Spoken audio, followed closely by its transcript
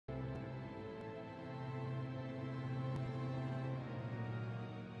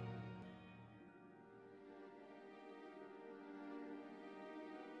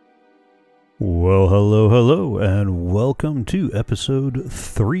Well, hello, and welcome to episode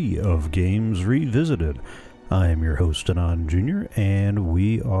 3 of Games Revisited. I am your host, Anon Jr., and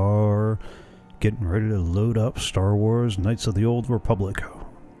we are getting ready to load up Star Wars Knights of the Old Republic,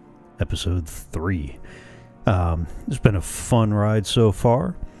 episode 3. It's been a fun ride so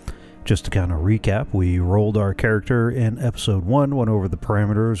far. Just to kind of recap, we rolled our character in episode 1, went over the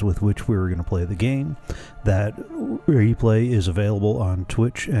parameters with which we were going to play the game. That replay is available on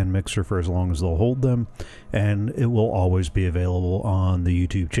Twitch and Mixer for as long as they'll hold them, and it will always be available on the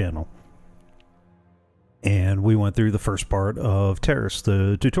YouTube channel. And we went through the first part of Taris,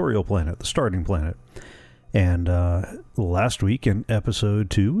 the tutorial planet, the starting planet. And last week in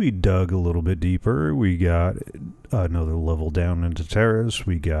episode 2, we dug a little bit deeper. We got another level down into Taris.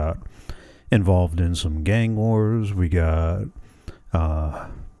 We got involved in some gang wars. We got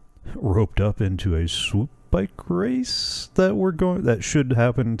roped up into a swoop bike race that should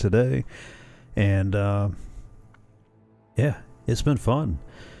happen today. And yeah, it's been fun.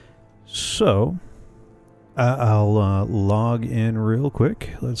 So I'll log in real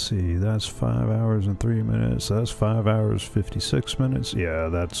quick. Let's see, that's 5 hours and 3 minutes. That's 5 hours 56 minutes. Yeah,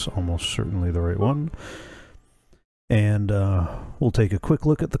 that's almost certainly the right one. And we'll take a quick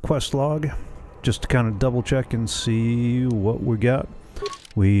look at the quest log just to kind of double check and see what we got.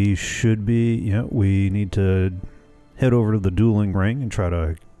 We should be, we need to head over to the dueling ring and try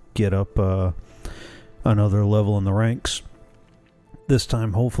to get up another level in the ranks. This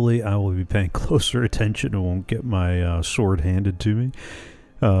time, hopefully, I will be paying closer attention and won't get my sword handed to me.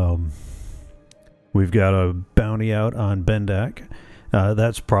 We've got a bounty out on Bendak.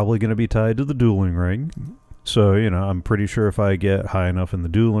 That's probably going to be tied to the dueling ring. So, I'm pretty sure if I get high enough in the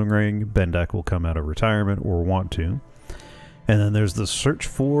dueling ring, Bendak will come out of retirement or want to. And then there's the search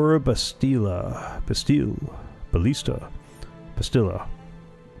for Bastilla.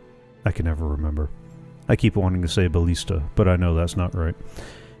 I can never remember. I keep wanting to say ballista, but I know that's not right.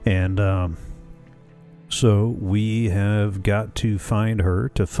 And so we have got to find her.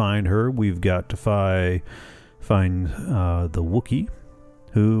 To find her, we've got to find the Wookie,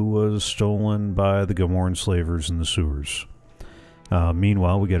 who was stolen by the Gamorrean slavers in the sewers.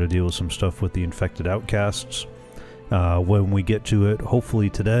 Meanwhile, we got to deal with some stuff with the infected outcasts. When we get to it, hopefully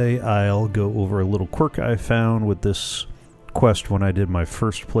today, I'll go over a little quirk I found with this quest when I did my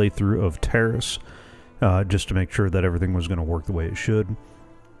first playthrough of Taris. Just to make sure that everything was going to work the way it should.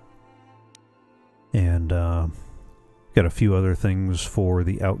 And got a few other things for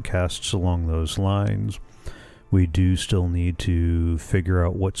the outcasts along those lines. We do still need to figure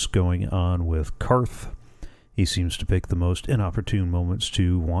out what's going on with Karth. He seems to pick the most inopportune moments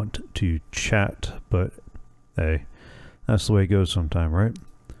to want to chat, but hey, that's the way it goes sometime, right?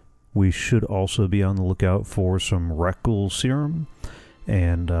 We should also be on the lookout for some Rakghouls serum.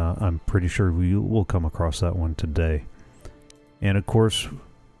 And I'm pretty sure we will come across that one today. And of course,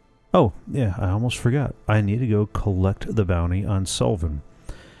 oh yeah, I almost forgot. I need to go collect the bounty on Selvin.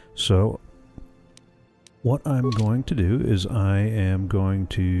 So what I'm going to do is I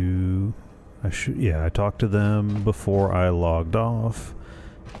talked to them before I logged off.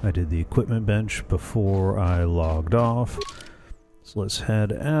 I did the equipment bench before I logged off. So let's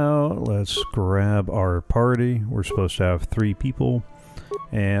head out. Let's grab our party. We're supposed to have 3 people.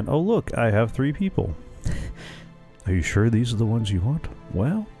 And, oh look, I have 3 people. Are you sure these are the ones you want?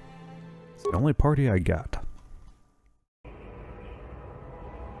 Well, it's the only party I got.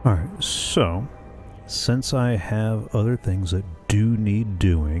 Alright, so, since I have other things that do need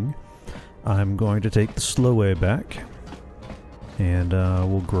doing, I'm going to take the slow way back. And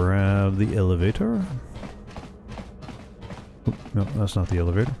we'll grab the elevator. Oh, no, that's not the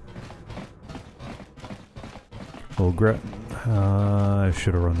elevator. We'll grab... I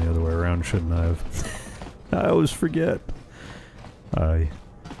should have run the other way around, shouldn't I have? I always forget. Oh,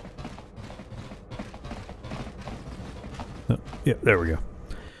 yeah, there we go.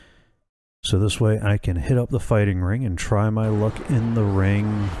 So this way I can hit up the fighting ring and try my luck in the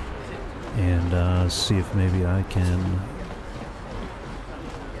ring and see if maybe I can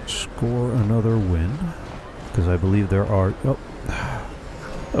score another win. Because I believe there are... Oh,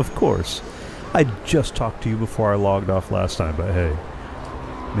 of course. I just talked to you before I logged off last time, but hey,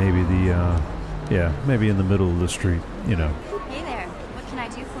 maybe maybe in the middle of the street, Hey there, what can I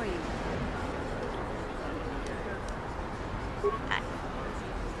do for you?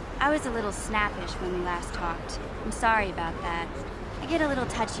 I was a little snappish when we last talked. I'm sorry about that. I get a little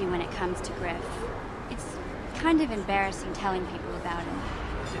touchy when it comes to Griff. It's kind of embarrassing telling people about him.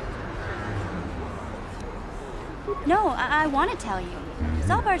 No, I want to tell you.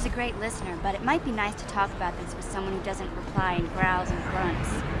 Zalbar's a great listener, but it might be nice to talk about this with someone who doesn't reply in growls and grunts.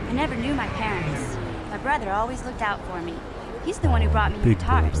 I never knew my parents. My brother always looked out for me. He's the one who brought me here to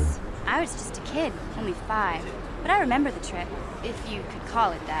Taris. I was just a kid, only 5. But I remember the trip, if you could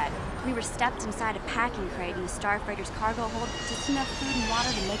call it that. We were stepped inside a packing crate in the Starfreighter's cargo hold with just enough food and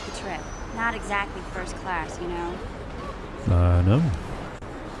water to make the trip. Not exactly first class, you know? No.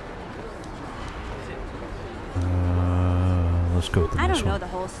 Let's go with the I next don't know one. the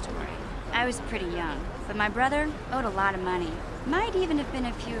whole story. I was pretty young, but my brother owed a lot of money. Might even have been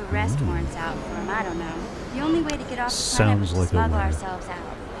a few arrest warrants out for him, I don't know. The only way to get off the planet was to smuggle ourselves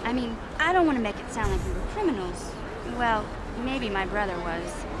out. I mean, I don't want to make it sound like we were criminals. Well, maybe my brother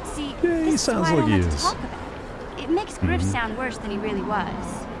was. See, this is why I don't like to talk about it. It makes Griff sound worse than he really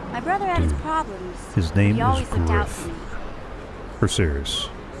was. My brother had his problems. His name he always is looked out Griff. for me. For serious.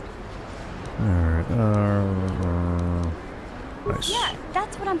 Alright, nice. Yeah,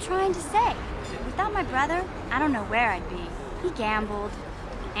 that's what I'm trying to say. Without my brother, I don't know where I'd be. He gambled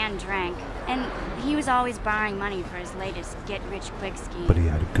and drank, and he was always borrowing money for his latest get-rich-quick scheme. But he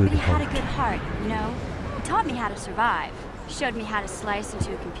had a good heart. Had a good heart, you know? He taught me how to survive. Showed me how to slice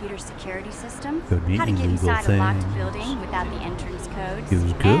into a computer security system, how to get inside a locked building without the entrance codes,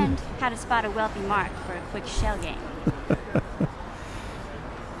 and how to spot a wealthy mark for a quick shell game.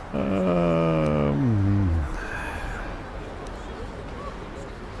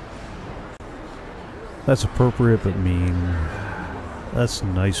 That's appropriate but mean. That's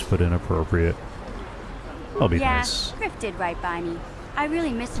nice but inappropriate. I'll be nice. Yeah, Griff did right by me. I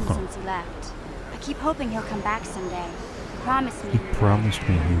really missed him since he left. I keep hoping he'll come back someday. He promised me. He promised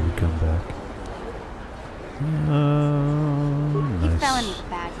me he would come back. Nice. He fell in with a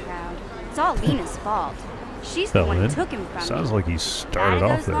bad crowd. It's all Lena's fault. She's the one who took him from me. Sounds like he started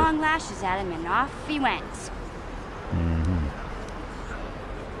off there. Long lashes at him and off he went.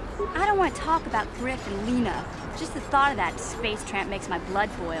 I don't want to talk about Griff and Lena. Just the thought of that space tramp makes my blood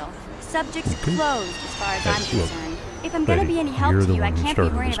boil. Subject's closed as far as I'm concerned. If I'm gonna be any help to you, I can't be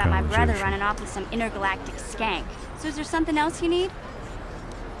worried about my brother running off with some intergalactic skank. So is there something else you need?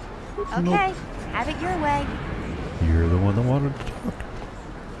 Okay, have it your way. You're the one that wanted to talk.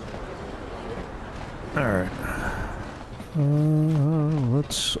 Alright.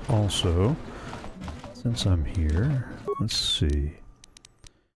 Let's also, since I'm here, let's see.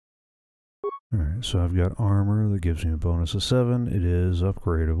 Alright, so I've got armor that gives me a bonus of 7. It is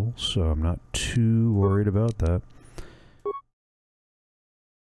upgradable, so I'm not too worried about that.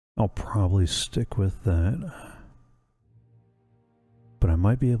 I'll probably stick with that. But I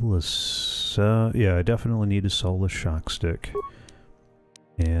might be able to sell... Yeah, I definitely need to sell the shock stick.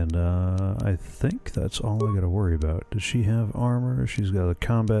 And I think that's all I gotta worry about. Does she have armor? She's got a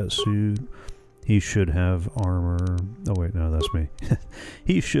combat suit. He should have armor. Oh wait, no, that's me.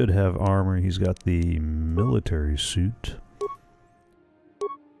 He should have armor. He's got the military suit.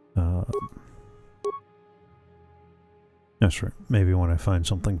 That's right. Maybe when I find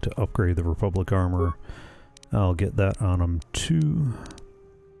something to upgrade the Republic armor, I'll get that on him too.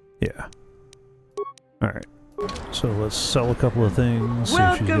 Yeah. Alright. So let's sell a couple of things.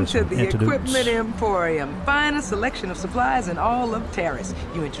 Welcome to the Equipment Emporium. Finest selection of supplies in all of Taris.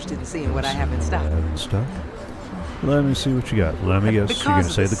 You interested in seeing what I have in stock? Let me see what you got. Let me guess. Because you're going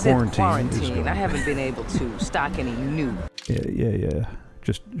to say the quarantine. I haven't been able to stock any new. Yeah.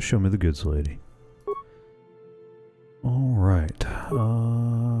 Just show me the goods, lady. Alright.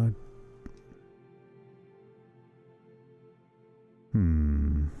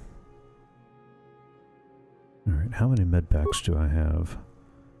 Alright, how many med packs do I have?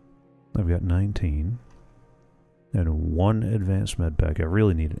 I've got 19. And 1 advanced med pack. I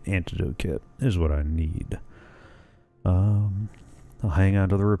really need an antidote kit, is what I need. I'll hang on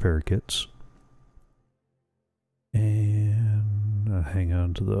to the repair kits. And I'll hang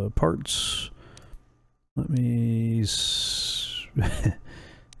on to the parts. Let me...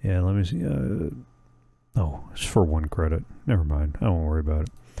 yeah, let me see. Oh, it's for 1 credit. Never mind. I won't worry about it.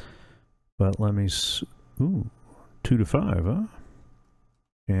 But let me... Ooh, 2 to 5, huh?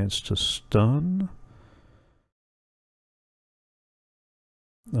 Chance to stun.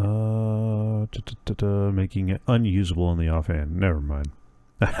 Making it unusable in the offhand. Never mind.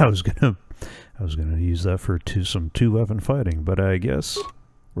 I was gonna use that for some 2-weapon fighting, but I guess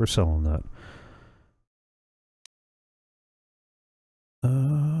we're selling that.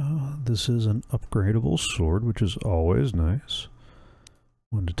 This is an upgradable sword, which is always nice.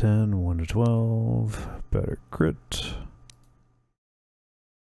 1 to 10, 1 to 12, better crit.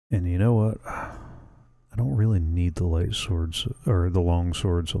 And you know what? I don't really need the light swords, or the long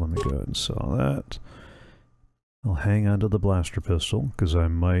sword, so let me go ahead and sell that. I'll hang on to the blaster pistol, because I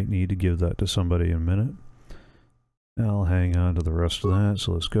might need to give that to somebody in a minute. I'll hang on to the rest of that,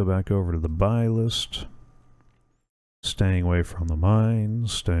 so let's go back over to the buy list. Staying away from the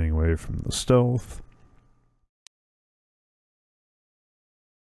mines, staying away from the stealth.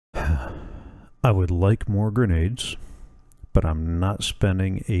 I would like more grenades, but I'm not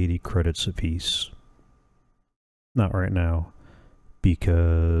spending 80 credits apiece. Not right now,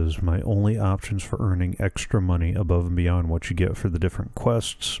 because my only options for earning extra money above and beyond what you get for the different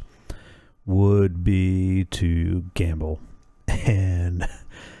quests would be to gamble. And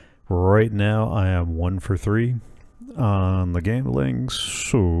right now I am 1 for 3 on the gambling,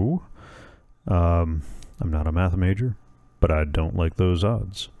 so I'm not a math major, but I don't like those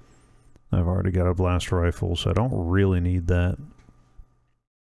odds. I've already got a blaster rifle, so I don't really need that.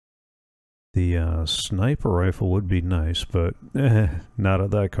 The sniper rifle would be nice, but not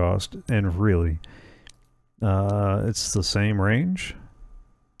at that cost. And really, it's the same range.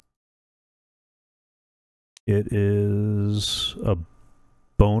 It is a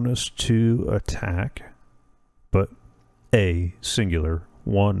bonus to attack, but a singular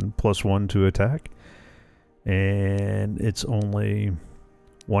 1 + 1 to attack, and it's only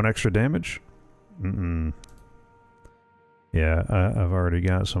 1 extra damage. Yeah, I've already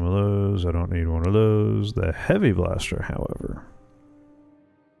got some of those. I don't need one of those. The heavy blaster, however,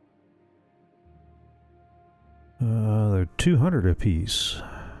 they're 200 apiece.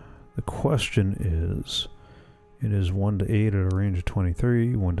 The question is, it is 1 to 8 at a range of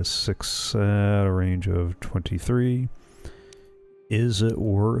 23, 1 to 6 at a range of 23. Is it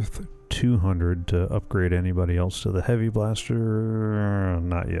worth 200 to upgrade anybody else to the heavy blaster?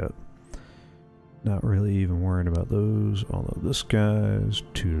 Not yet. Not really even worrying about those, although this guy's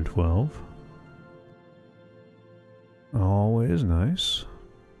 2 to 12. Always nice.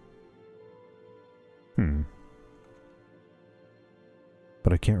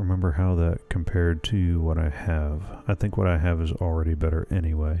 But I can't remember how that compared to what I have. I think what I have is already better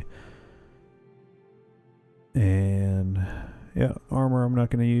anyway. And yeah, armor I'm not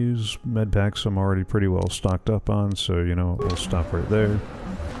going to use. Med packs I'm already pretty well stocked up on, so you know, we'll stop right there.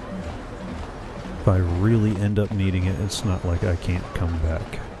 If I really end up needing it, it's not like I can't come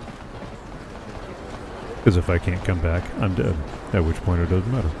back. Because if I can't come back, I'm dead. At which point it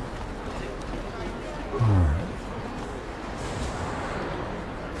doesn't matter. Alright.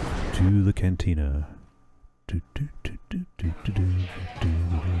 To the cantina.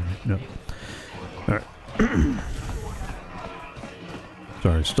 No. Alright.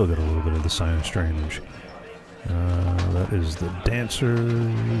 Sorry, still got a little bit of the sinus drainage. That is the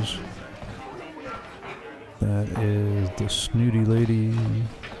dancers. That is the snooty lady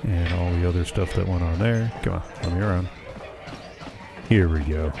and all the other stuff that went on there. Come on, let me around. Here we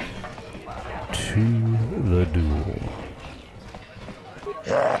go. To the duel.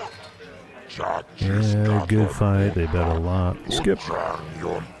 Yeah, good fight. They bet a lot. Skip.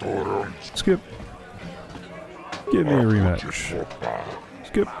 Skip. Give me a rematch.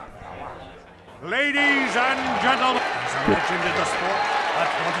 Skip. Ladies and gentlemen, he's a legend in the sport. A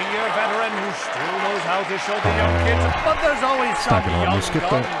 20-year veteran who still knows how to show the young kids, but there's always some young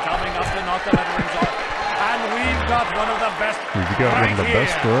gun coming up to knock the veterans off. And we've got one of the best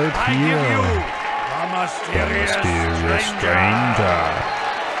right here. I give you the mysterious stranger.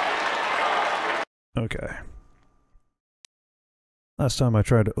 Okay. Last time I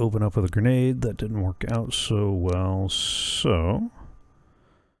tried to open up with a grenade, that didn't work out so well, so...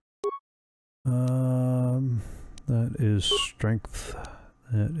 that is strength.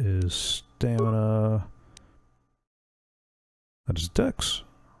 That is stamina. That is dex.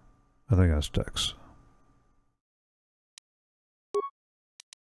 I think that's dex.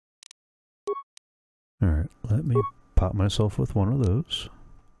 Alright, let me pop myself with one of those.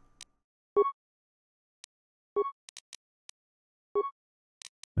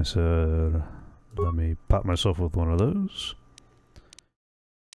 I said, let me pop myself with one of those.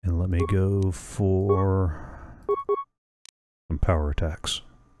 And let me go for some power attacks.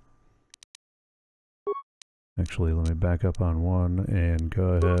 Actually, let me back up on one and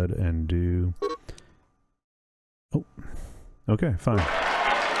go ahead and do... Oh, okay, fine.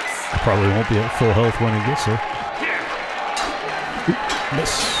 I probably won't be at full health when he gets there. Oop,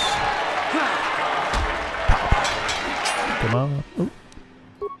 miss. Come on. Oh.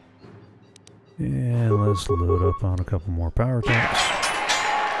 And let's load up on a couple more power attacks.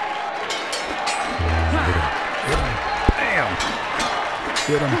 And get him. Get him. Bam!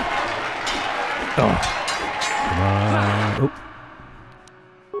 Get him. Oh. Come on. Oh.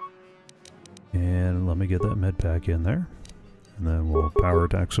 And let me get that med pack in there. And then we'll power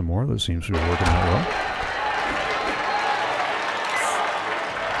attack some more. That seems to be working out well.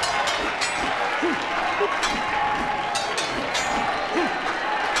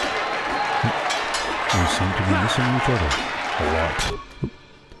 missing each other. A lot. Oop.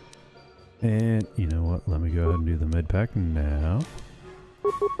 And you know what? Let me go ahead and do the med pack now.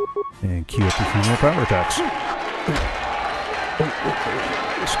 And queue up a few more power attacks. Oh,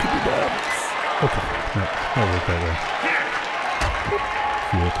 this could be bad. Okay, no, that'll work that way.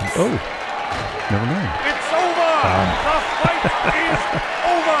 Oh, never mind. It's over! The fight is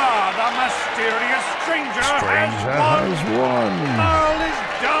over! The mysterious stranger has won! Marl is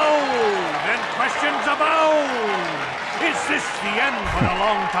down, and questions abound! Is this the end for the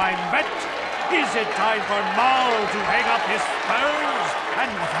long-time vet? Is it time for Marl to hang up his spurs?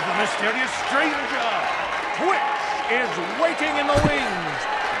 And what of the mysterious stranger? Twitch is waiting in the wings.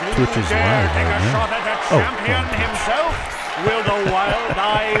 Twitch is live take right a now. shot at that champion himself? Will the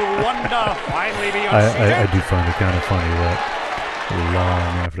wild-eye wonder finally be unseated? I do find it kind of funny that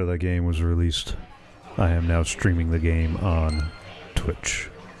long after the game was released, I am now streaming the game on Twitch.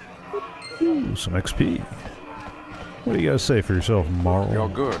 Ooh, some XP. What do you guys say for yourself, Marl? You're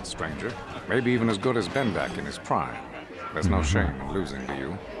good, stranger. Maybe even as good as Bendak in his prime. There's no shame in losing to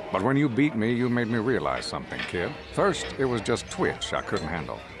you. But when you beat me, you made me realize something, kid. First, it was just Twitch I couldn't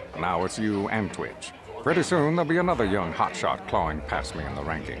handle. Now it's you and Twitch. Pretty soon, there'll be another young hotshot clawing past me in the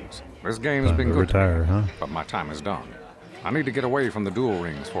rankings. This game's been good retire, to me, huh? but my time is done. I need to get away from the duel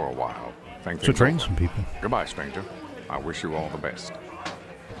rings for a while. So train some people. Goodbye, stranger. I wish you all the best.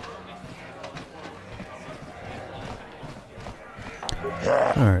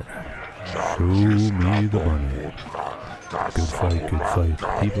 Alright. Show me the money. Good fight, good fight.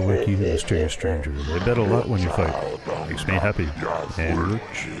 People like you, mysterious stranger. They bet a lot when you fight. Makes me happy. And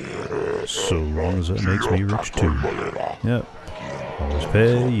rich. So long as it makes me rich too. Yep. Always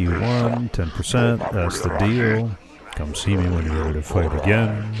pay, you won, 10%, that's the deal. Come see me when you're ready to fight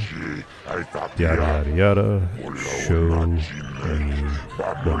again. Yada yada yada. Show me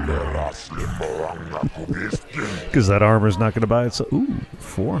the money. Because that armor's not going to buy itself. Ooh,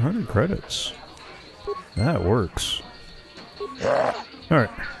 400 credits. That works. Alright.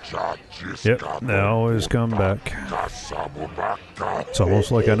 Yep, they always come back. It's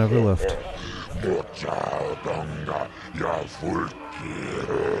almost like I never left.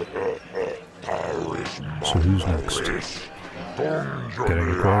 So who's next? Getting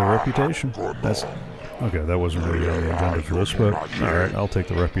a quite reputation. That's okay. That wasn't really on the agenda for this, but all right, I'll take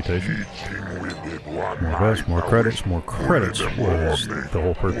the reputation. More bets, more credits. More credits was the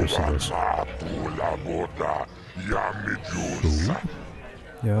whole purpose of this. Ooh.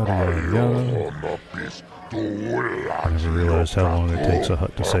 Yada yada yada. I never realized how long it takes a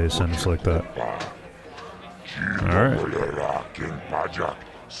hut to say a sentence like that. All right.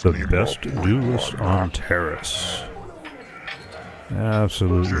 The best duelist on Taris.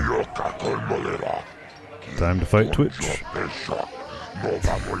 Absolutely. Time to fight Twitch.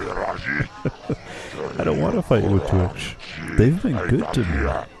 I don't want to fight with Twitch. They've been good to me.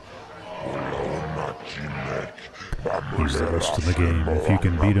 He's the best in the game. If you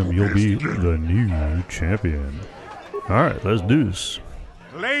can beat him, you'll be the new champion. Alright, let's do this.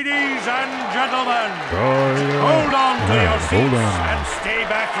 Ladies and gentlemen, hold on to your seats and stay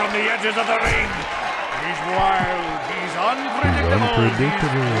back from the edges of the ring. He's wild, he's unpredictable, he's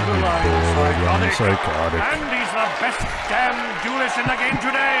psychotic, and he's the best damn duelist in the game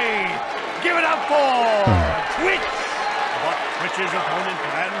today. Give it up for Twitch! But Twitch's opponent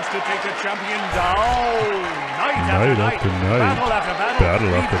plans to take the champion down. Night after night, battle after battle,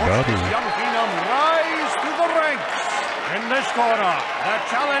 this young phenom rise through the ranks. In this corner, the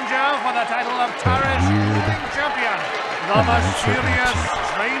challenger for the title of Taris Dueling Champion, the mysterious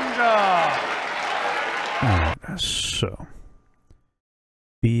stranger. Alright, so,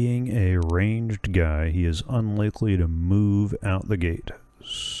 being a ranged guy, he is unlikely to move out the gate.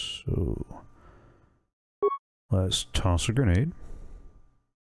 So, let's toss a grenade.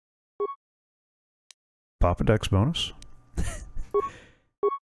 Pop a dex bonus.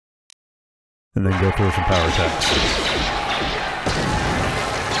 And then go for some power attacks.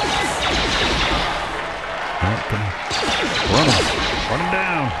 Run him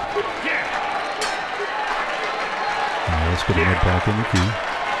down. Let's get him back in the queue.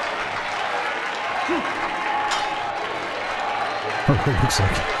 Oh, it looks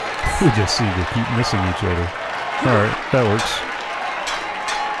like we just seem to keep missing each other. Alright, that works.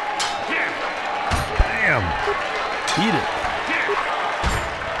 Bam! Eat it.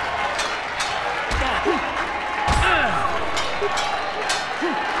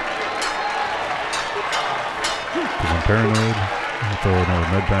 Because I'm paranoid. I'll throw another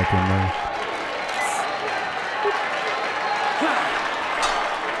med pack in there.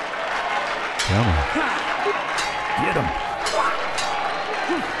 Come on. Get him.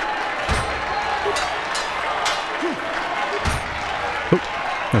 Oh,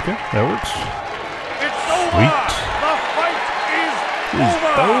 okay, that works. It's over! Sweet. The fight is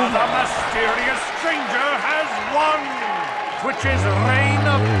over! The mysterious stranger has won! Twitch's reign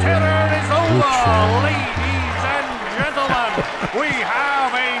of terror is over! Ladies and gentlemen, we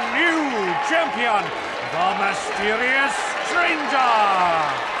have a new champion! The mysterious stranger!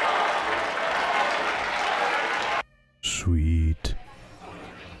 Sweet.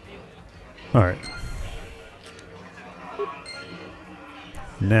 Alright.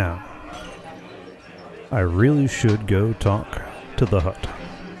 Now, I really should go talk to the hut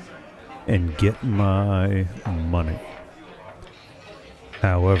and get my money.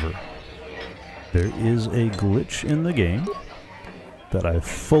 However, there is a glitch in the game that I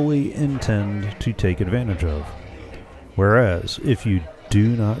fully intend to take advantage of. Whereas, if you do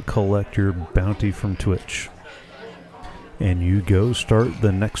not collect your bounty from Twitch, and you go start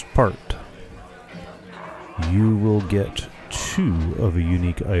the next part, you will get 2 of a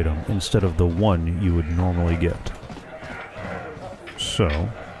unique item instead of the 1 you would normally get. So,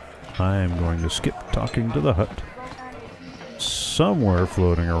 I am going to skip talking to the hut. Somewhere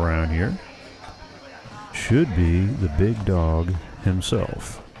floating around here should be the big dog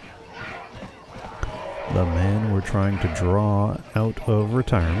himself. The man we're trying to draw out of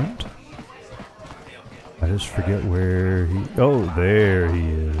retirement. I just forget where he... Oh, there he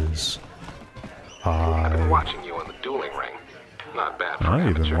is. I've been watching you on the dueling ring. Not bad for an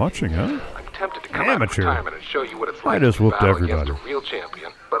You've amateur. been watching, huh? I'm tempted to come out of retirement and show you what it's like I just to whooped battle everybody. against a real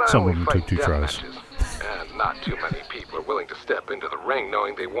champion, but I Some of only them fight took 2 death tries. matches. And not too many people are willing to step into the ring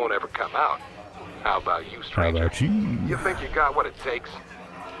knowing they won't ever come out. How about you, How stranger? about you? You think you got what it takes?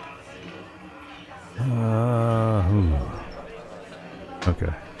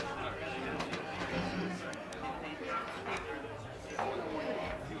 Okay.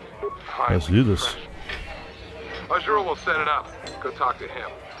 Let's do this. Azure will set it up. Go talk to him.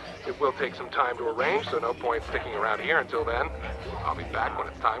 It will take some time to arrange, so no point sticking around here until then. I'll be back when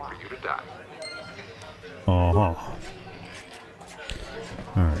it's time for you to die. Uh-huh.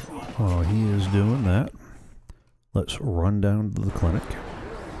 Alright, while he is doing that, let's run down to the clinic,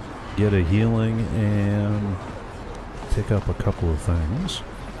 get a healing, and pick up a couple of things.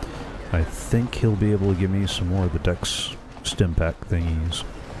 I think he'll be able to give me some more of the Dex stim pack thingies,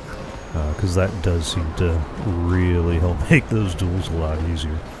 because that does seem to really help make those duels a lot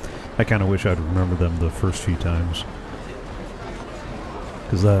easier. I kind of wish I'd remember them the first few times,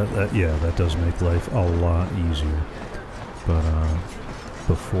 because that does make life a lot easier. But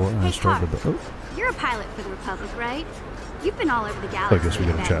before I start the... Oh, You're a pilot for the Republic, right? You've been all over the galaxy. I guess we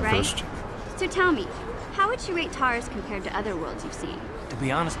gotta chat right? first. So tell me, how would you rate Taris compared to other worlds you've seen? To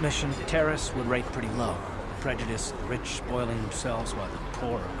be honest, Mission, Taris would rate pretty low. Prejudice, the rich spoiling themselves while the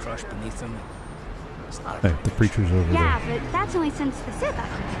poor are crushed beneath them. It's not a Hey, the preacher's over Yeah, there. but that's only since the Sith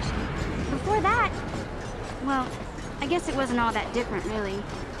occupation. Before that, well, I guess it wasn't all that different, really.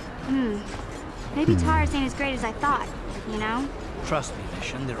 Maybe Taris ain't as great as I thought, you know? Trust me,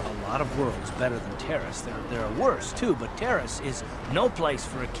 Mission, there are a lot of worlds better than Taris. There are worse, too, but Taris is no place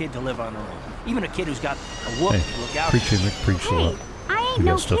for a kid to live on her own. Even a kid who's got a whoop to look out Preaching for. McPreach a Hey, lot. I ain't We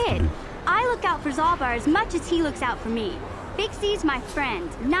got no stuff to kid. do. I look out for Zalbar as much as he looks out for me. Big C's my friend,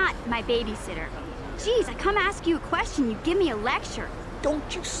 not my babysitter. Jeez, I come ask you a question, you give me a lecture.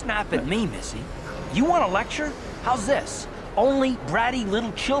 Don't you snap at me, Missy. You want a lecture? How's this? Only bratty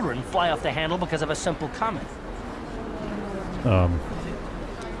little children fly off the handle because of a simple comment.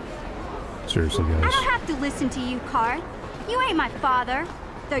 Seriously, I guys. don't have to listen to you, Card. You ain't my father,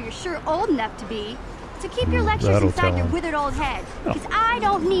 though you're sure old enough to be. So keep your lectures that'll inside tell your him. withered old head, because I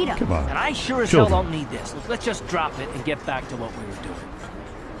don't need them. Come on. And I sure as hell Children. don't need this. Look, let's just drop it and get back to what we were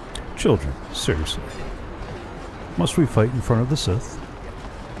doing. Children, seriously. Must we fight in front of the Sith?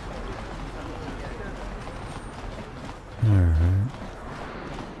 Alright.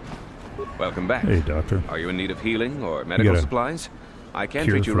 Welcome back. Hey, Doctor. Are you in need of healing or medical got a supplies? I can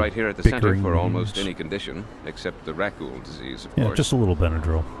cure treat you for right here at the center bickering for almost memes? any condition, except the Rakghoul disease, of Yeah, course. just a little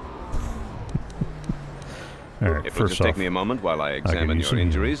Benadryl. Alright, It will first just off, take me a moment while I give examine you your some healing.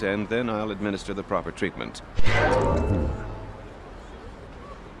 injuries, and then I'll administer the proper treatment.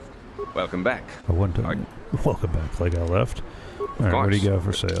 Welcome back. I want to welcome back like I left. Alright, what do you got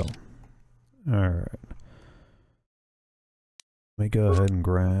for sale? Alright. Let me go ahead and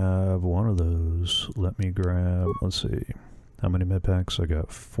grab one of those. Let me grab, let's see. How many med packs? I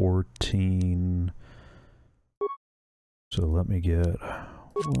got 14. So let me get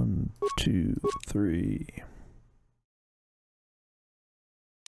 1, 2, 3.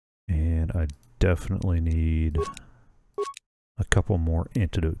 And I definitely need a couple more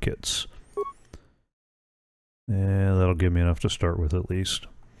antidote kits. Yeah, that'll give me enough to start with at least.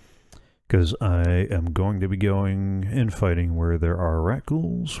 Because I am going to be going and fighting where there are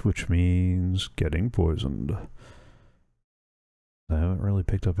Rakghouls, which means getting poisoned. I haven't really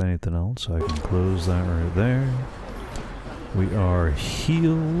picked up anything else. I can close that right there. We are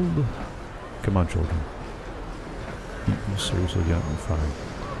healed. Come on, children. You seriously got me fine.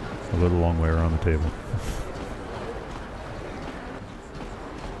 I'll go the long way around the table.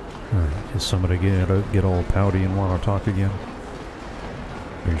 Alright, is somebody get all pouty and want to talk again?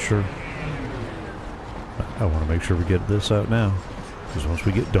 Are you sure? I want to make sure we get this out now. Because once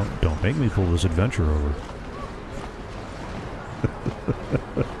we get... Don't make me pull this adventure over.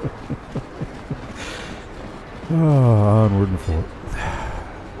 Oh, onward and forward.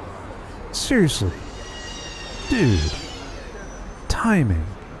 Seriously. Dude. Timing.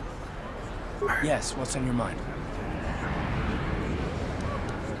 Yes, what's on your mind?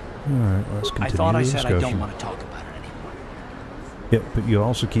 Alright, let's continue I thought I said discussion. I don't want to talk about it anymore. Yeah, but you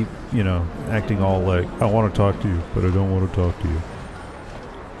also keep, you know, acting all like, I want to talk to you, but I don't want to talk to you.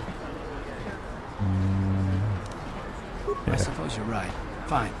 I suppose you're right.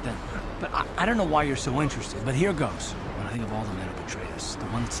 Fine, then. But I don't know why you're so interested, but here goes. When I think of all the men who betrayed us, the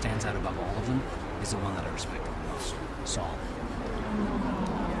one that stands out above all of them is the one that I respect the most. Saul.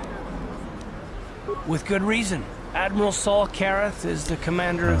 With good reason. Admiral Saul Kareth is the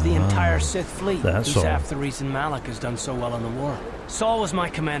commander of the entire Sith fleet. That's He's half the reason Malak has done so well in the war. Saul was my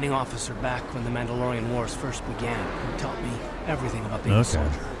commanding officer back when the Mandalorian Wars first began. He taught me everything about being a soldier.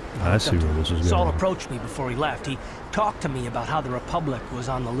 I see where this is going. Saul approached me before he left. He talked to me about how the Republic was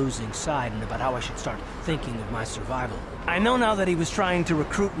on the losing side and about how I should start thinking of my survival. I know now that he was trying to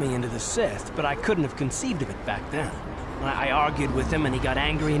recruit me into the Sith, but I couldn't have conceived of it back then. I argued with him and he got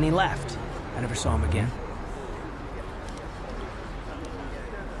angry and he left. I never saw him again.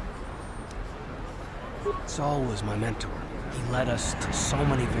 Saul was my mentor. He led us to so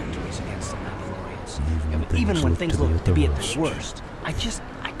many victories against the Mandalorians. Even when things looked to be at their worst. I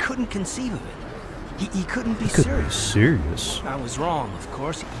couldn't conceive of it. He couldn't be serious. I was wrong, of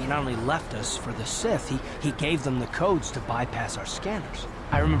course. He not only left us for the Sith, he gave them the codes to bypass our scanners.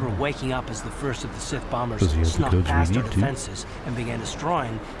 I remember waking up as the first of the Sith bombers snuck past our defenses and began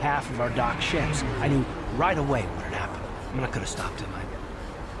destroying half of our docked ships. I knew right away what had happened. I mean, I could have stopped him.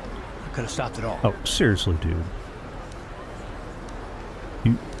 I could have stopped it all. Oh, seriously, dude.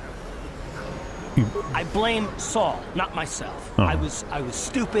 I blame Saul, not myself. Oh. I was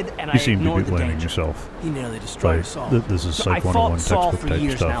stupid and I You seem to ignored be the blaming danger. yourself. He nearly destroyed us all. This is Psych 101 I fought Saul textbook for type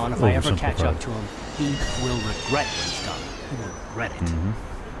years stuff. now, and if I ever catch up Oversimplified. to him, he will regret what he's done. He will regret it.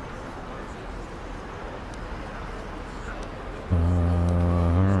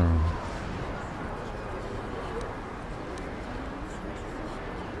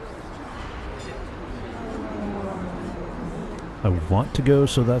 I want to go,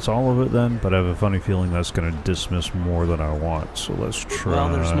 so that's all of it then, but I have a funny feeling that's going to dismiss more than I want, so let's try. Well,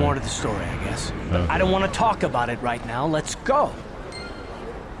 there's more to the story, I guess. But I don't want to talk about it right now. Let's go.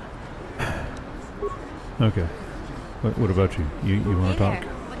 Okay. What about you? You want to talk?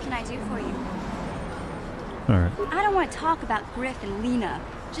 What can I do for you? Alright. I don't want to talk about Griff and Lena.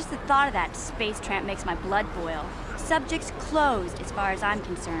 Just the thought of that space tramp makes my blood boil. Subject's closed as far as I'm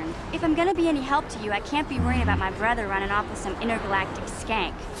concerned. If I'm gonna be any help to you, I can't be worrying about my brother running off with some intergalactic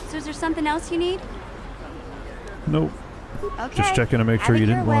skank. So is there something else you need? Nope. Okay. Just checking to make sure Have you it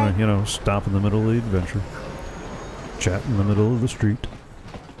didn't your want to, way. you know, stop in the middle of the adventure. Chat in the middle of the street.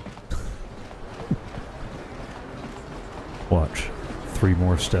 Watch. 3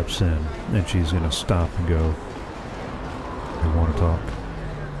 more steps in, and she's gonna stop and go, I want to talk.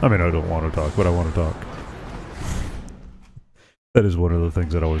 I mean, I don't want to talk, but I want to talk. That is one of the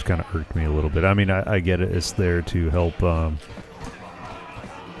things that always kind of irked me a little bit. I mean, I get it. It's there to help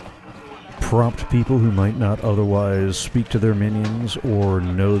prompt people who might not otherwise speak to their minions or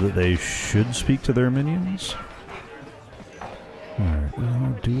know that they should speak to their minions.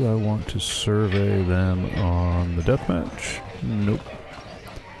 Alright, do I want to survey them on the deathmatch? Nope.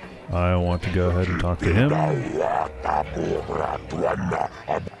 I want to go ahead and talk to him. Alright,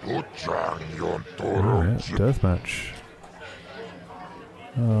 deathmatch.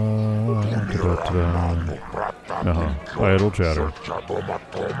 Idle chatter.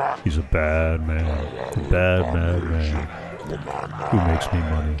 He's a bad man. A bad, mad man. Who makes me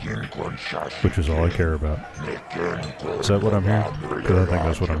money. Which is all I care about. Is that what I'm hearing? Because I think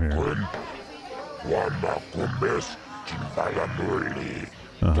that's what I'm hearing.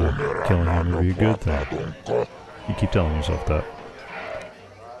 Killing him would be a good thing. You keep telling yourself that.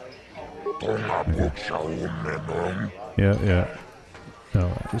 Okay. Yeah.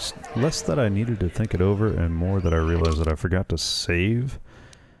 No, it's less that I needed to think it over and more that I realized that I forgot to save.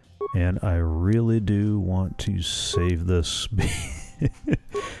 And I really do want to save this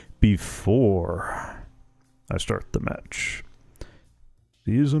before I start the match.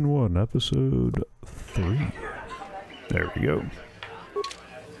 Season 1, Episode 3. There we go.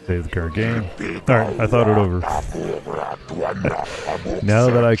 Save the current game. Alright, I thought it over. Now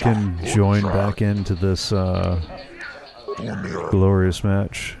that I can join back into this glorious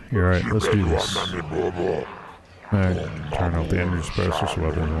match. You're right, let's do this. Alright, turn off the energy suppressor so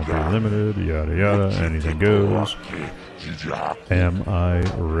weapons won't be limited, yada yada, anything goes. Am I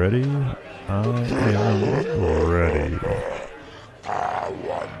ready? I am ready.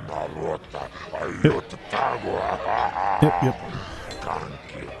 Yep.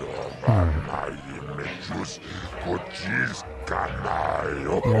 Alright.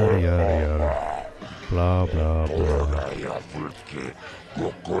 Yada yada yada. Blah blah blah.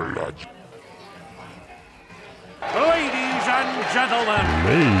 Ladies and gentlemen,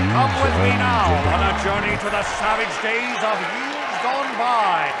 come with me now on a journey to the savage days of years gone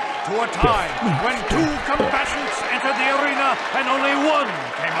by, to a time when 2 combatants entered the arena and only 1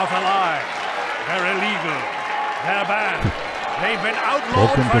 came out alive. They're illegal. They're banned. They've been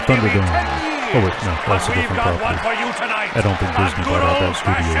outlawed for nearly 10 years. Oh wait, no, that's a but we've different got property. one for you tonight. I don't think Disney bought out that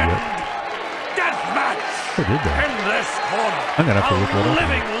studio yet. Death match. Oh, did they? In this corner, I'm gonna have to look that up.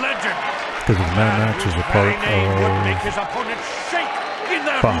 living legend. Because the Mad Max is a part would make of his opponent shake in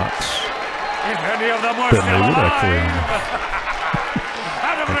their Fox. boots. If any of them were Then still they would alive. actually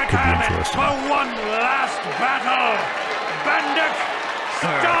Out of that could be retirement interesting. for one last battle, Bandit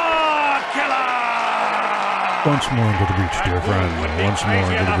Star Killer. Once more into the breach, dear friend. Once more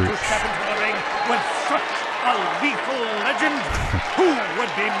into the breach. Step into the ring with such a lethal legend. Who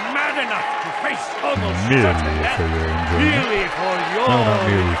would be mad enough to face almost Merely certain death? for your enjoyment. Merely for your No, not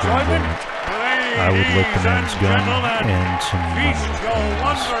merely for enjoyment. enjoyment. I would lick the man's gun and some money. Feast your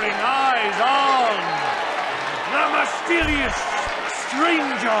wondering eyes on the mysterious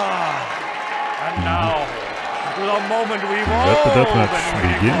stranger. And now, the moment we've all Let the death been match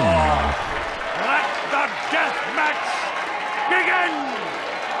waiting begin. for. Let the death match begin.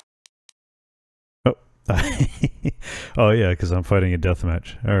 Oh yeah, because I'm fighting a death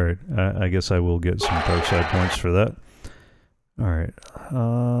match. Alright, I guess I will get some dark side points for that. Alright.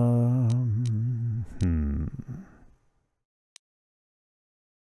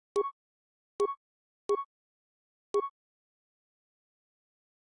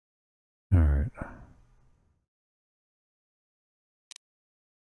 Alright.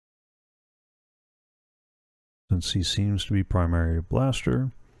 Since he seems to be primary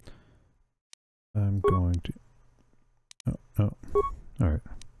blaster, I'm going to... Oh. Alright.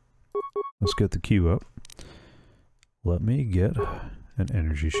 Let's get the queue up. Let me get an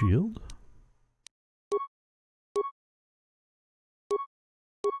energy shield.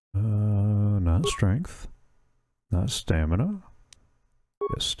 Not strength. Not stamina.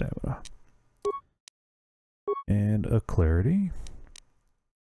 Yes, stamina. And a clarity.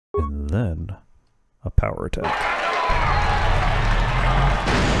 And then a power attack.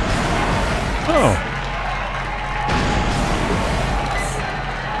 Oh!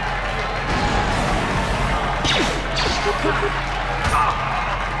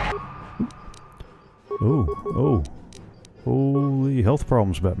 Oh. Holy health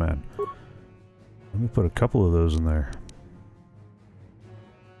problems, Batman. Let me put a couple of those in there.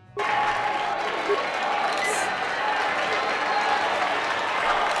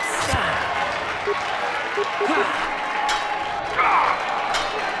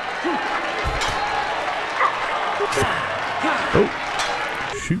 Oh!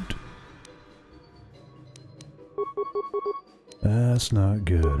 Shoot. That's not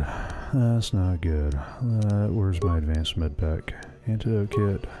good. That's not good. Where's my advanced med pack? Antidote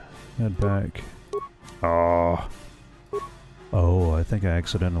kit. Med pack. Oh. Oh, I think I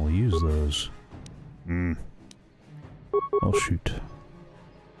accidentally used those. Oh, shoot.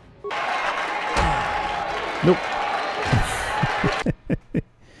 Nope.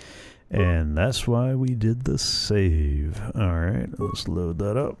 And that's why we did the save. Alright, let's load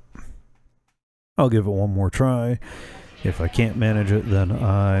that up. I'll give it one more try. If I can't manage it, then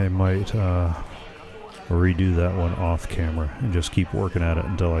I might redo that one off camera and just keep working at it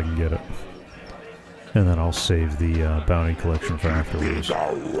until I can get it. And then I'll save the bounty collection for afterwards. So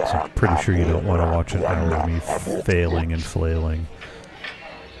I'm pretty sure you don't want to watch an hour of me failing and flailing.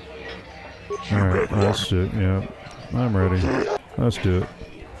 Alright, let's do it. Yep, I'm ready. Let's do it.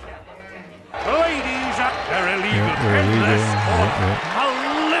 Ladies, they're illegal. Yep, they're illegal. Yep. A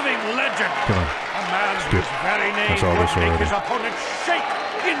living legend. Come on. A man's skip. Very name That's all this would make already. his opponents shake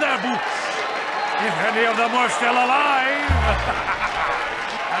in their boots. If any of them were still alive.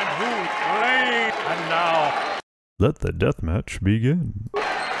 And who played? And now. Let the deathmatch begin.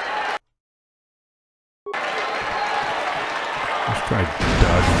 Let's try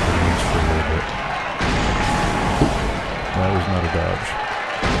dodging grenades for a little bit. That was not a dodge.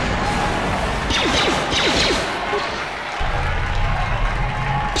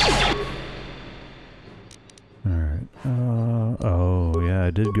 Alright. Oh, yeah,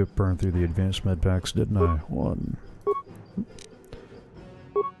 I did get burned through the advanced med packs, didn't I? One.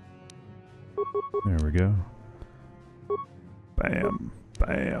 There we go. Bam.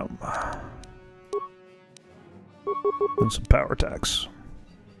 Bam. And some power attacks.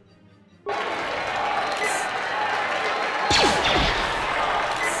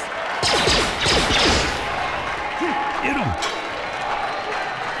 Get him!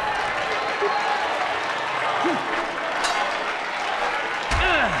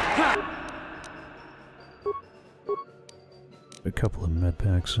 A couple of med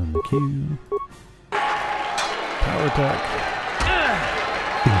packs in the queue. Power attack.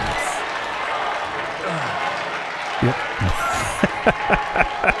 Yep.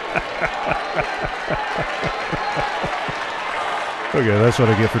 Okay, that's what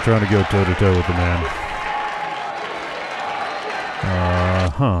I get for trying to go toe-to-toe with the man.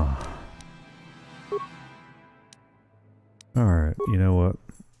 Alright, you know what?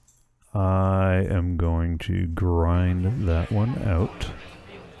 I am going to grind that one out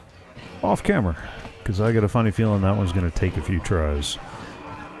off camera, because I got a funny feeling that one's going to take a few tries.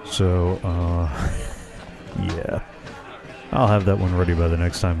 So, yeah. I'll have that one ready by the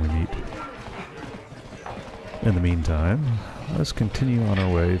next time we meet. In the meantime, let's continue on our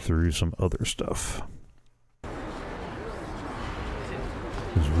way through some other stuff.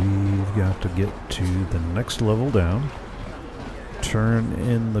 Because we've got to get to the next level down. Turn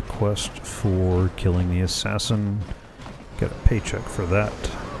in the quest for killing the assassin. Get a paycheck for that.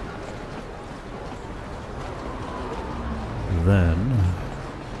 Then...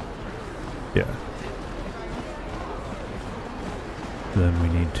 yeah. Then we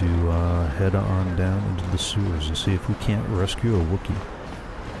need to head on down into the sewers and see if we can't rescue a Wookiee.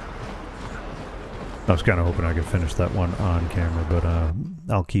 I was kind of hoping I could finish that one on camera, but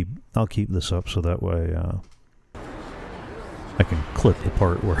I'll keep this up so that way I can clip the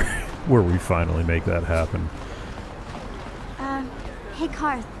part where we finally make that happen. Hey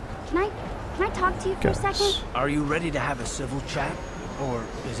Karth, can I talk to you for a second? Are you ready to have a civil chat, or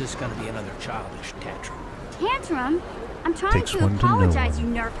is this going to be another childish tantrum? Tantrum? I'm trying to apologize, you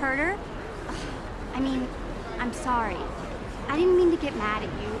nerf herder. I mean, I'm sorry. I didn't mean to get mad at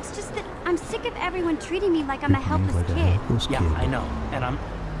you. It's just that I'm sick of everyone treating me like I'm a helpless kid. Yeah, I know. And I'm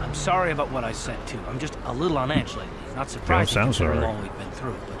sorry about what I said, too. I'm just a little on edge lately. Not surprised considering all we've been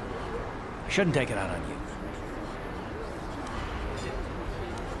through, but I shouldn't take it out on you.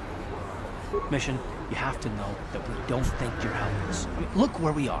 Mission, you have to know that we don't think you're helpless. I mean, look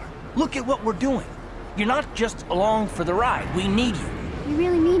where we are. Look at what we're doing. You're not just along for the ride. We need you. You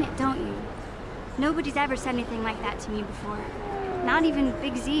really mean it, don't you? Nobody's ever said anything like that to me before. Not even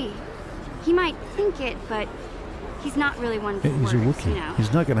Big Z. He might think it, but he's not really one for words, he's a Wookiee. You know.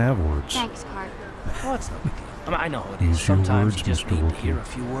 He's not going to have words. Thanks, Karth. Well, it's no big deal. I mean, I know it is. Sometimes you just need to hear a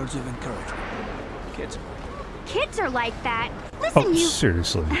few words of encouragement. Kids are like that. Listen, you...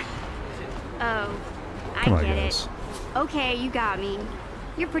 seriously. Oh, I get it. Okay, you got me.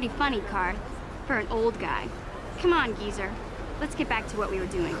 You're pretty funny, Karth. For an old guy. Come on, geezer. Let's get back to what we were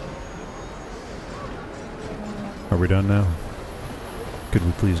doing. Are we done now? Could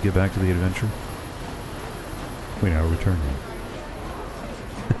we please get back to the adventure? We now return here.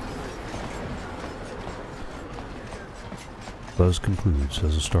 Buzz concludes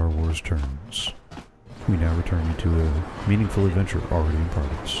as the Star Wars turns. We now return you to a meaningful adventure already in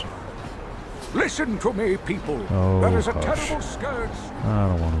progress. Listen to me, people. Oh, that is a hush. terrible scourge. I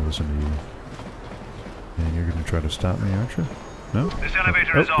don't want to listen to you. And you're going to try to stop me, aren't you? No? This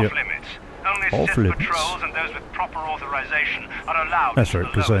elevator is off limits. Only Off Sith limits. patrols and those with proper authorization are allowed. That's right,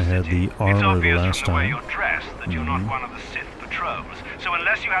 because I had the armor the last It's obvious from the way time. you're dressed that you're not one of the Sith patrols. So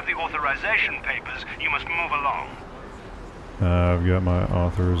unless you have the authorization papers, you must move along. I've got my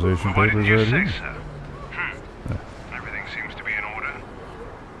authorization Why papers didn't you ready. say so? Everything seems to be in order.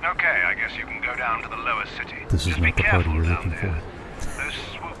 Okay, I guess you can go down to the lower city. This is Just be not the party careful you're down looking there. for. Those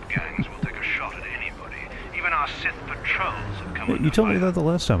swoop gangs will take a shot at anybody. Even our Sith patrols have come under You told me fire. that the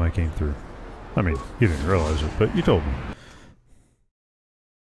last time I came through. I mean, you didn't realize it, but you told me.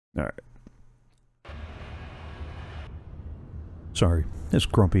 Alright. Sorry, it's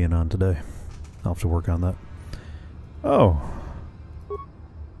grumpy and on today. I'll have to work on that. Oh.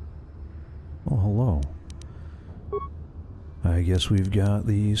 Well, hello. I guess we've got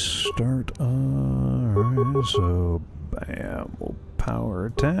the start. Alright, so bam, we'll power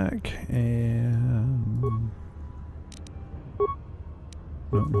attack and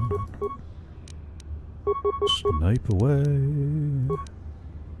no. Snipe away.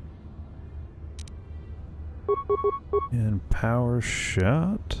 And power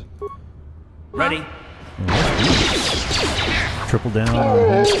shot. Ready? Triple down on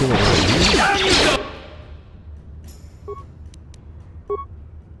home skill right here.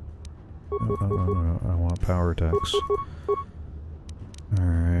 No, I want power attacks.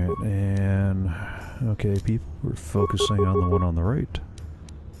 Alright, and okay, people, we're focusing on the one on the right.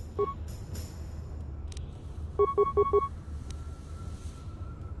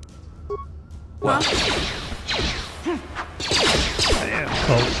 Well. Damn.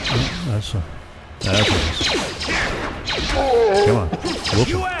 Oh, that's a... That's nice. Come on. Whoop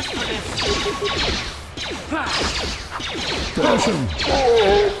You him. asked for this. Finish him.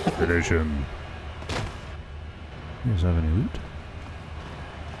 Finish him. You guys have any loot?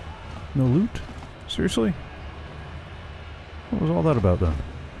 No loot? Seriously? What was all that about then?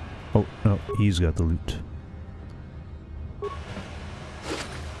 Oh, no, he's got the loot.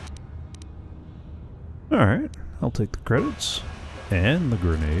 Alright, I'll take the credits. And the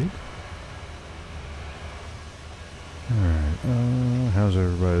grenade. Alright, how's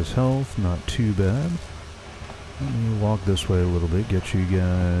everybody's health? Not too bad. Let me walk this way a little bit, get you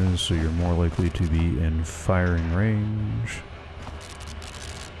guys so you're more likely to be in firing range.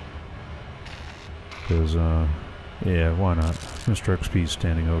 Because, yeah, why not? Mr. XP's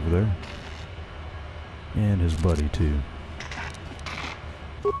standing over there. And his buddy, too.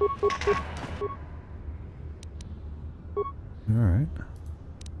 Alright.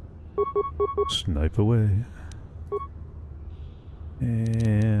 Snipe away.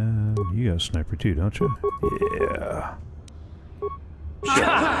 And you got a sniper too, don't you? Yeah.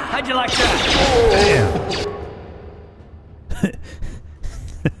 How'd you like that? Damn.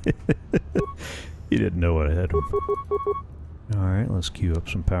 You didn't know what I had him. Alright, let's queue up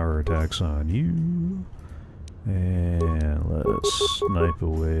some power attacks on you. And let's snipe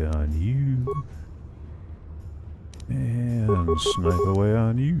away on you. And snipe away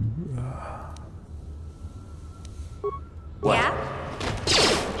on you. Yeah?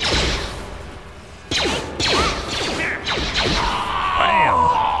 Bam!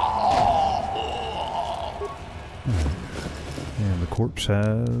 And the corpse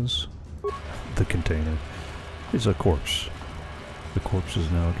has the container. It's a corpse. The corpse is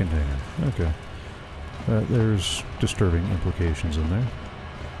now a container. Okay. There's disturbing implications in there.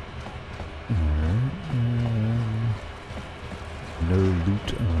 Alright. No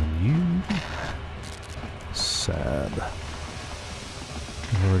loot on you. Sad.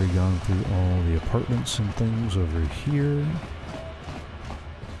 I've already gone through all the apartments and things over here.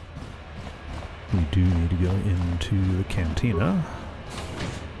 We do need to go into the cantina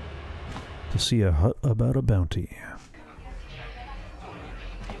to see a hut about a bounty.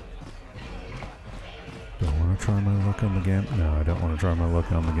 Don't want to try my luck on the gambler. No, I don't want to try my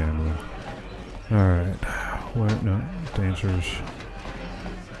luck on the gambler. Alright. What? No. Dancers.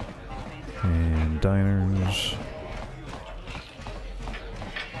 And diners.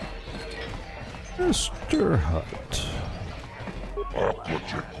 Mr. Hut.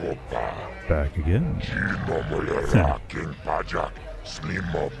 Back again.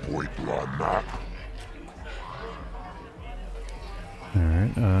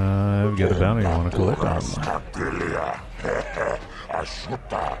 Alright, I've got a bounty I want to collect on.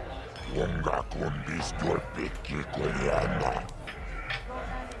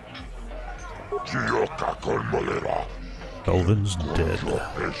 Elvin's dead. Well,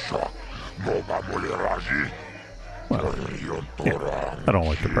 yeah, I don't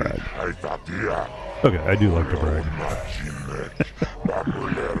like to brag. Okay, I do like to brag.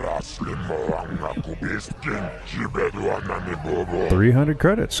 300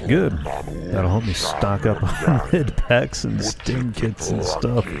 credits, good. That'll help me stock up on med packs and stim kits and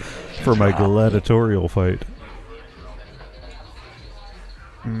stuff for my gladiatorial fight.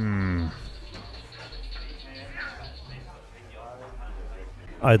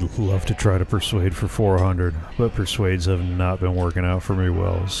 I'd love to try to persuade for 400, but persuades have not been working out for me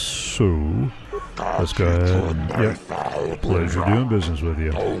well, so let's go ahead and, yep, pleasure doing business with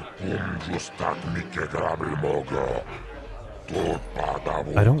you.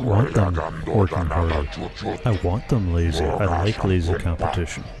 I don't want them working hard. I want them lazy. I like lazy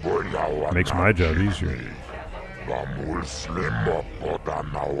competition. Makes my job easier.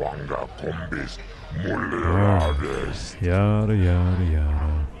 Yada yada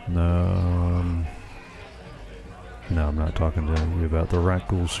yada. No, no, I'm not talking to you about the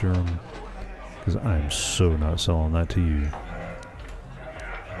Rakghouls serum, because I am so not selling that to you.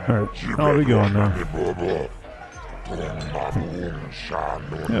 Alright, I'll be going now.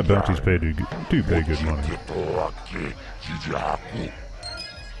 Yeah, bounties do pay good money.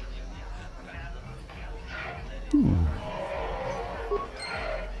 Ooh.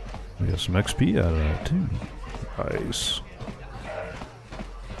 We got some XP out of that too. Nice.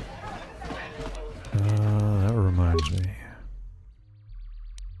 That reminds me.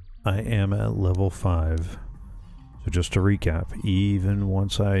 I am at level 5. So just to recap, even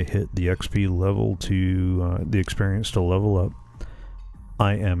once I hit the XP level to the experience to level up,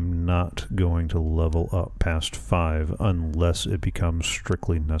 I am not going to level up past 5 unless it becomes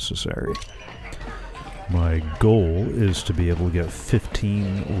strictly necessary. My goal is to be able to get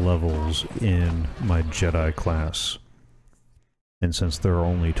 15 levels in my Jedi class. And since there are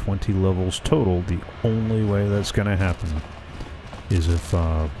only 20 levels total, the only way that's going to happen is if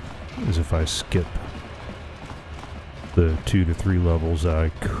I skip the 2 to 3 levels that I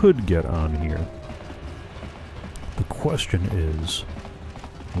could get on here. The question is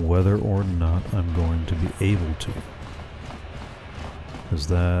whether or not I'm going to be able to. Because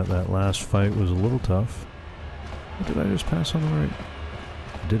that last fight was a little tough. What did I just pass on the right?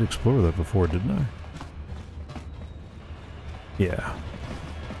 I did explore that before, didn't I? Yeah.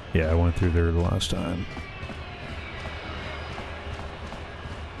 Yeah, I went through there the last time.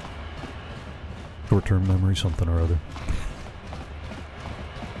 Short-term memory, something or other.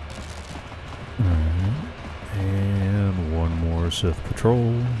 Alright. And one more Sith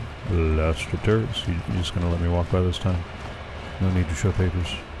patrol. Last to Taris. You're just gonna let me walk by this time? No need to show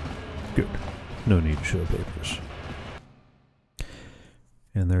papers. Good. No need to show papers.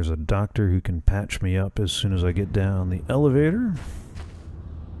 And there's a doctor who can patch me up as soon as I get down the elevator.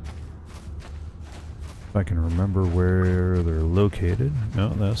 If I can remember where they're located. No,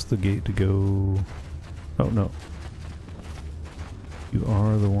 that's the gate to go. Oh, no. You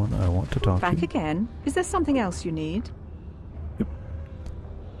are the one I want to talk to. Back again? Is there something else you need? Yep.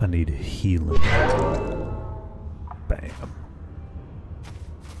 I need healing. Bam.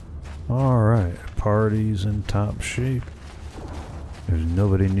 Alright, party's in top shape. There's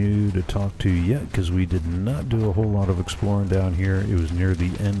nobody new to talk to yet because we did not do a whole lot of exploring down here. It was near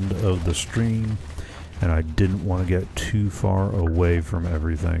the end of the stream and I didn't want to get too far away from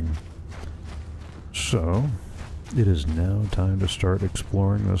everything. So, it is now time to start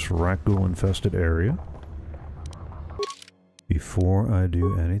exploring this Rakghoul infested area. Before I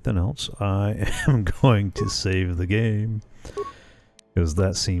do anything else, I am going to save the game because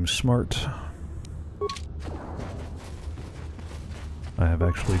that seems smart. I have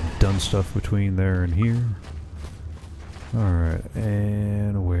actually done stuff between there and here. Alright,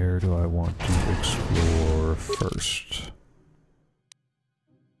 and where do I want to explore first?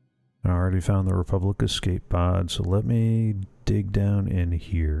 I already found the Republic escape pod, so let me dig down in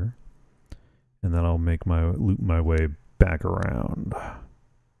here. And then I'll make loop my way back around.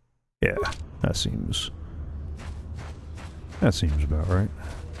 Yeah, that seems about right.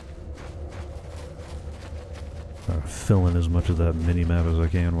 Fill in as much of that mini-map as I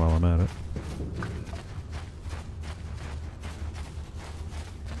can while I'm at it.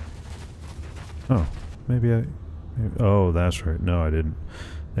 Oh, maybe oh, that's right. No, I didn't.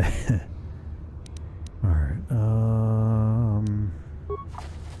 Alright,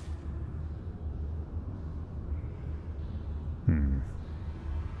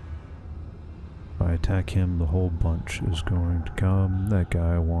 If I attack him, the whole bunch is going to come. That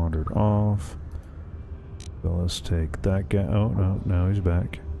guy wandered off. So let's take that guy. Oh, no, now he's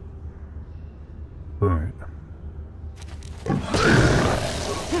back. Alright.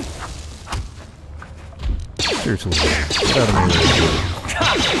 Seriously, get out of my way.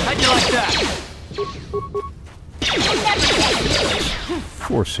 How'd you like that?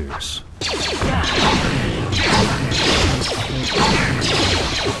 For serious.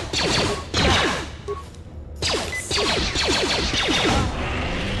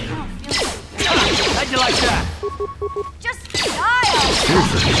 How'd you like that? Just style!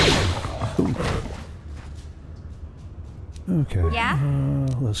 Okay. Yeah?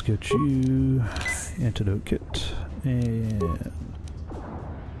 Let's get you antidote kit and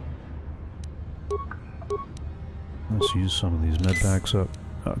let's use some of these med packs up.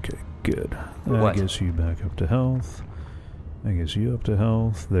 Okay, good. That gets you back up to health. That gets you up to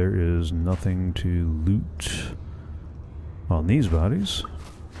health. There is nothing to loot on these bodies.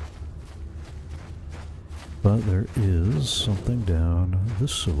 But there is something down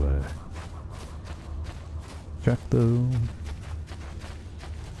this way. Check though.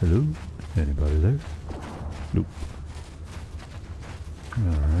 Hello? Anybody there? Nope.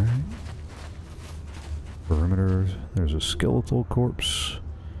 Alright. Perimeter. There's a skeletal corpse.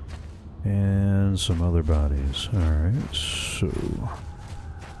 And some other bodies. Alright, so...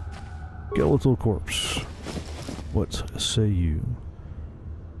 skeletal corpse. What say you?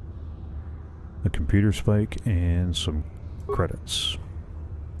 A computer spike and some credits.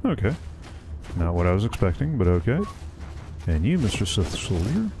 Okay. Not what I was expecting, but okay. And you, Mr. Sith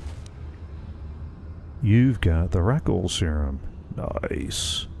Soldier? You've got the Rakghouls serum.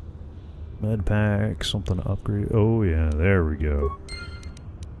 Nice. Med pack, something to upgrade. Oh yeah, there we go.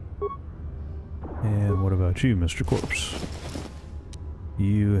 And what about you, Mr. Corpse?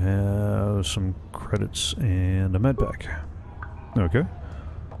 You have some credits and a med pack. Okay.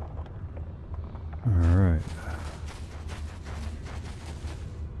 Alright.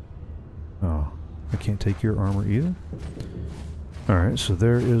 Oh, I can't take your armor either? Alright, so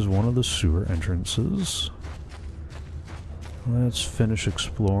there is one of the sewer entrances. Let's finish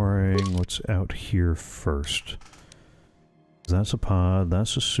exploring what's out here first. That's a pod,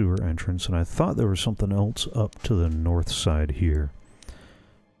 that's a sewer entrance, and I thought there was something else up to the north side here.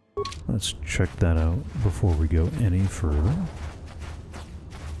 Let's check that out before we go any further.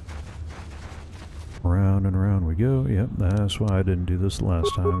 Round and round we go. Yep, that's why I didn't do this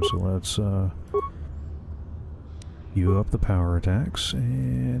last time, so let's queue up the power attacks,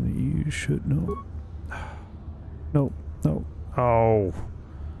 and you should know. Nope, nope. Oh!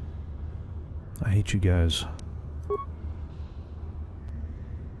 I hate you guys.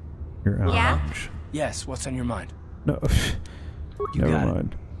 You're out of range. Yes, what's on your mind? No. You Never got it.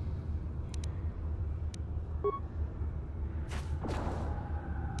 mind.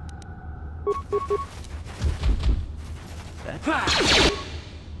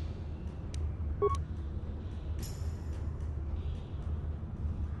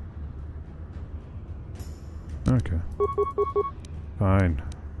 Okay. Fine.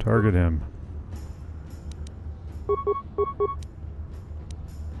 Target him.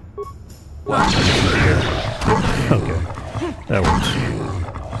 Okay. That works.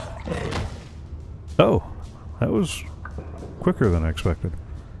 Oh, that was quicker than I expected.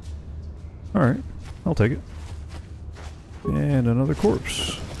 Alright, I'll take it. And another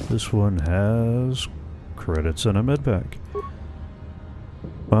corpse. This one has credits and a med pack.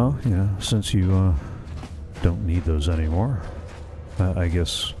 Well, you know, since you don't need those anymore, I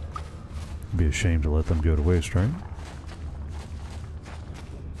guess it'd be a shame to let them go to waste, right?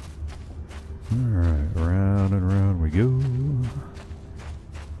 Alright, round and round we go.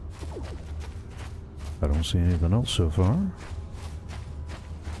 I don't see anything else so far.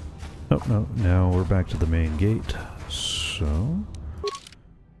 Oh, no, now we're back to the main gate. So...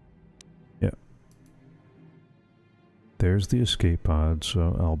 yeah. There's the escape pod,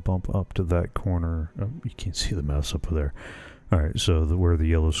 so I'll bump up to that corner. Oh, you can't see the mouse up there. Alright, so where the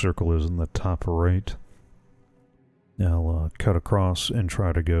yellow circle is in the top right. I'll cut across and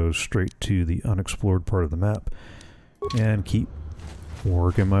try to go straight to the unexplored part of the map and keep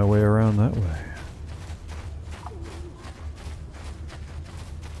working my way around that way.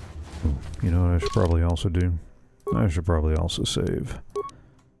 Ooh, you know what I should probably also do? I should probably also save.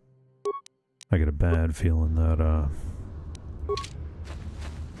 I get a bad feeling that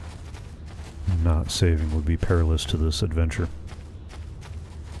not saving would be perilous to this adventure.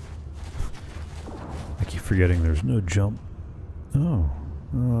 I keep forgetting there's no jump. Oh.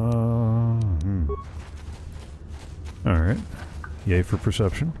 Alright. Yay for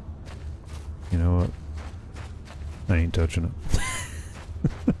perception. You know what? I ain't touching it.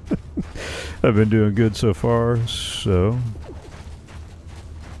 I've been doing good so far, so...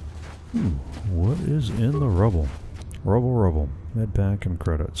 what is in the rubble? Rubble. Medpack and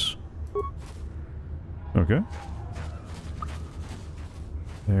credits. Okay.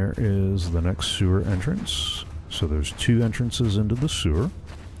 There is the next sewer entrance. So there's two entrances into the sewer.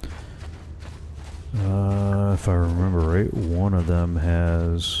 If I remember right, one of them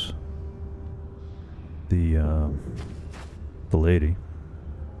has the lady,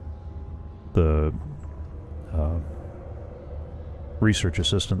 the research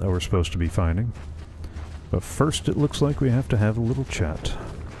assistant that we're supposed to be finding. But first, it looks like we have to have a little chat.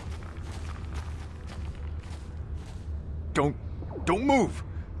 Don't move.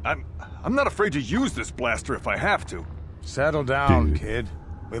 I'm not afraid to use this blaster if I have to. Settle down, kid.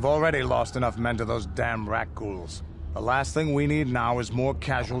 We've already lost enough men to those damn Rakghouls. The last thing we need now is more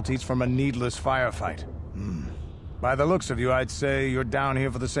casualties from a needless firefight. By the looks of you, I'd say you're down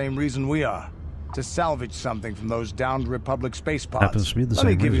here for the same reason we are. to salvage something from those downed Republic space pods. Happens to be the Let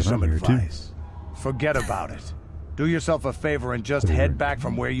me same give you reason some I'm here, too. advice. Forget about it. Do yourself a favor and just head back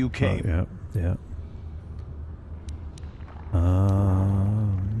from where you came. Yeah, yeah.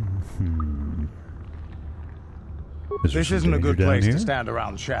 This isn't a good place to stand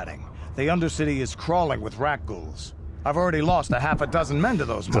around chatting. The Undercity is crawling with Rakghouls. I've already lost a half a dozen men to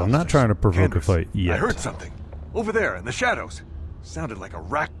those monsters. So I'm not trying to provoke a fight yet. I heard something. Over there, in the shadows. Sounded like a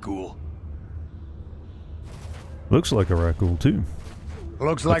Rakghoul. Looks like a Rakghoul, too.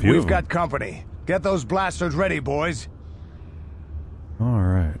 Looks like we've got company. Get those blasters ready, boys.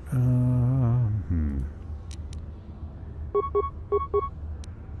 Alright.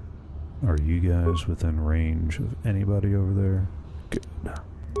 Are you guys within range of anybody over there? Good.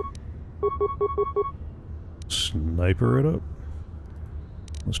 Sniper it up.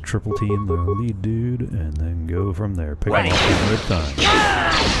 Let's triple team the lead dude and then go from there. Pick him up in good time.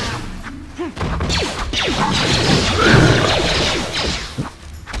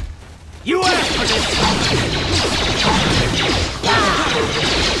 You asked for this!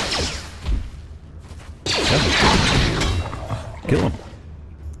 Kill him.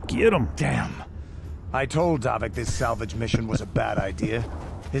 Get him. Damn. I told Davik this salvage mission was a bad idea.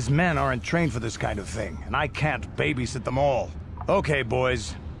 His men aren't trained for this kind of thing, and I can't babysit them all. Okay,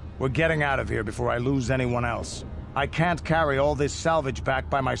 boys. We're getting out of here before I lose anyone else. I can't carry all this salvage back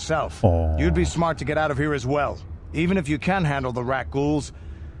by myself. Aww. You'd be smart to get out of here as well. Even if you can handle the Rakghouls,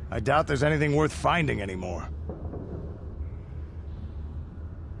 I doubt there's anything worth finding anymore.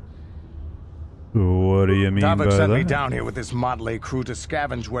 What do you mean by that? Davik sent me down here with this motley crew to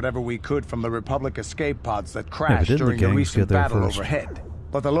scavenge whatever we could from the Republic escape pods that crashed during the recent battle overhead.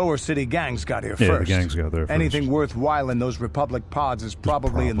 But the lower city gangs got here first. Yeah, the gangs got there first. Anything worthwhile in those Republic pods is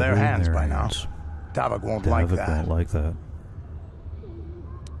probably in their hands by now. Davik won't like that. Davik won't like that.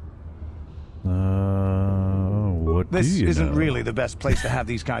 What This do you isn't know? really the best place to have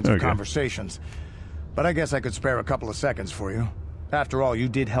these kinds of conversations. But I guess I could spare a couple of seconds for you. After all, you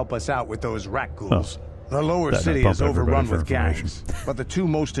did help us out with those Rakghouls. The lower city is overrun with gangs, but the two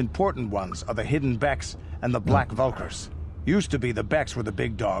most important ones are the hidden Becks and the Black Vulkars. Used to be the Becks were the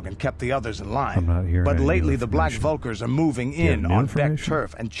big dog and kept the others in line. I'm not hearing but any lately the Black information. Vulkars are moving in new on Beck information?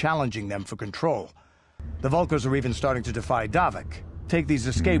 turf and challenging them for control. The Vulkars are even starting to defy Davik. Take these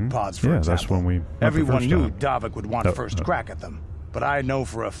escape pods, for example. That's when we went the Everyone first knew time. Davik would want first crack at them. But I know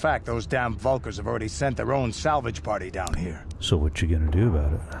for a fact those damn Vulkars have already sent their own salvage party down here. So what you gonna do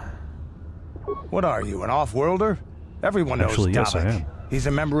about it? What are you, an off-worlder? Everyone knows Actually, yes, I Davik. am. He's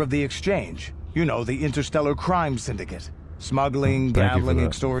a member of the Exchange. You know, the interstellar crime syndicate. Smuggling, Thank you for gambling, that.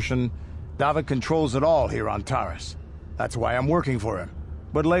 extortion. Davik controls it all here on Taris. That's why I'm working for him.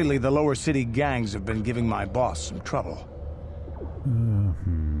 But lately, the lower city gangs have been giving my boss some trouble.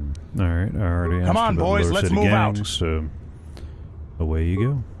 Alright, I already asked Come on, about boys, lower let's city move out. gangs, so away you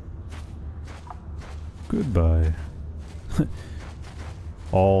go. Goodbye.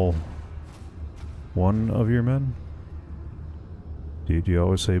 All one of your men? Do you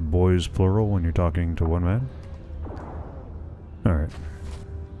always say boys plural when you're talking to one man? Alright.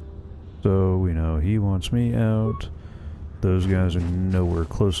 So we know he wants me out. Those guys are nowhere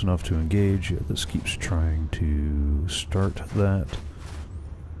close enough to engage. Yeah, this keeps trying to start that.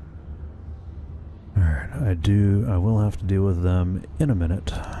 Alright, I will have to deal with them in a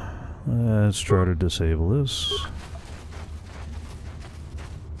minute. Let's try to disable this.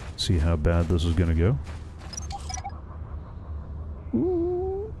 See how bad this is gonna go.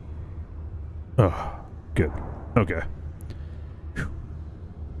 Ooh. Oh, good. Okay. Whew.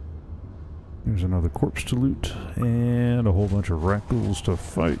 There's another corpse to loot, and a whole bunch of Rakghouls to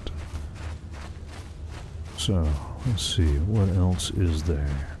fight. So, let's see, what else is there?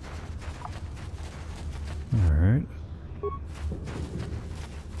 Alright.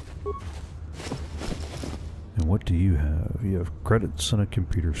 And what do you have? You have credits and a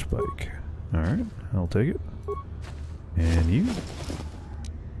computer spike. Alright, I'll take it. And you?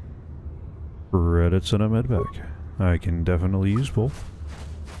 Credits and a medpack. I can definitely use both.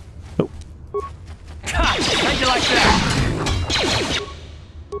 Oh. How'd you like that?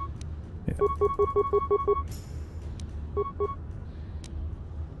 Yeah.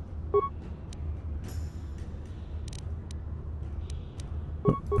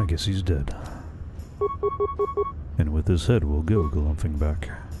 Oh, I guess he's dead. And with his head, we'll go galumphing back.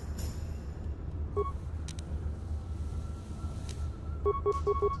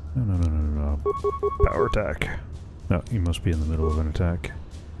 No. Power attack. No, you must be in the middle of an attack.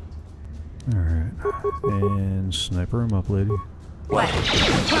 Alright. And sniper him up, lady.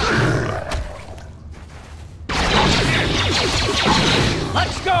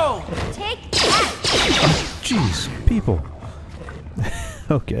 Let's Let's go! Take that! Jeez, people.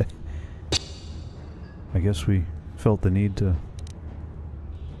 Okay. I guess we felt the need to...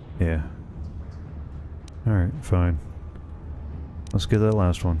 Yeah. Alright, fine. Let's get that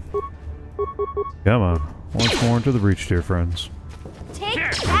last one. Come on. Once more into the breach, dear friends. Take You're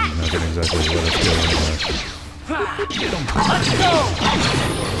that! not gonna exactly let us go anyway. Let's go!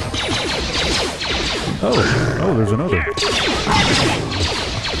 Oh, there's another.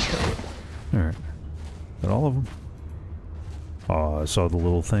 Alright. Is that all of them? Oh, I saw the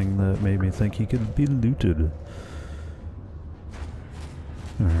little thing that made me think he could be looted.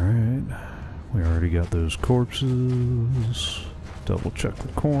 Alright. We already got those corpses. Double check the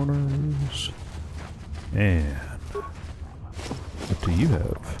corners. And what do you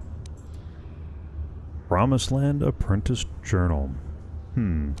have? Promised Land Apprentice Journal.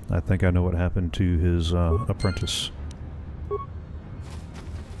 I think I know what happened to his apprentice.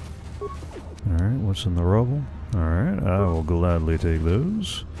 Alright, what's in the rubble? Alright, I will gladly take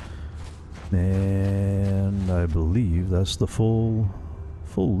those. And I believe that's the full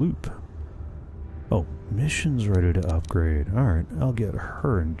loop. Oh, mission's ready to upgrade. Alright, I'll get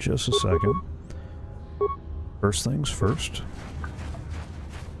her in just a second. First things first.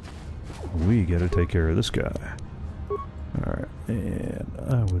 We gotta take care of this guy. Alright, and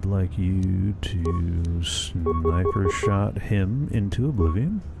I would like you to sniper shot him into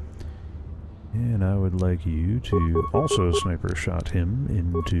oblivion. And I would like you to also sniper shot him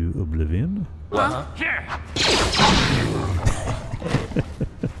into oblivion.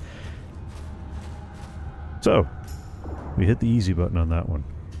 So, we hit the easy button on that one.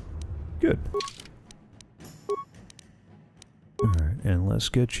 Good. Alright, and let's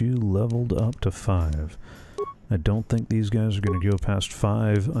get you leveled up to 5. I don't think these guys are going to go past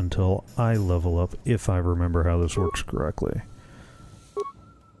 5 until I level up, if I remember how this works correctly.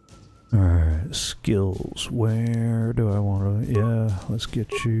 Alright, skills. Where do I want to... Yeah, let's get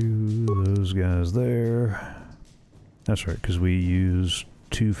you those guys there. That's right, because we used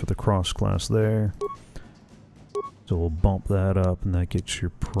 2 for the cross class there. So we'll bump that up, and that gets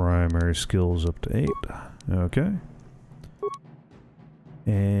your primary skills up to 8. Okay.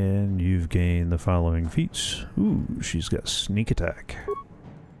 And you've gained the following feats. Ooh, she's got sneak attack.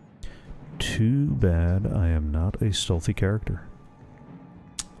 Too bad I am not a stealthy character.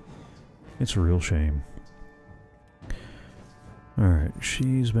 It's a real shame. Alright,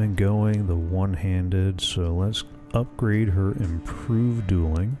 she's been going the one-handed, so let's upgrade her improved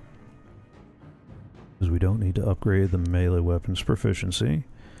dueling. Because we don't need to upgrade the melee weapons proficiency.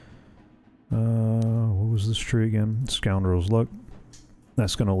 What was this tree again? Scoundrel's Luck.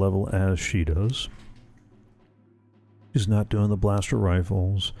 That's going to level as she does. She's not doing the blaster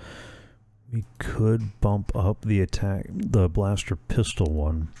rifles. We could bump up the attack, the blaster pistol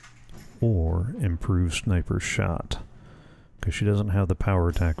one, or improve sniper shot, because she doesn't have the power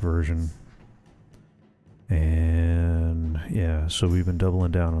attack version. And yeah, so we've been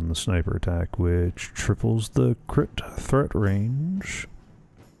doubling down on the sniper attack, which triples the crit threat range.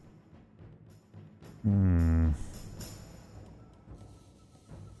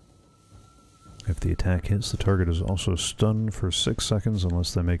 If the attack hits, the target is also stunned for 6 seconds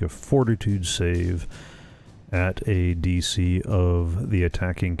unless they make a fortitude save at a DC of the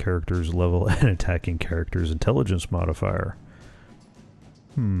attacking character's level and attacking character's intelligence modifier.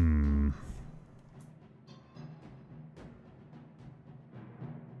 Oh,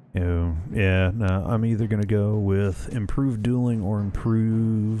 yeah, no, I'm either going to go with improved dueling or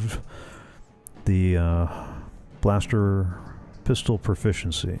improve the blaster pistol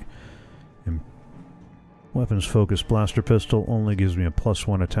proficiency. Weapons focused blaster pistol only gives me a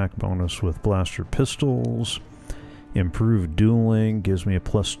 +1 attack bonus with blaster pistols. Improved dueling gives me a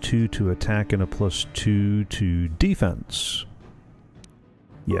 +2 to attack and a +2 to defense.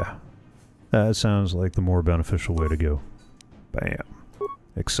 Yeah, that sounds like the more beneficial way to go. Bam.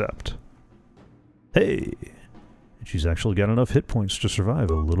 Except, hey, she's actually got enough hit points to survive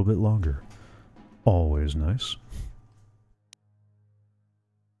a little bit longer. Always nice.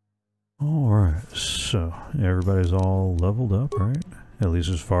 Alright, so everybody's all leveled up, right? At least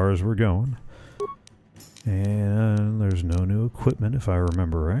as far as we're going. And there's no new equipment if I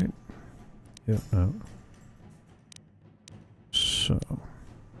remember right. Yep, no. So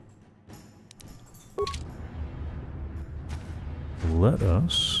let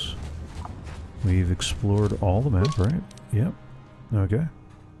us... We've explored all the map, right? Yep. Okay.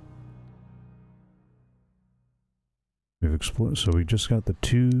 We've explored, so we just got the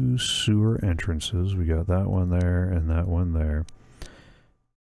 2 sewer entrances. We got that one there and that one there.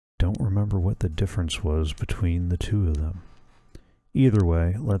 Don't remember what the difference was between the 2 of them. Either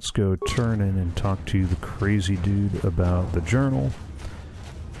way, let's go turn in and talk to the crazy dude about the journal.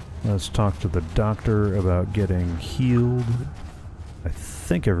 Let's talk to the doctor about getting healed. I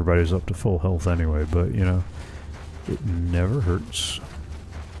think everybody's up to full health anyway, but, you know, it never hurts,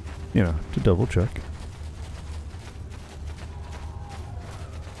 you know, to double check.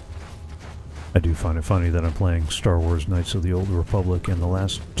 I do find it funny that I'm playing Star Wars Knights of the Old Republic, and the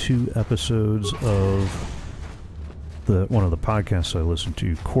last 2 episodes of one of the podcasts I listen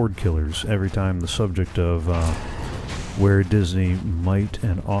to, Cord Killers, every time the subject of where Disney might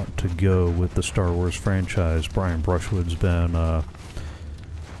and ought to go with the Star Wars franchise, Brian Brushwood's been,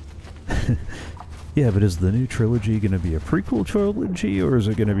 yeah, but is the new trilogy going to be a prequel trilogy, or is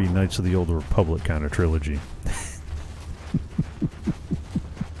it going to be Knights of the Old Republic kind of trilogy?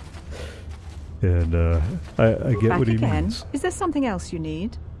 And I get what he means. Is there something else you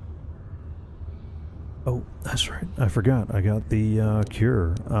need? Oh, that's right. I forgot. I got the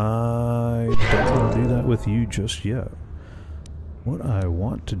cure. I don't want to do that with you just yet. What I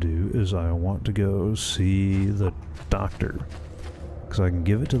want to do is I want to go see the doctor. Because I can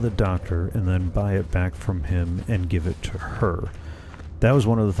give it to the doctor and then buy it back from him and give it to her. That was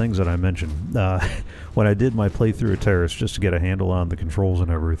one of the things that I mentioned when I did my playthrough of Taris, just to get a handle on the controls and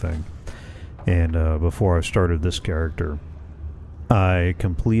everything. And before I started this character, I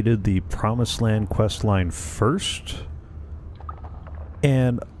completed the Promised Land questline first,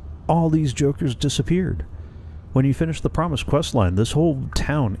 and all these jokers disappeared. When you finish the Promised questline, this whole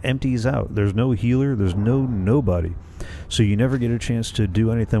town empties out. There's no healer, there's nobody. So you never get a chance to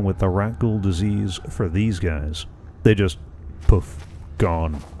do anything with the Rakghoul disease for these guys. They just, poof,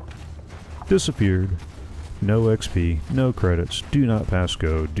 gone. Disappeared. No XP, no credits, do not pass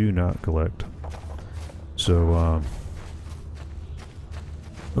go, do not collect. So,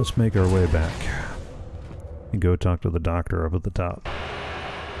 let's make our way back and go talk to the doctor up at the top.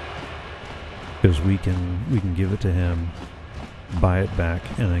 Because we can give it to him, buy it back,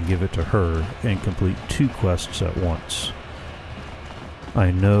 and then give it to her and complete 2 quests at once. I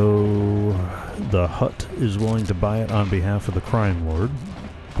know the Hutt is willing to buy it on behalf of the Crime Lord,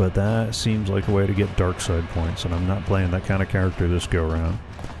 but that seems like a way to get dark side points, and I'm not playing that kind of character this go-around.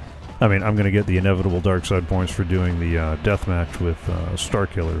 I mean, I'm going to get the inevitable dark side points for doing the deathmatch with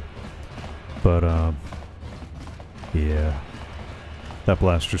Starkiller, but yeah, that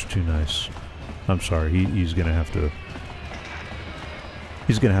blaster's too nice. I'm sorry, he's going to have to.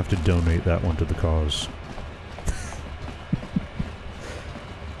 He's going to have to donate that one to the cause.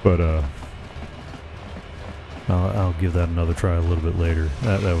 But I'll give that another try a little bit later.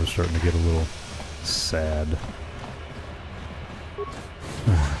 That was starting to get a little sad.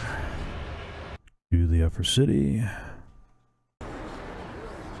 To the upper city.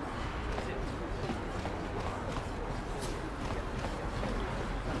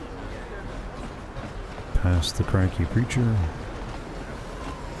 Past the cranky preacher.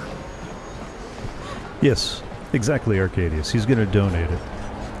 Yes, exactly, Arcadius. He's going to donate it.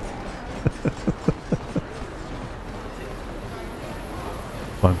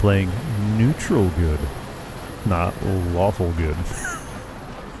 I'm playing neutral good, not lawful good.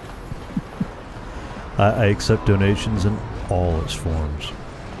 I accept donations in all its forms.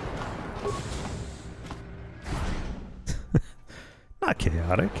 Not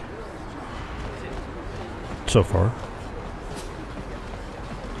chaotic. So far.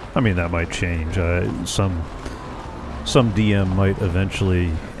 I mean, that might change. Some DM might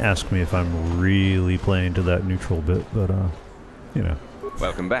eventually ask me if I'm really playing to that neutral bit, but, you know.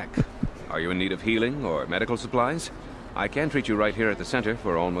 Welcome back. Are you in need of healing or medical supplies? I can treat you right here at the center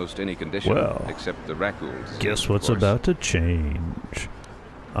for almost any condition, well, except the Rakghouls. Guess what's about to change?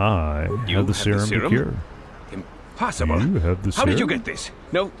 I have the serum to cure. Impossible. You have the serum? How did you get this?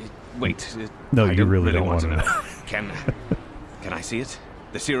 No, wait. No, you really don't want to know. Can I see it?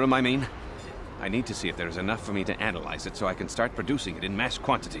 The serum, I mean? I need to see if there's enough for me to analyze it so I can start producing it in mass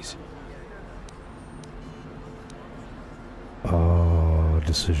quantities. Oh,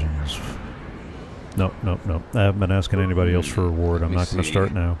 decisions. Nope. I haven't been asking anybody else for a reward. I'm not going to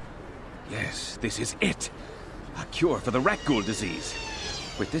start now. Yes, this is it. A cure for the Rakghoul disease.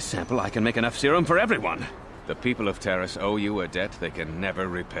 With this sample, I can make enough serum for everyone. The people of Taris owe you a debt they can never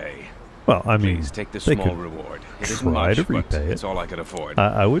repay. Well, I mean, please take the small reward. It isn't try much, to repay but it. It's all I could afford.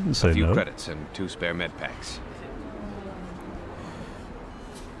 I wouldn't say no. A few credits and 2 spare med packs.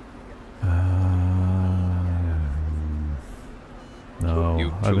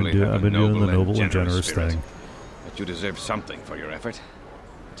 No, I've been doing the noble and generous thing. But you deserve something for your effort.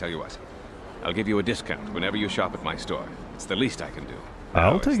 Tell you what, I'll give you a discount whenever you shop at my store. It's the least I can do.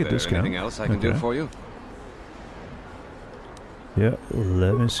 I'll take a discount. Anything else I can do for you? Yeah,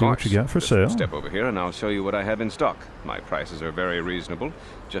 let me see what you got for sale. Step over here and I'll show you what I have in stock. My prices are very reasonable.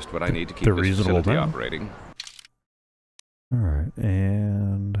 Just what I need to keep this facility operating. Alright,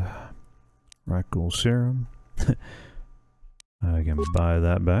 and Rakghoul serum. I can buy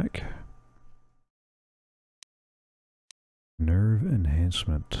that back. Nerve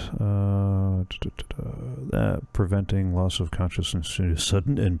enhancement. That preventing loss of consciousness due to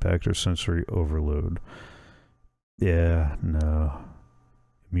sudden impact or sensory overload. Yeah, no.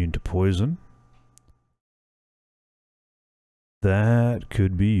 Immune to poison. That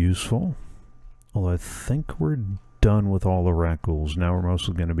could be useful. Although I think we're done with all the Rakghouls. Now we're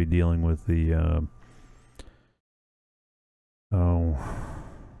mostly going to be dealing with the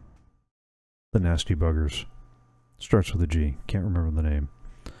the nasty buggers. Starts with a G. Can't remember the name.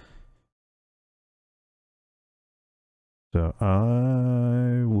 So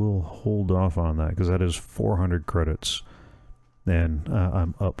I will hold off on that because that is 400 credits. And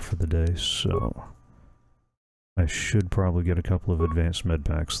I'm up for the day, so I should probably get a couple of advanced med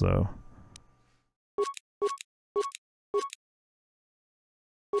packs though.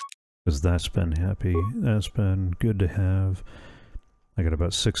 Because that's been good to have. I got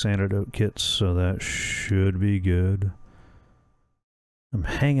about 6 antidote kits, so that should be good. I'm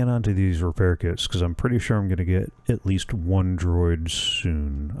hanging on to these repair kits because I'm pretty sure I'm going to get at least one droid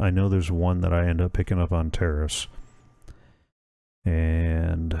soon. I know there's one that I end up picking up on Taris.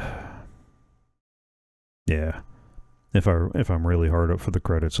 And yeah, if I'm really hard up for the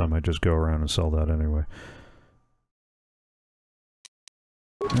credits, I might just go around and sell that anyway.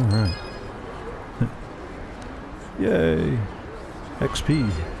 All right. Yay!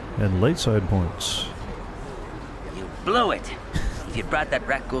 XP and late side points. You blew it. If you brought that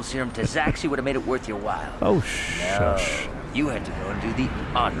Rakghoul serum to Zax, you would have made it worth your while. Oh, shush. No, you had to go and do the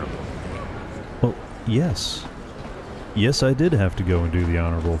honorable thing. Well, yes. Yes, I did have to go and do the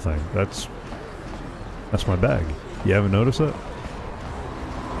honorable thing. That's my bag. You haven't noticed that?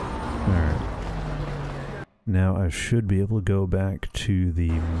 Alright. Now I should be able to go back to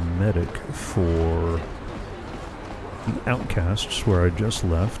the medic for the outcasts where I just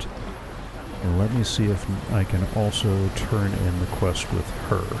left. And let me see if I can also turn in the quest with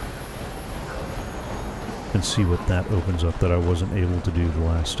her. And see what that opens up that I wasn't able to do the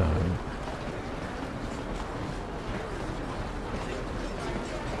last time.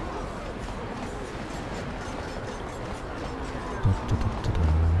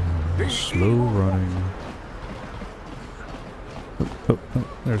 Slow running. Oh,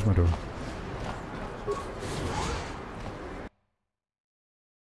 there's my door.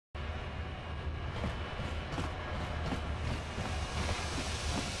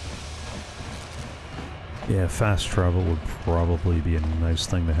 Yeah, fast travel would probably be a nice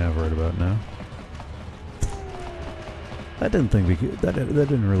thing to have right about now. That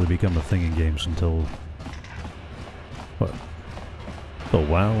didn't really become a thing in games until what? Oh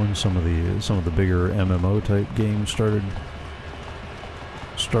WoW and some of the bigger MMO type games started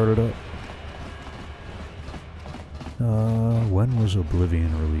up. When was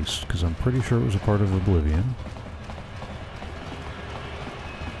Oblivion released? Because I'm pretty sure it was a part of Oblivion.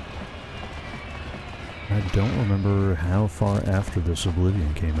 I don't remember how far after this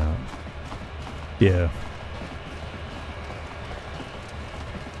Oblivion came out. Yeah.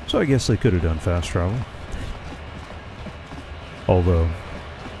 So I guess they could have done fast travel. Although,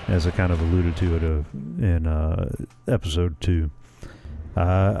 as I kind of alluded to it in episode 2,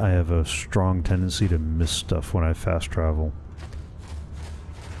 I have a strong tendency to miss stuff when I fast travel.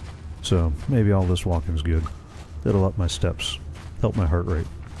 So maybe all this walking's good. It'll up my steps, help my heart rate,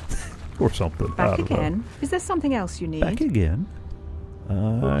 or something. Back again? Is there something else you need? Back again?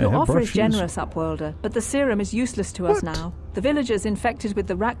 Your offer is generous, Upworlder, but the serum is useless to us now. The villagers infected with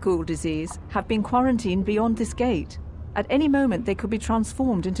the Rakghoul disease have been quarantined beyond this gate. At any moment, they could be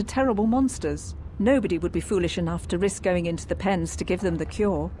transformed into terrible monsters. Nobody would be foolish enough to risk going into the pens to give them the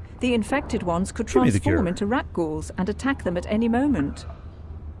cure. The infected ones could transform into Rakghouls and attack them at any moment.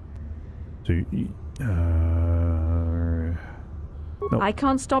 So, nope. I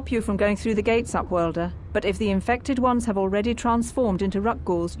can't stop you from going through the gates, Upworlder, but if the infected ones have already transformed into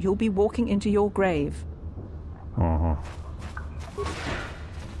Rakghouls, you'll be walking into your grave.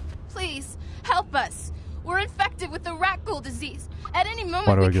 Please, help us! We're infected with the Rakghoul disease. At any moment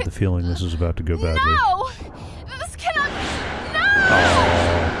Why do I get the feeling this is about to go badly? No! This cannot... No!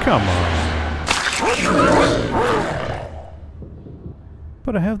 Oh, come on.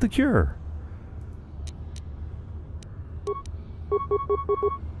 But I have the cure.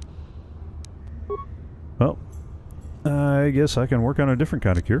 Well, I guess I can work on a different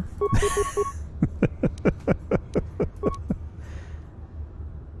kind of cure.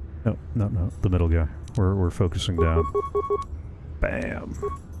 No. The middle guy. We're focusing down. Bam.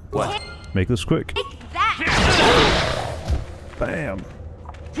 What? Make this quick. Bam.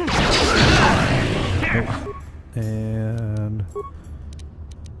 Oh. And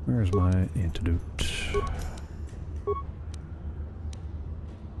where's my antidote?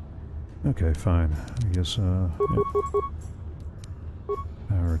 Okay, fine. I guess, yep.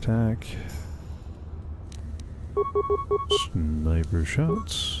 Power attack. Sniper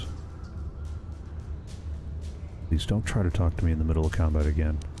shots. Please don't try to talk to me in the middle of combat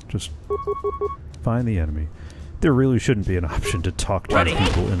again. Just find the enemy. There really shouldn't be an option to talk to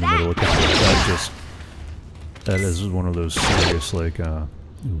people in the middle of combat. That is one of those serious, like, ooh.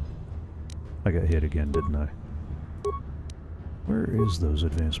 I got hit again, didn't I? Where is those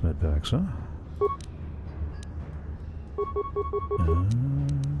advanced med packs, huh?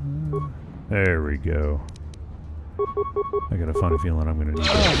 There we go. I got a funny feeling I'm gonna need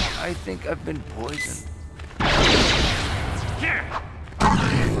that. I think I've been poisoned.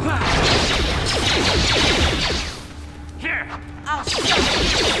 I'll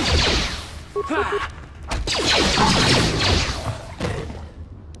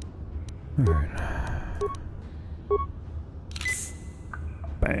Alright.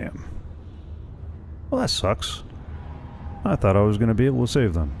 Bam. Well, that sucks. I thought I was going to be able to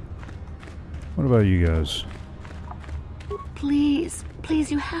save them. What about you guys? Please,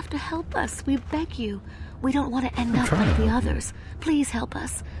 please, you have to help us. We beg you. We don't want to end up like the others. Please help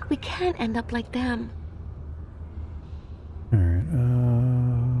us. We can't end up like them. Alright,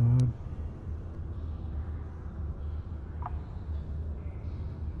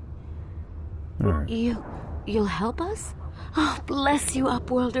 Alright. You'll help us? Oh, bless you,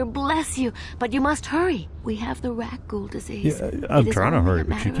 Upworlder, bless you. But you must hurry. We have the Rakghoul disease. Yeah, I'm trying to hurry,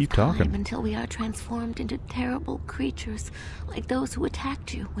 but you keep talking. Until we are transformed into terrible creatures, like those who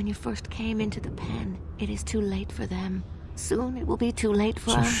attacked you when you first came into the pen. It is too late for them. Soon it will be too late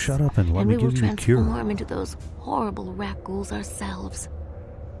for us. So shut up and let me give you a cure. And we will transform into those horrible Rakghouls ourselves.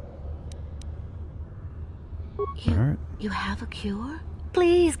 Alright. You have a cure?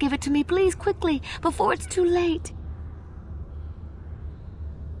 Please give it to me, please, quickly, before it's too late.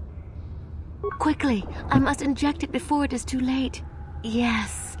 Quickly, I must inject it before it is too late.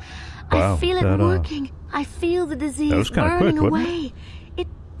 Yes, wow, I feel it working. I feel the disease burning away.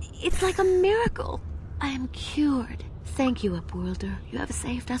 It's like a miracle. I am cured. Thank you, Upworlder. You have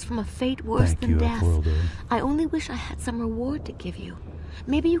saved us from a fate worse than death. Upworlder. I only wish I had some reward to give you.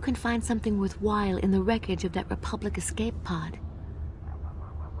 Maybe you can find something worthwhile in the wreckage of that Republic escape pod.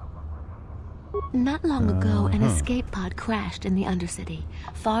 Not long ago, an escape pod crashed in the Undercity,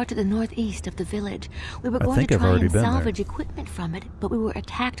 far to the northeast of the village. We were going to try and salvage equipment from it, but we were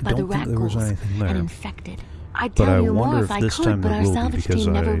attacked by the Rakghouls and infected. I'd tell you more if I could, but our salvage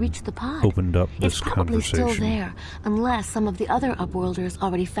team never reached the pod. It's probably still there, unless some of the other Upworlders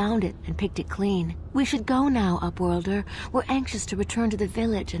already found it and picked it clean. We should go now, Upworlder. We're anxious to return to the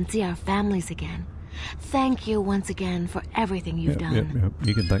village and see our families again. Thank you once again for everything you've done. Yep.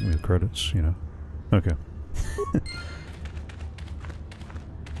 You can thank me with credits, you know. Okay.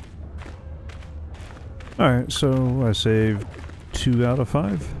 Alright, so I saved 2 out of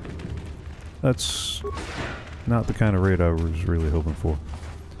 5. That's not the kind of rate I was really hoping for.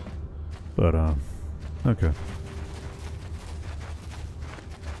 But, okay.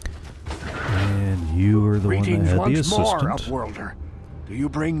 And you were the one that had the assistant. Greetings once more, Upworlder. Do you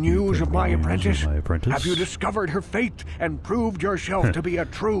bring news of my apprentice? Have you discovered her fate and proved yourself to be a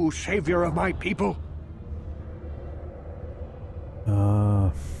true savior of my people?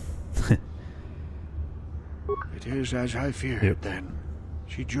 It is as I feared, then.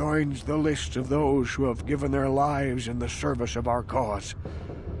 She joins the list of those who have given their lives in the service of our cause.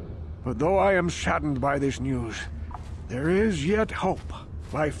 But though I am saddened by this news, there is yet hope.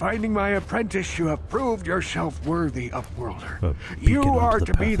 By finding my apprentice, you have proved yourself worthy, Upworlder. You are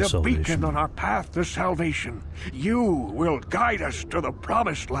to be the beacon on our path to salvation. You will guide us to the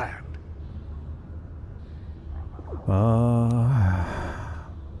promised land.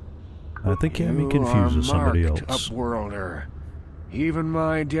 I think you have me confused with somebody else. Upworlder. Even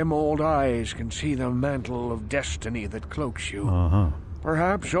my dim old eyes can see the mantle of destiny that cloaks you.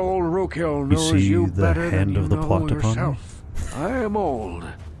 Perhaps old Rakghoul knows you better than you know yourself. I am old.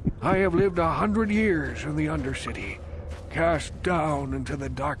 I have lived 100 years in the Undercity, cast down into the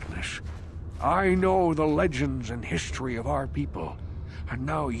darkness. I know the legends and history of our people, and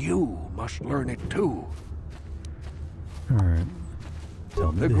now you must learn it too. Alright.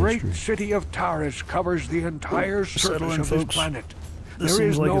 Tell me the great city of Taris covers the entire surface of this planet. There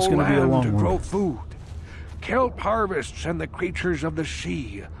is no land to grow food. Kelp harvests and the creatures of the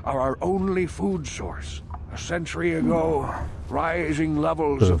sea are our only food source. A century ago, rising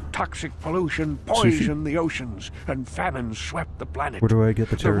levels of toxic pollution poisoned the oceans, and famine swept the planet. Where do I get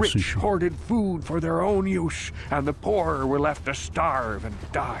the Taris rich sushi? hoarded food for their own use, and the poor were left to starve and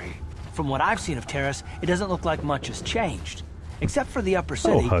die. From what I've seen of Taris, it doesn't look like much has changed. Except for the upper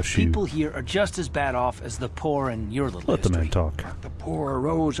city, people here are just as bad off as the poor in your little Let the man talk. The poor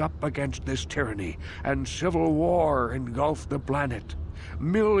rose up against this tyranny, and civil war engulfed the planet.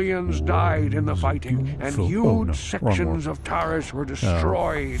 Millions died in the fighting, and huge sections of Taris were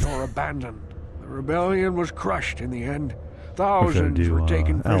destroyed or abandoned. The rebellion was crushed in the end. Thousands were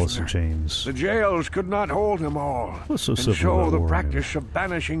taken prisoners. The jails could not hold them all. And so the practice of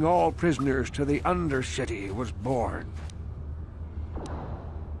banishing all prisoners to the Undercity was born.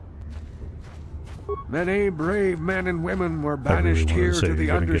 Many brave men and women were banished here to the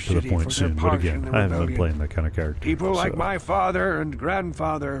Undercity for their part in the rebellion. I haven't been playing that kind of character. People like my father and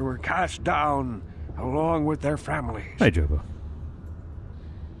grandfather were cast down, along with their families. Hey, Jobo.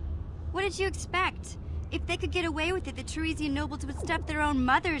 What did you expect? If they could get away with it, the Tarisian nobles would stuff their own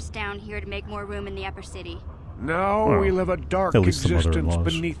mothers down here to make more room in the upper city. Now we live a dark existence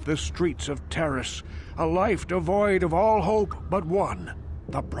beneath the streets of Taris, a life devoid of all hope but one.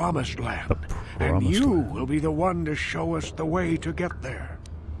 The Promised Land. And you will be the one to show us the way to get there.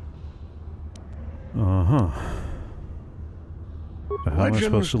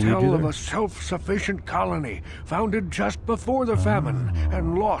 Legends tell of a self-sufficient colony founded just before the famine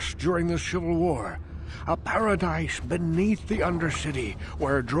and lost during the Civil War. A paradise beneath the Undercity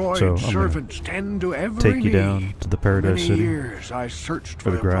where droid servants tend to every take you down to the Paradise City. Years I searched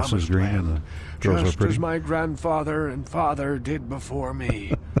for the grass is green and the girls just are pretty. As my grandfather and father did before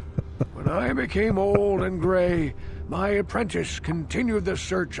me. When I became old and gray, my apprentice continued the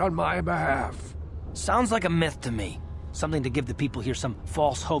search on my behalf. Sounds like a myth to me. Something to give the people here some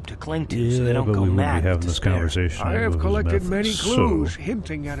false hope to cling to so they don't go mad. Having this conversation. I have collected many clues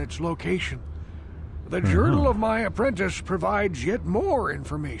hinting at its location. The journal of my apprentice provides yet more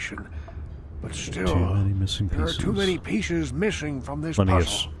information. But still, there are too many pieces missing from this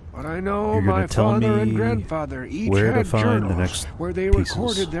puzzle. But I know my father and grandfather each had journals where they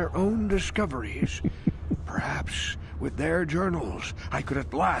recorded their own discoveries. Perhaps with their journals, I could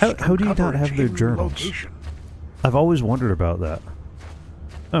at last how do you not have their journals? Location. I've always wondered about that.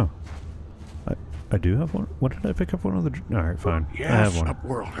 Oh. I do have one? What did I pick up one of the... Alright, fine. Yes, I have one.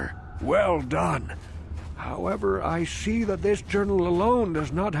 Upworlder. Well done. However, I see that this journal alone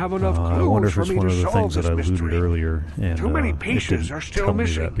does not have enough clues for me to solve this mystery. Earlier, and, Too many pieces are still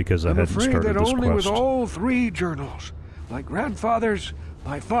missing. Because I'm afraid that only with all three journals, my grandfather's,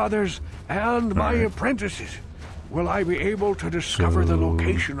 my father's, and my apprentices, will I be able to discover the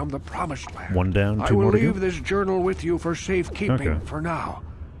location of the Promised Land. One down, two I will more leave this journal with you for safekeeping for now.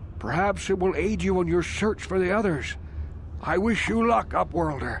 Perhaps it will aid you in your search for the others. I wish you luck,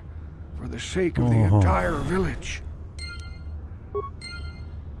 Upworlder, for the sake of the entire village.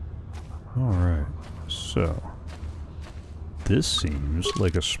 Alright, so this seems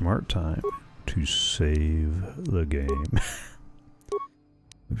like a smart time to save the game.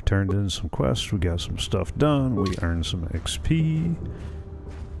 We've turned in some quests, we got some stuff done, we earned some XP.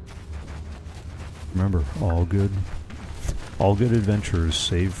 Remember, all good adventurers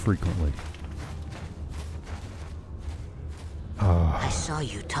save frequently. I saw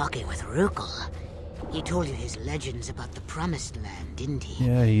you talking with Rakghouls. He told you his legends about the Promised Land, didn't he?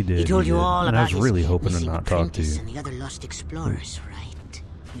 Yeah, he did. He told you all about his really hoping to missing not talk to you. and the other lost explorers, right?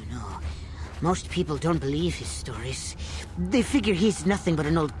 You know, most people don't believe his stories. They figure he's nothing but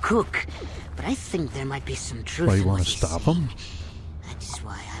an old cook. But I think there might be some truth Why, you in want what to he's stop saying. him? That's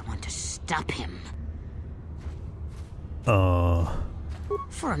why I want to stop him.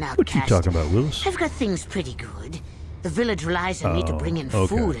 For an outcast, what you talking about, Willis? I've got things pretty good. The village relies on me to bring in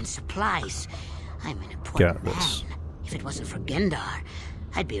food and supplies. I'm an important man. If it wasn't for Gendar,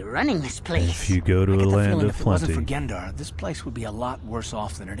 I'd be running this place. If you go to a land of if it wasn't for Gendar, this place would be a lot worse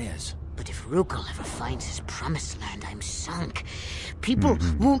off than it is. But if Rakghouls ever finds his Promised Land, I'm sunk. People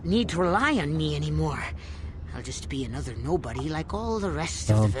won't need to rely on me anymore. I'll just be another nobody like all the rest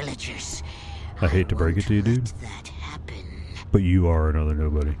of the villagers. I hate to break it to you, dude. That happen. But you are another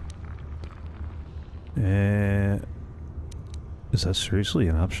nobody. Is that seriously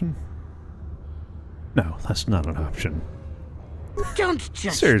an option? No, that's not an option. Don't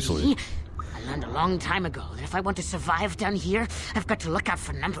judge Seriously. me. I learned a long time ago that if I want to survive down here, I've got to look out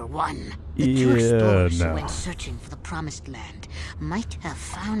for number one. The true explorers who went searching for the Promised Land might have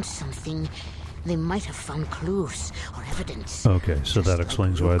found something, They might have found clues or evidence. Okay, so that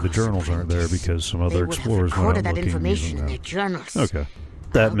explains why the journals aren't there, because some other explorers went out that looking information in using their that. journals. Okay,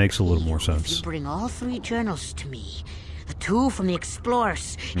 that makes a little more If sense. you bring all 3 journals to me, the 2 from the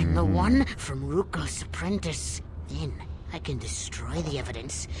explorers and the 1 from Rakghouls' apprentice, then I can destroy the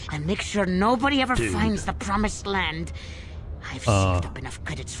evidence and make sure nobody ever finds the promised land. I've saved up enough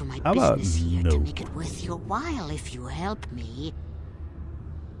credits for my business here to make it worth your while if you help me.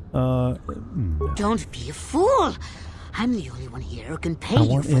 No. Don't be a fool! I'm the only one here who can pay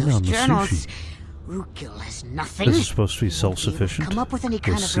you for those journals. Rakghoul has nothing. This is supposed to be self-sufficient Come up with any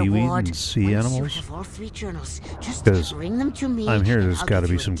kind of seaweed reward. and sea Once animals? you have all 3 journals, just Because bring them to me. I'm here, and there's I'll got to give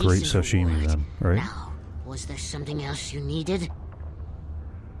be you a some great decent sashimi reward. then, right? Now, was there something else you needed?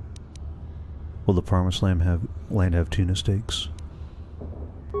 Will the Promised Land have tuna steaks?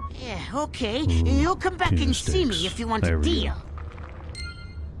 Yeah, okay. You'll come back and see me if you want a deal.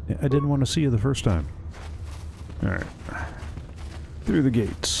 Yeah, I didn't want to see you the first time. Alright. Through the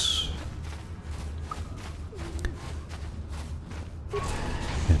gates.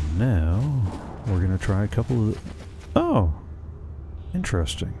 And now, we're going to try a couple of... Oh!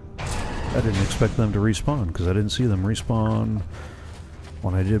 Interesting. I didn't expect them to respawn, because I didn't see them respawn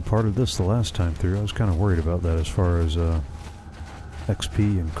when I did part of this the last time through. I was kind of worried about that as far as XP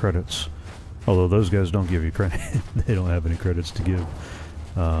and credits. Although those guys don't give you credit. They don't have any credits to give.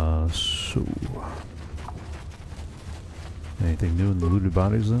 So... Anything new in the looted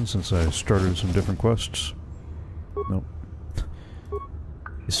bodies then, since I started some different quests? Nope.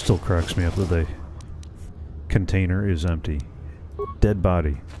 It still cracks me up that the container is empty. Dead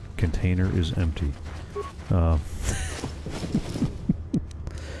body. Container is empty. I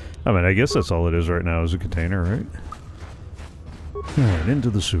mean, I guess that's all it is right now, is a container, right? Alright, into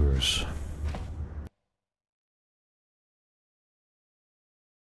the sewers.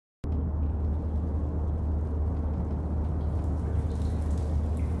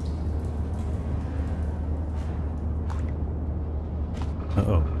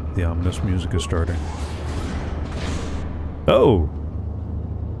 Uh-oh, the ominous music is starting. Oh!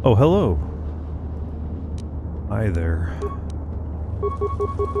 Oh, hello! Hi there.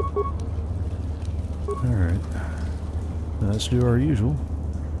 Alright. Let's do our usual.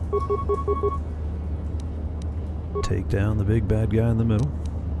 Take down the big bad guy in the middle.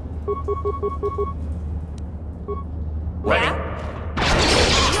 Ready?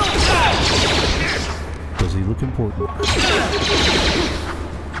 Does he look important?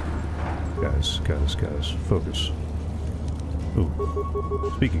 Guys, focus.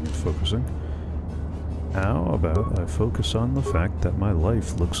 Ooh. Speaking of focusing, how about I focus on the fact that my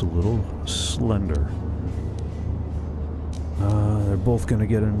life looks a little slender? They're both going to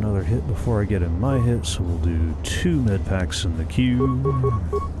get another hit before I get in my hit, so we'll do 2 med packs in the queue,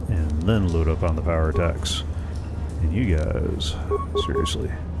 and then load up on the power attacks. And you guys, seriously,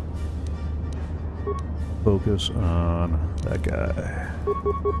 focus on that guy.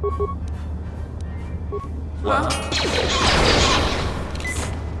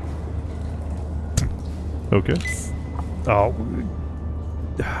 Okay. Oh,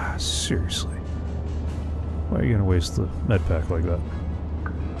 seriously. Why are you gonna waste the med pack like that?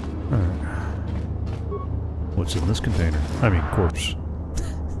 Alright. What's in this container? I mean, corpse.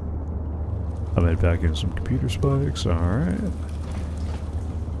 A med pack and some computer spikes. Alright.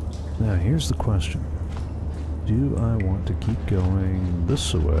 Now, here's the question. Do I want to keep going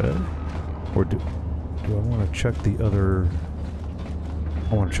this way? Or do I want to check the other...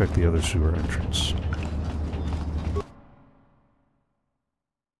 I want to check the other sewer entrance.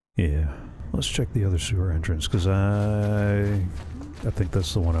 Yeah, let's check the other sewer entrance, because I think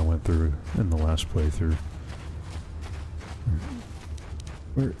that's the one I went through in the last playthrough.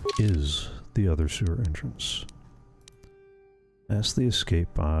 Where is the other sewer entrance? That's the escape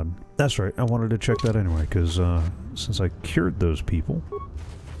pod. That's right, I wanted to check that anyway, because since I cured those people,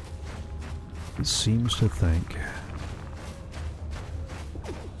 it seems to think...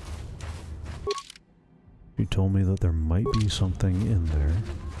 You told me that there might be something in there.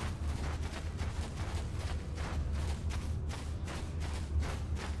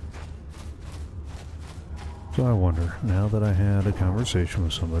 So I wonder, now that I had a conversation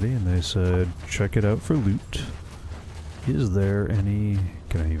with somebody and they said, check it out for loot, is there any...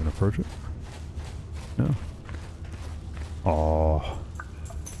 Can I even approach it? No? Aww.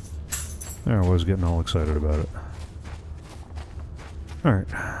 There I was getting all excited about it. Alright.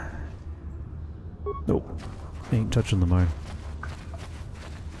 Nope. Ain't touching the mine.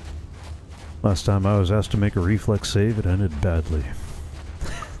 Last time I was asked to make a reflex save, it ended badly.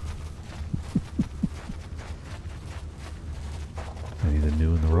 Anything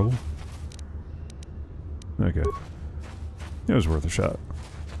new in the rubble? Okay. It was worth a shot.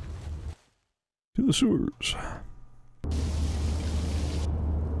 To the sewers.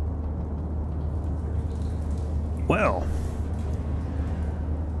 Well,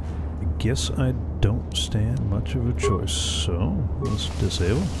 I guess I don't stand much of a choice, so let's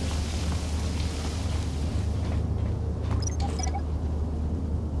disable.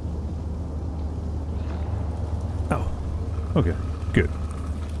 Oh, okay, good.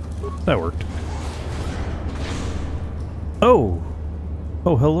 That worked. Oh!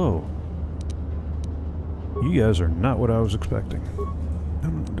 Oh, hello. You guys are not what I was expecting.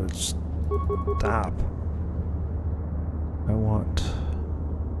 Stop. I want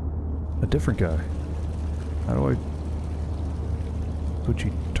a different guy. How do I put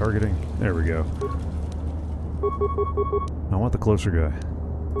you targeting? There we go. I want the closer guy.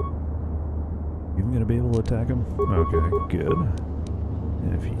 You gonna be able to attack him? Okay, good.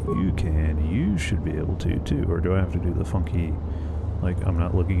 And if you can, you should be able to too. Or do I have to do the funky, like, I'm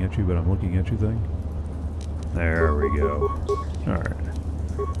not looking at you, but I'm looking at you thing? There we go. Alright.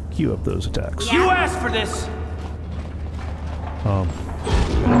 Cue up those attacks. You asked for this!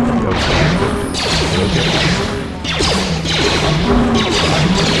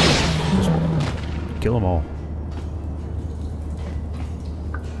 Kill them all.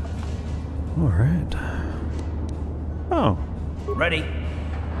 Alright. Oh. Ready.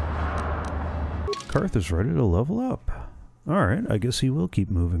 Karth is ready to level up. Alright, I guess he will keep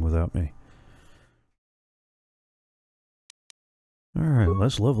moving without me. Alright,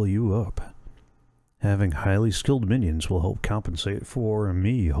 let's level you up. Having highly skilled minions will help compensate for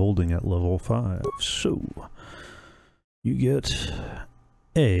me holding at level 5. So, you get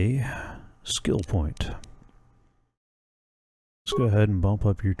a skill point. Let's go ahead and bump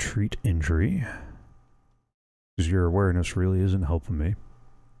up your treat injury, because your awareness really isn't helping me.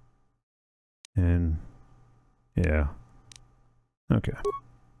 And, yeah. Okay.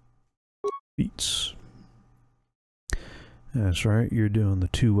 Beats. That's right, you're doing the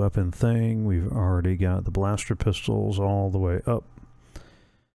 2-weapon thing. We've already got the blaster pistols all the way up.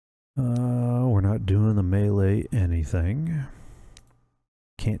 We're not doing the melee anything.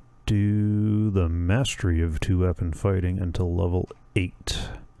 Can't do the mastery of 2-weapon fighting until level 8.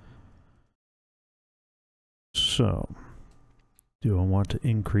 So, do I want to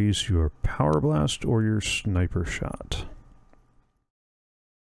increase your power blast or your sniper shot?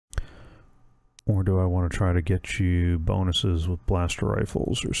 Or do I want to try to get you bonuses with blaster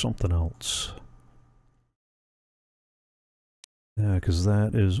rifles or something else? Yeah, because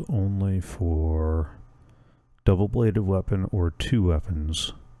that is only for double-bladed weapon or 2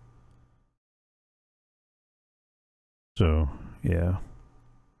 weapons. So, yeah.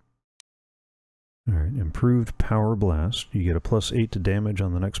 Alright, improved power blast. You get a +8 to damage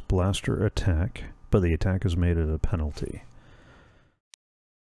on the next blaster attack, but the attack is made at a penalty.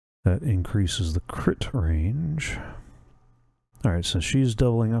 That increases the crit range. Alright, since she's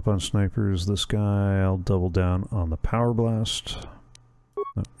doubling up on snipers, this guy, I'll double down on the power blast.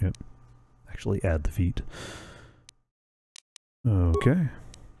 Oh, yep. Actually add the feat. Okay.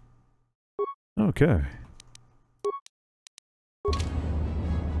 Okay.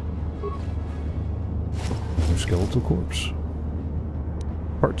 Another skeletal corpse.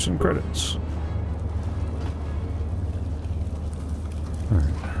 Parts and credits.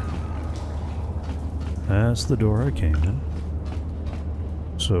 Alright. That's the door I came in.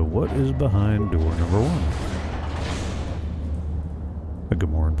 So what is behind door number 1? A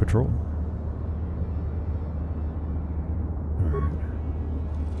Gamoran patrol. Alright.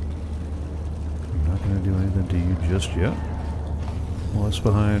 I'm not going to do anything to you just yet. What's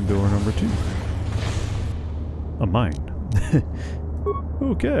behind door number 2? A mine.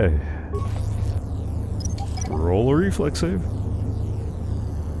 Okay. Roll a reflex save.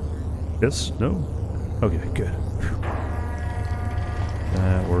 Yes? No? Okay, good.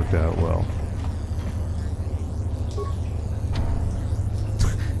 That worked out well.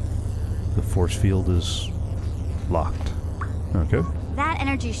 The force field is locked. Okay. That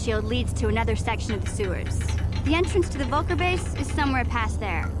energy shield leads to another section of the sewers. The entrance to the Vulcar base is somewhere past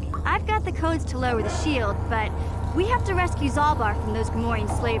there. I've got the codes to lower the shield, but we have to rescue Zalbar from those Gamorrean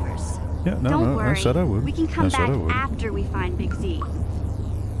slavers. Yeah, no, Don't no, worry. I said I would. We can come back after we find Big Z.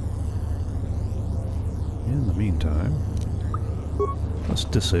 In the meantime, let's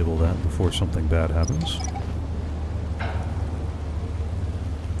disable that before something bad happens.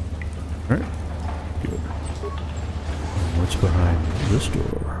 Alright, good. And what's behind this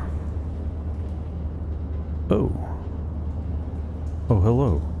door? Oh. Oh,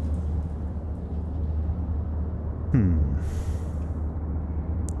 hello.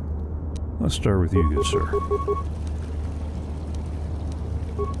 Let's start with you, good sir.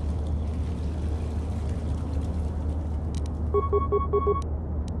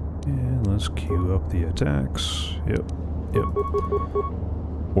 And let's queue up the attacks. Yep.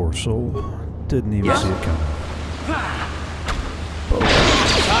 Poor soul. Didn't even see it coming.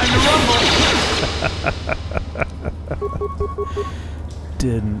 Time to rumble!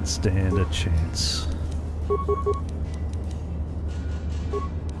 Didn't stand a chance.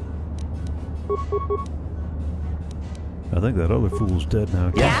 I think that other fool's dead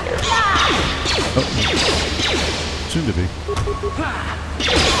now. Yeah. Oh, soon to be.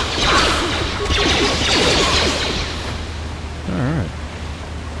 Alright.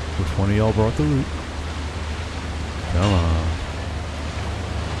 Which one of y'all brought the loot? Come on.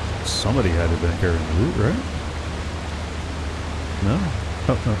 Somebody had to have been carrying the loot, right? No?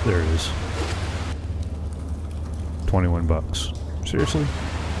 Oh, no, there it is. 21 bucks. Seriously?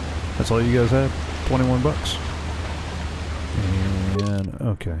 That's all you guys had? 21 bucks? And,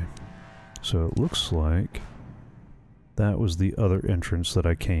 okay. So it looks like that was the other entrance that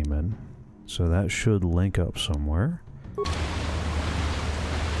I came in. So that should link up somewhere.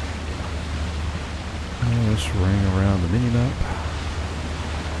 Let's ring around the mini-map.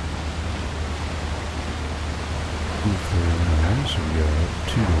 So we got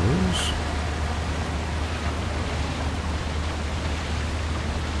 2 doors.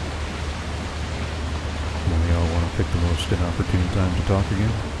 One of y'all want to pick the most inopportune time to talk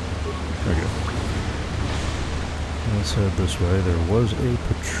again? Okay. Let's head this way. There was a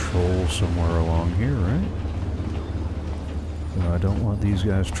patrol somewhere along here, right? So I don't want these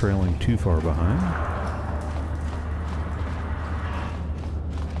guys trailing too far behind.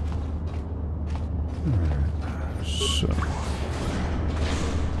 Alright, so...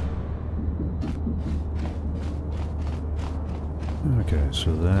 Okay,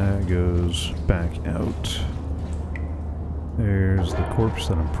 so that goes back out. There's the corpse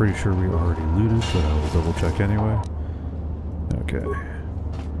that I'm pretty sure we already looted, but I will double check anyway. Okay.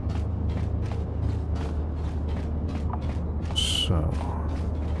 So,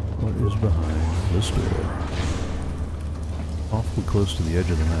 what is behind this door? Awfully close to the edge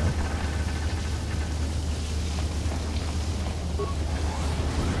of the map.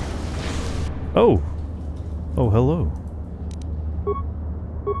 Oh! Oh, hello.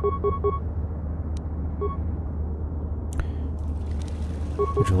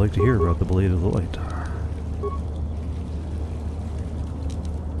 Would you like to hear about the Blade of the Light?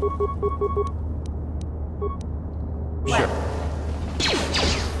 Sure.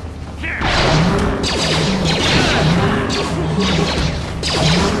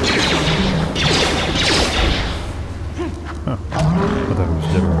 Oh, I thought it was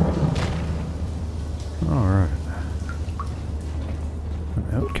different. Alright. An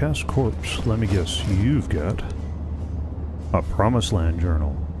outcast corpse. Let me guess, you've got a Promised Land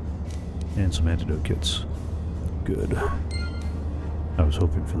journal and some antidote kits. Good. I was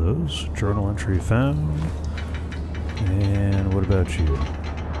hoping for those. Journal entry found. And what about you?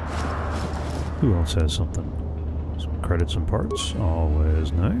 Who else has something? Some credits and parts.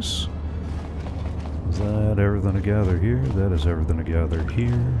 Always nice. Is that everything to gather here? That is everything to gather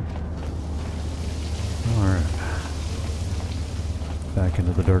here. Alright. Back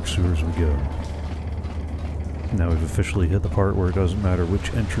into the dark sewers we go. Now we've officially hit the part where it doesn't matter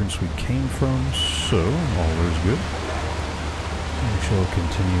which entrance we came from, so all is good. We shall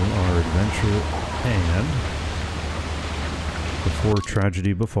continue our adventure, and before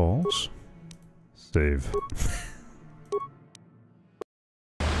tragedy befalls, save.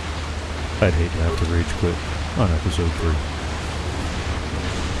 I'd hate to have to rage quit on episode 3.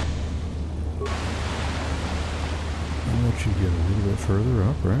 I'll let you get a little bit further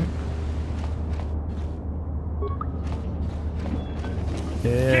up, right?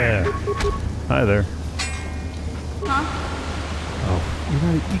 Yeah. Hi there. Huh? Oh,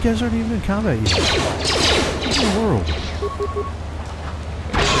 you guys aren't even in combat yet. What in the world?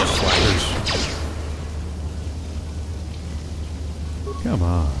 Sliders. Come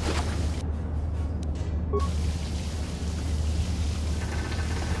on.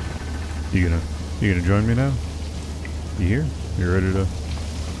 You gonna join me now? You here? You ready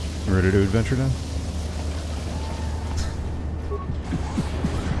to adventure now?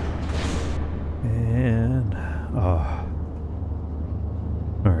 And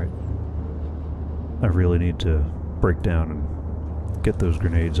alright. I really need to break down and get those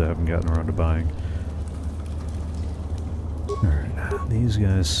grenades I haven't gotten around to buying. Alright, these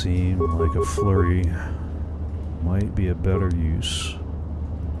guys seem like a flurry might be a better use.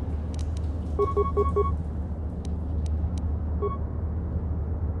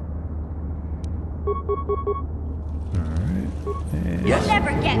 Alright. And you'll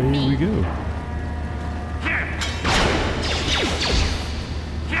never get me. Away we go.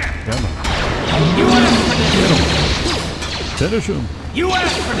 Come on. You asked for this. Get him. Finish him. You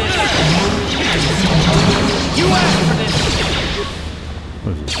asked for this. You asked for this.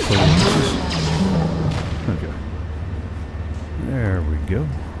 What is this? Okay. There we go.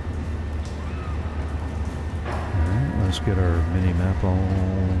 Alright, let's get our mini map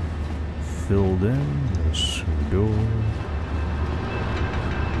all filled in. Got a sewer door.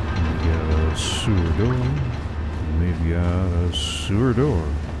 We got a sewer door. We've got a sewer door.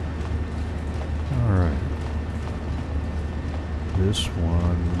 Alright. This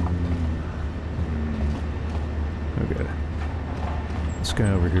one. Okay. This guy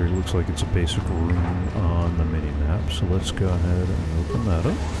over here looks like it's a basic room on the mini map, so let's go ahead and open that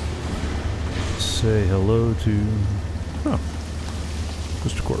up. Say hello to. Oh.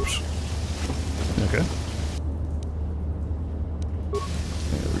 Just a corpse. Okay.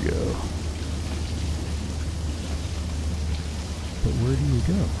 There we go. But where do you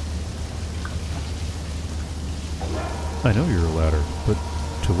go? I know you're a ladder, but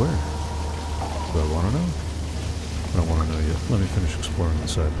to where? Do I want to know? I don't want to know yet. Let me finish exploring the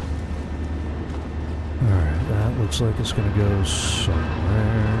side. Alright, that looks like it's going to go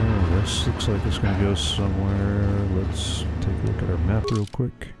somewhere. This looks like it's going to go somewhere. Let's take a look at our map real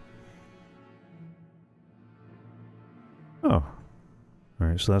quick. Oh.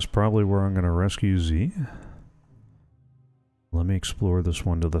 Alright, so that's probably where I'm going to rescue Z. Let me explore this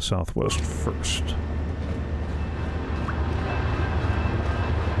one to the southwest first.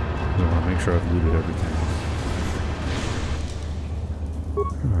 I want to make sure I've looted everything.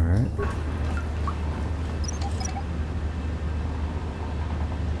 Alright.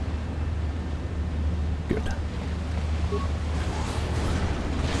 Good.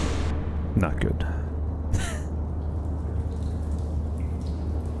 Not good.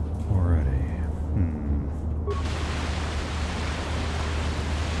 Alrighty.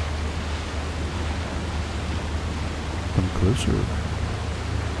 Come closer.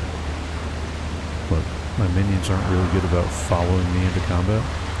 Look, my minions aren't really good about following me into combat.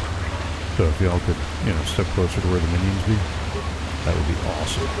 So if y'all could, you know, step closer to where the minions be, that would be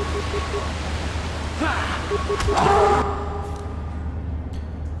awesome.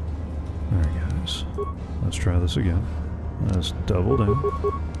 Alright guys, let's try this again. Let's double down.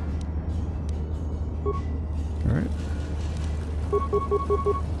 Alright.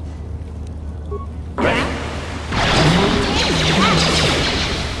 Ready?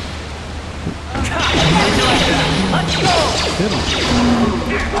 Let's go! Hit him.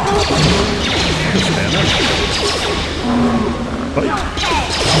 Stand up. Fight.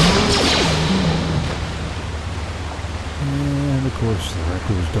 And of course, the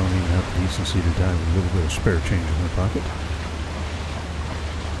Rakghouls don't even have the decency to die with a little bit of spare change in their pocket.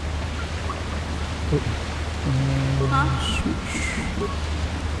 Switch.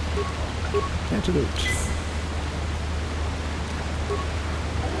 Antidote.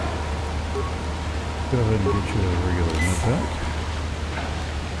 Go ahead and get you a regular med pack.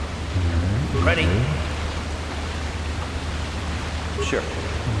 Alright. Ready? Okay. Sure.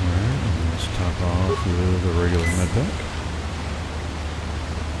 Alright, let's top off with a regular med pack.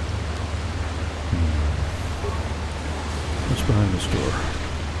 What's behind this door?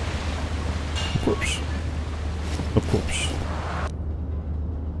 A corpse. A corpse.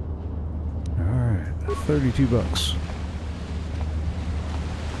 Alright, $32.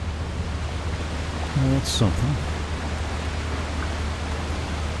 That's something.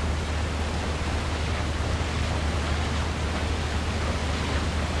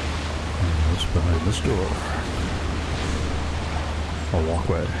 And what's behind this door? A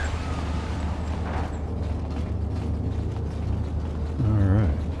walkway.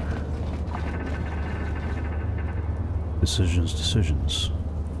 Alright. Decisions, decisions.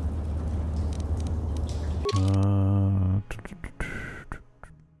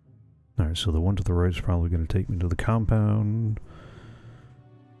 Alright, so the one to the right is probably going to take me to the compound.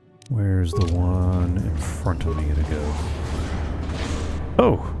 Where's the one in front of me going to go?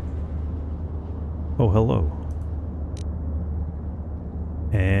 Oh! Oh, hello.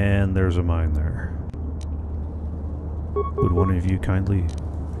 And there's a mine there. Would one of you kindly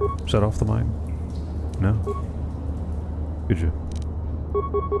set off the mine? No? Could you?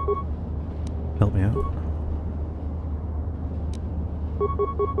 Help me out?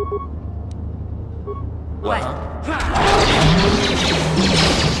 What?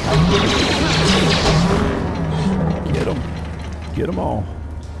 Get them. Get them all.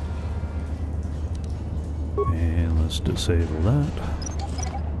 And let's disable that.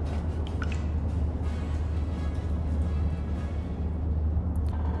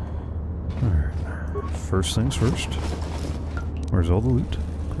 first things first. Where's all the loot?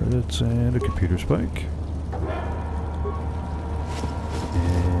 Credits and a computer spike.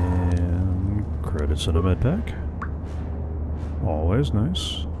 And credits and a med pack. Always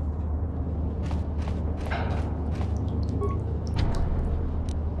nice.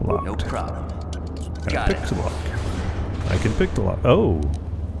 Locked. No problem. I picked the lock. I can pick the lock. Oh!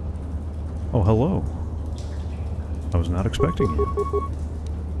 Oh, hello. I was not expecting you.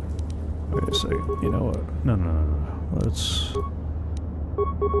 Wait a second. You know what? No.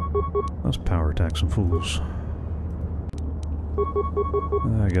 Let's power attack some fools.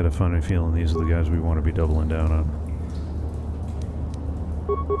 I got a funny feeling these are the guys we want to be doubling down on.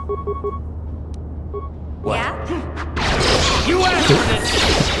 What? Yeah? You asked for this!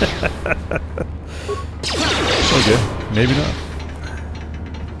 Okay, maybe not.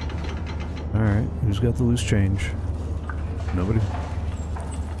 Alright, who's got the loose change? Nobody?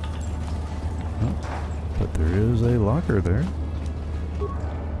 Oh, but there is a locker there.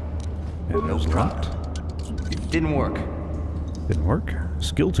 And it was locked. Didn't work. Didn't work?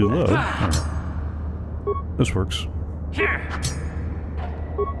 Skill too low. Right. This works. Here.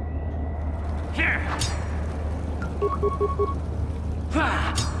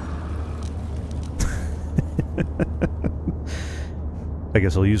 I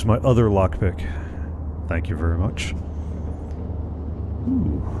guess I'll use my other lockpick. Thank you very much.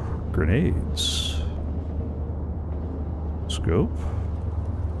 Ooh, grenades. Scope.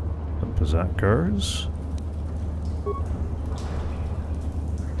 Some Pizzat cars.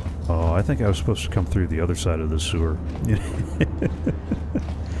 Oh, I think I was supposed to come through the other side of the sewer.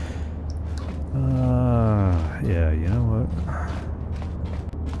 Yeah, you know what?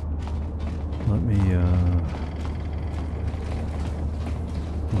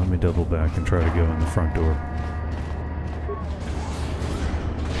 Let me double back and try to go in the front door.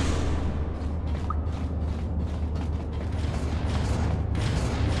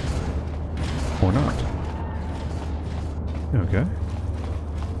 Or not. Okay.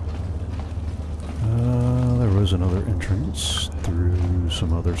 There was another entrance through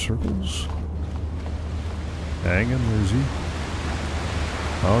some other circles. Hang in, Lizzie.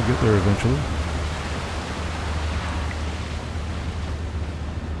 I'll get there eventually.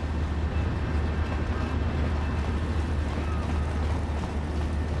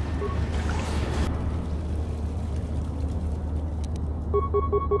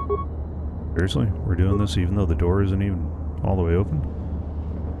 Seriously? We're doing this even though the door isn't even all the way open?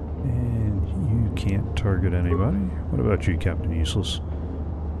 And you can't target anybody? What about you, Captain Useless?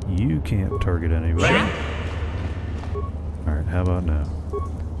 You can't target anybody. Alright, how about now?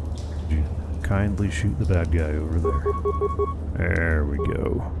 You kindly shoot the bad guy over there. There we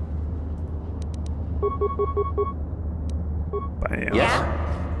go. Bam. Yeah.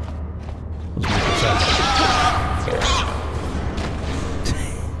 Let's make this happen.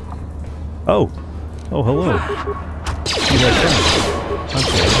 Oh! Oh, hello. See that thing? I'm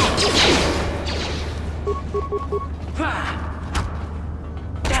sorry.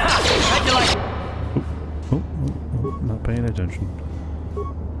 Oh, not paying attention.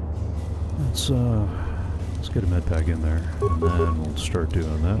 Let's get a med pack in there, and then we'll start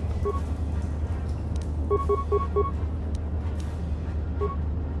doing that.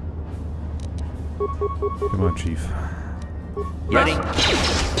 Come on, Chief. Ready?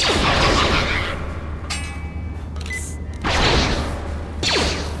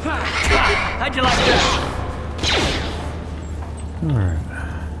 How'd you like that? Alright.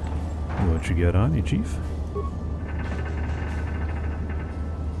 What you got on you, Chief?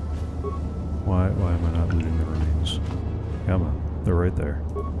 Why am I not looting the remains? Come on, they're right there.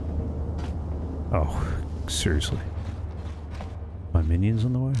 Oh, seriously. My minions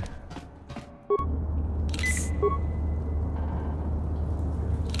in the way?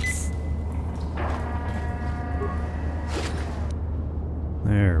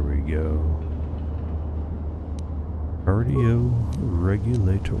 There we go. Cardio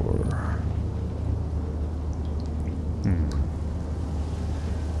regulator.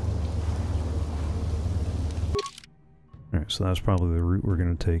 Alright, so that's probably the route we're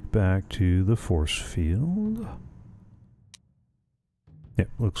going to take back to the force field. Yep,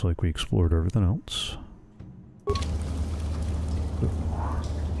 looks like we explored everything else.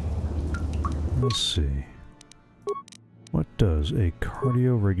 Let's see. What does a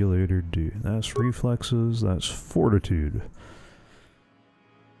cardio regulator do? That's reflexes, that's fortitude.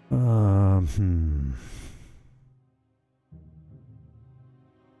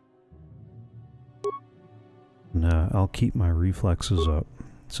 Nah, I'll keep my reflexes up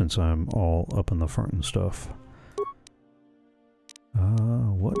since I'm all up in the front and stuff.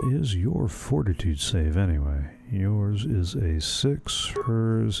 What what is your fortitude save anyway? Yours is a 6,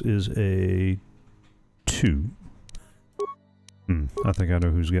 hers is a 2. I think I know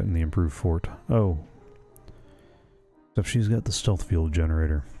who's getting the improved fort. Oh. Except she's got the stealth field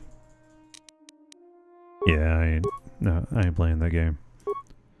generator. Yeah, I ain't playing that game.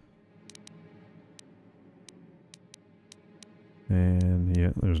 And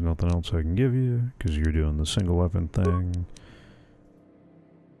yeah, there's nothing else I can give you, because you're doing the single weapon thing.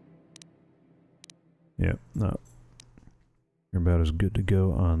 Yep, no. You're about as good to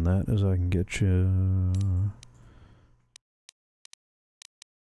go on that as I can get you.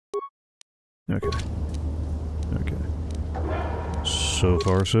 Okay. Okay. So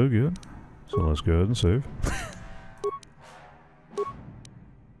far, so good. So let's go ahead and save.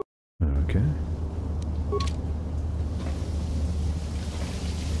 Okay.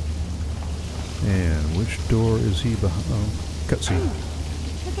 And which door is he behind? Oh, cutscene.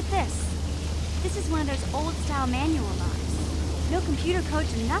 Look at this. This is one of those old-style manual locks. No computer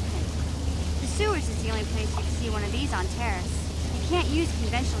codes or nothing. The sewers is the only place you can see one of these on Taris. You can't use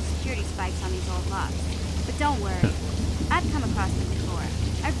conventional security spikes on these old locks. But don't worry. I've come across them before.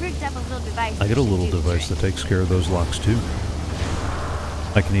 I've rigged up a little device. I got a little device that takes care of those locks too.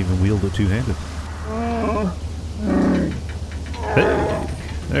 I can even wield it two-handed. Hey,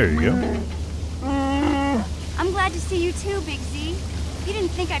 there you go. I'm glad to see you too, Big Z. You didn't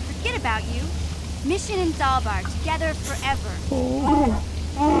think I'd forget about you. Mission and Zalbar, together forever.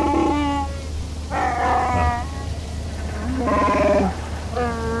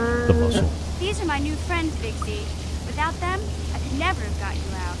 The muscle. These are my new friends, Big Z. Without them, I could never have got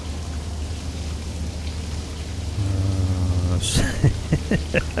you out.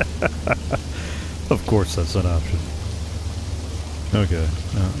 Of course that's an option. Okay.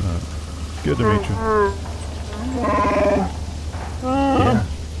 Good to meet you. Yeah.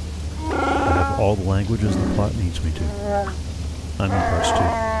 I have all the languages the plot needs me to. I'm impressed too.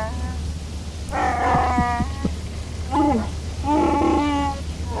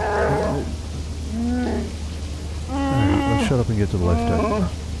 Alright, let's shut up and get to the life deck.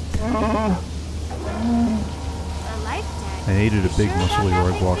 I hated a big muscly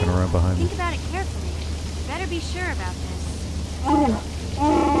rogue walking around behind me. Think about it carefully. You better be sure about this.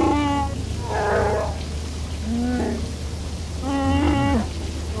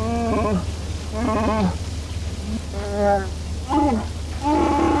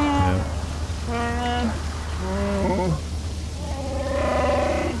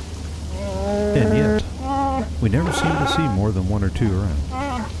 And yet, we never seem to see more than one or two around.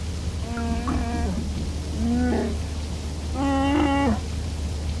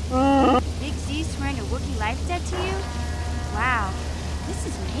 Big Z swearing a Wookiee life debt to you? Wow, this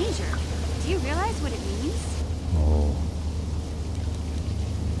is major. Do you realize what it means? Oh.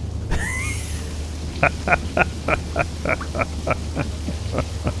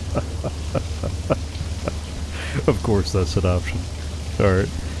 Of course that's an option. Alright.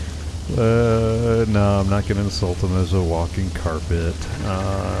 No, I'm not going to insult him as a walking carpet.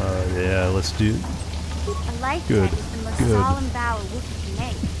 Yeah, let's do... A life debt is the most solemn vow a Wookiee can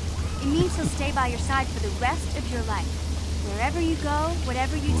make. It means he'll stay by your side for the rest of your life. Wherever you go,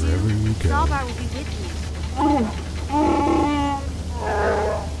 whatever you do, Zalbar will be with you.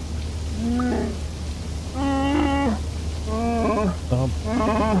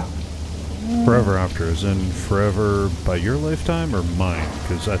 Forever after, as in forever by your lifetime or mine?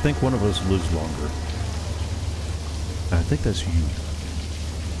 Because I think one of us lives longer. I think that's you.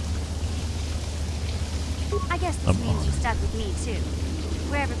 I guess this means you're stuck with me too.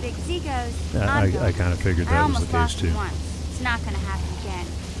 Wherever Big Z goes, I'm going. I kind of figured that was the case too. Once. It's not going to happen again.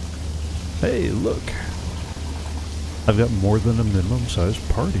 Hey, look. I've got more than a minimum size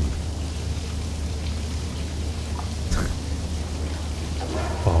party.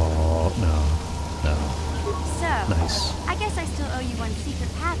 Oh, no. So, nice. I guess I still owe you one secret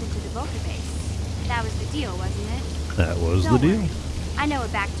path into the Vulcan base. That was the deal, wasn't it? That was Don't the deal. worry. I know a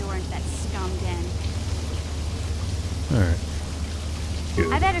back door into that scum den. Alright. Good.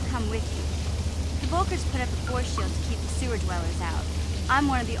 I better come with you. The Vulkars put up a force shield to keep the sewer dwellers out. I'm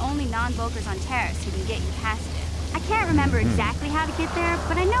one of the only non-Vulkars on Taris who can get you past it. I can't remember exactly how to get there,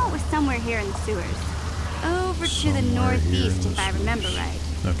 but I know it was somewhere here in the sewers. Over to the northeast, if I remember right.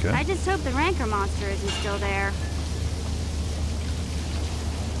 Okay. I just hope the Rancor monster isn't still there.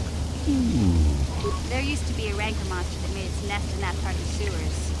 There used to be a Rancor monster that made its nest in that part of the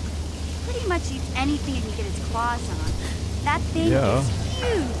sewers. Pretty much eats anything it can get its claws on. That thing is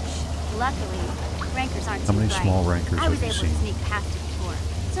huge. Luckily, Rancors aren't too bright. How many small Rancors I have was you able seen? to sneak past it before,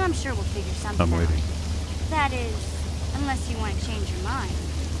 so I'm sure we'll figure something out. I'm waiting. That is, unless you want to change your mind.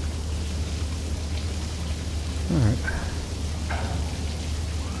 Alright.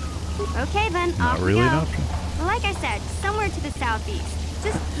 Okay then, Not off really we an go. option. Like I said, somewhere to the southeast.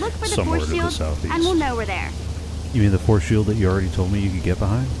 Just look for the Somewhere force to the shield, southeast. and we'll know we're there. You mean the force shield that you already told me you could get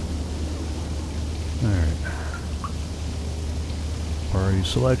behind? Alright. Party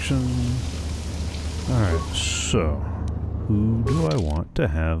selection. Alright, so who do I want to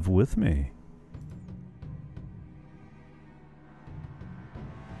have with me?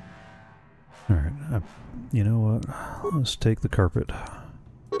 Alright, you know what? Let's take the carpet.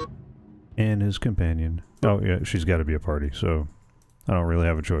 And his companion. Oh yeah, she's got to be a party, so I don't really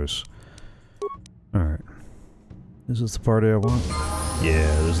have a choice. Alright. Is this the party I want? Yeah,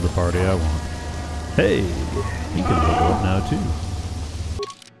 this is the party I want. Hey! You can level up now too.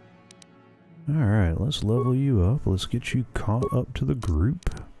 Alright, let's level you up. Let's get you caught up to the group.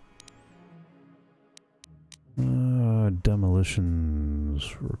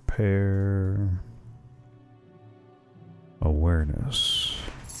 Demolitions, repair, awareness.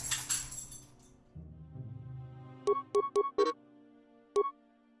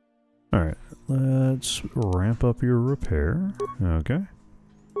 Alright, let's ramp up your repair. Okay.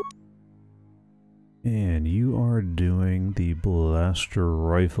 And you are doing the blaster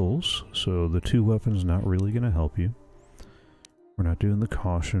rifles, so the two weapons not really going to help you. We're not doing the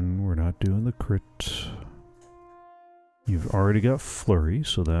caution, we're not doing the crit. You've already got flurry,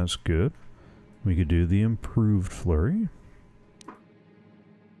 so that's good. We could do the improved flurry.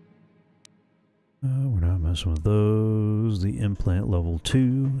 We're not messing with those. The implant level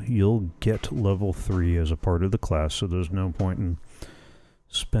 2, you'll get level 3 as a part of the class, so there's no point in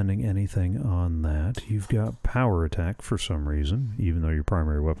spending anything on that. You've got power attack for some reason, even though your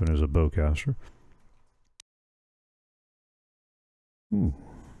primary weapon is a bowcaster. Ooh.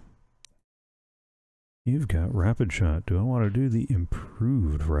 You've got rapid shot. Do I want to do the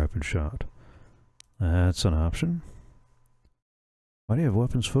improved rapid shot? That's an option. Why do you have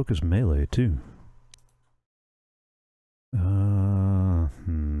weapons focus melee too?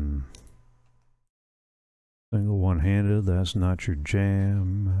 Single one-handed, that's not your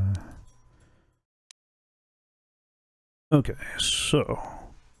jam. Okay, so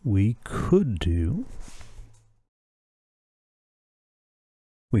we could do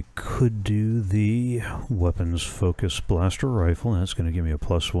the weapons focus blaster rifle. That's going to give me a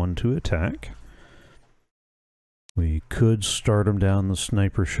 +1 to attack. We could start him down the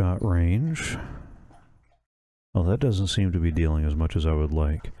sniper shot range. Well, that doesn't seem to be dealing as much as I would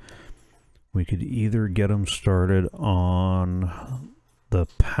like. We could either get him started on the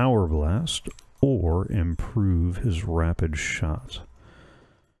power blast or improve his rapid shot.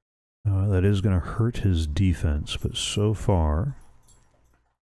 That is going to hurt his defense, but so far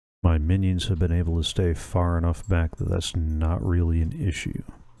my minions have been able to stay far enough back that that's not really an issue.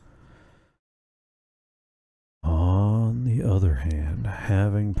 On the other hand,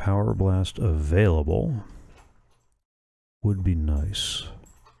 having Power Blast available would be nice.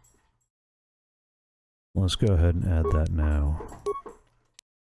 Let's go ahead and add that now.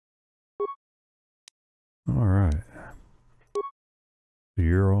 Alright.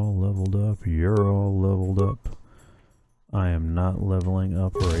 You're all leveled up, you're all leveled up. I am not leveling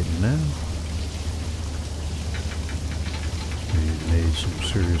up right now. We've made some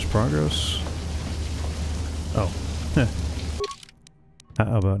serious progress. Oh.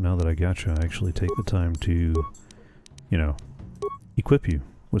 How about now that I got you, I actually take the time to, you know, equip you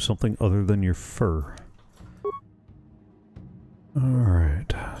with something other than your fur.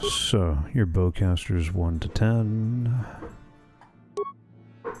 Alright, so your bowcaster is 1 to 10.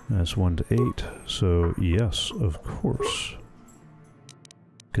 That's 1 to 8, so yes, of course.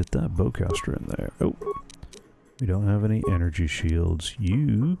 Get that bowcaster in there. Oh, we don't have any energy shields.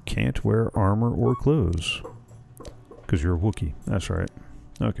 You can't wear armor or clothes. Because you're a Wookiee, that's right.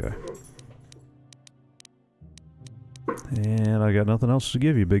 Okay. And I got nothing else to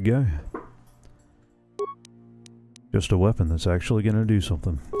give you, big guy. Just a weapon that's actually going to do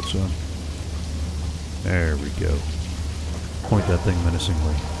something. So, there we go. Point that thing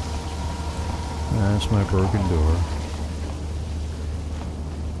menacingly. That's my broken door.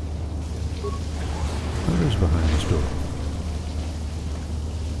 What is behind this door?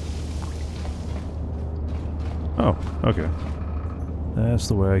 Oh, okay. That's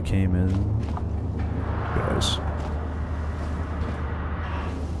the way I came in. Guys.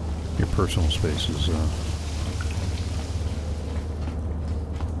 Your personal space is,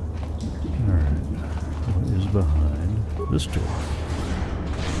 Alright. What is behind this door?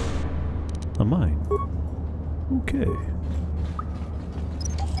 A mine. Okay.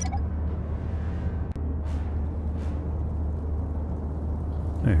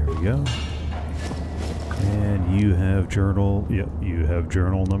 There we go. And you have journal, yep, you have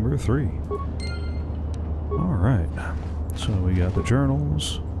journal number 3. Alright, so we got the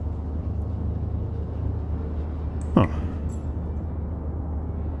journals. Huh.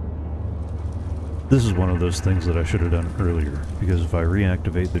 This is one of those things that I should have done earlier, because if I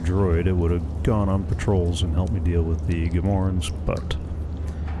reactivate the droid, it would have gone on patrols and helped me deal with the Gamorreans, but...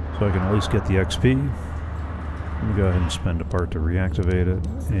 So I can at least get the XP. Let me go ahead and spend a part to reactivate it,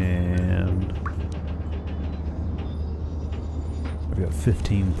 and... I've got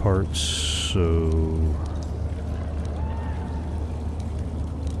 15 parts, so...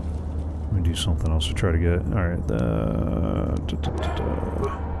 Let me do something else to try to get... Alright,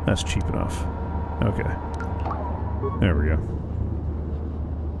 that's cheap enough. Okay. There we go.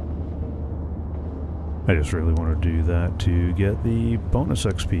 I just really want to do that to get the bonus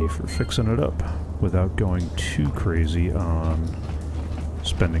XP for fixing it up without going too crazy on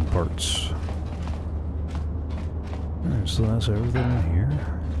spending parts. Alright, so that's everything in here.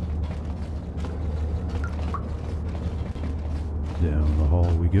 Down the hall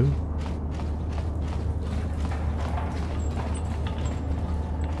we go.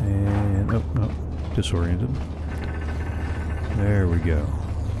 And, oh, no, disoriented. There we go.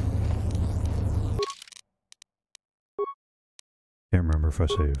 Can't remember if I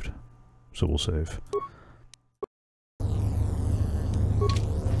saved, so we'll save.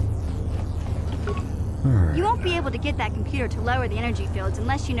 Right. You won't be able to get that computer to lower the energy fields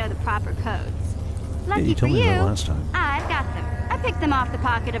unless you know the proper codes. Lucky yeah, you for told me you, that last time. I've got them. I picked them off the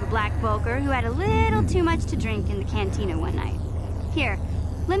pocket of a black Volker who had a little too much to drink in the cantina one night. Here,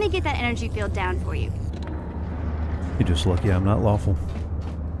 let me get that energy field down for you. You're just lucky I'm not lawful.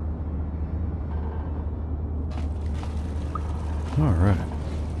 Alright.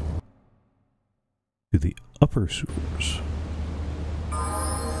 To the upper sewers.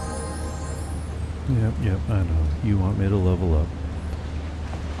 Yep, I know. You want me to level up.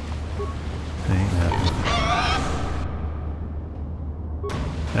 Ain't happening.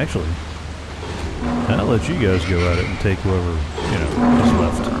 Actually, I'll let you guys go at it and take whoever, you know, is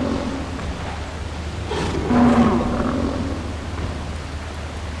left.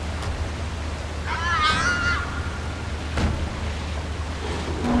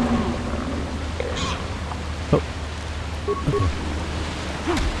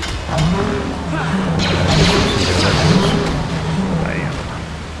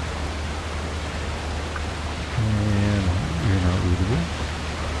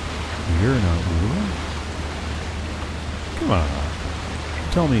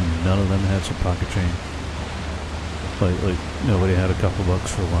 Tell me none of them had some pocket change. Like nobody had a couple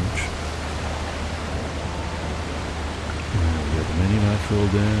bucks for lunch. We got the mini map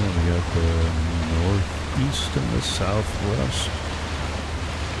filled in, and we got the northeast and the southwest.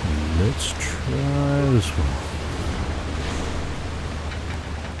 Let's try this one.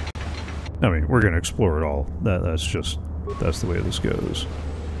 I mean, we're gonna explore it all. That's the way this goes.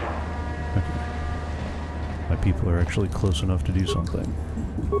 Okay. My people are actually close enough to do something.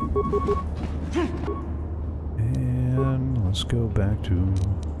 And let's go back to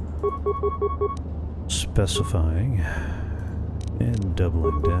specifying and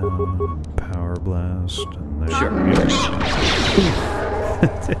doubling down and power blast and there sure. we go.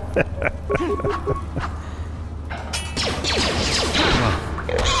 Come on,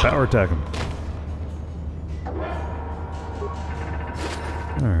 power attack him.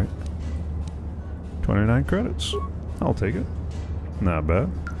 Alright. 29 credits. I'll take it. Not bad.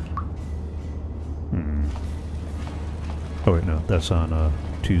 Oh wait, no. That's on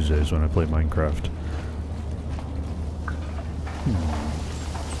Tuesdays when I play Minecraft.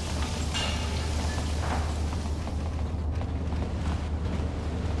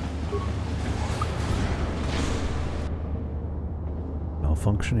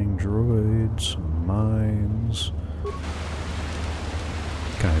 Malfunctioning droids, mines.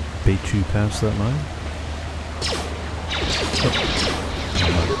 Can I bait you past that mine?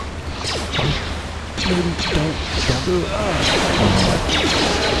 Oh. Don't do it.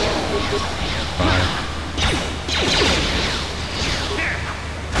 Fine.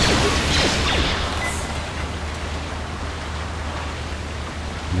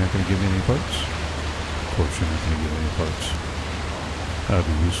 You're not going to give me any parts? Of course you're not going to give me any parts. That would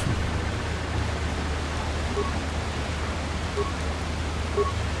be useful.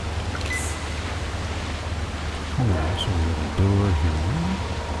 Alright, so we got a door here.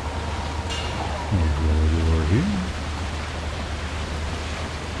 There's another door here.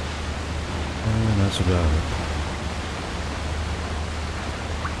 And that's about it.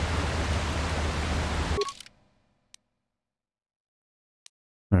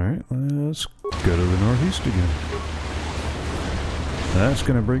 Alright, let's go to the northeast. east again. That's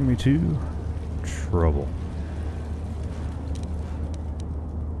gonna bring me to trouble.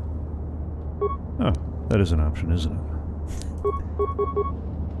 Oh, that is an option, isn't it?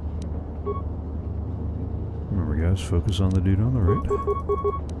 Remember, guys, focus on the dude on the right.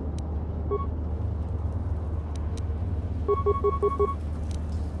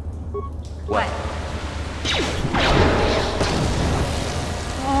 What?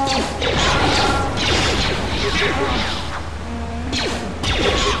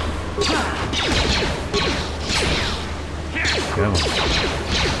 Come on.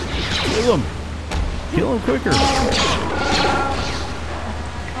 Kill him! Kill him quicker!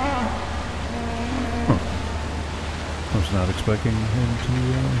 Huh. I was not expecting him to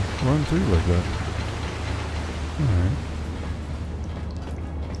run through like that. Alright.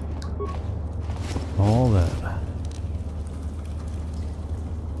 All that.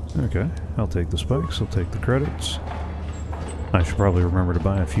 Okay, I'll take the spikes, I'll take the credits. I should probably remember to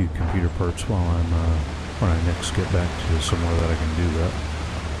buy a few computer parts while I'm, when I next get back to somewhere that I can do that.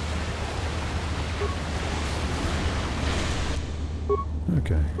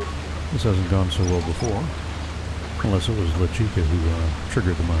 Okay, this hasn't gone so well before. Unless it was La Chica who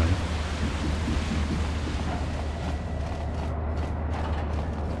triggered the mine.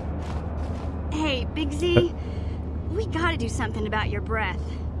 Hey, Big Z, we gotta do something about your breath.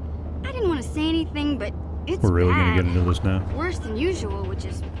 I didn't want to say anything, but it's We're really bad. gonna get into this now? Worse than usual, which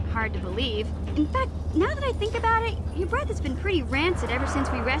is hard to believe. In fact, now that I think about it, your breath has been pretty rancid ever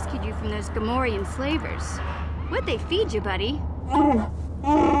since we rescued you from those Gamorrean slavers. What'd they feed you, buddy? Oh,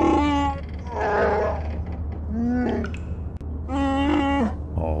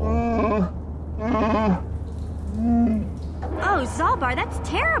 Zalbar, that's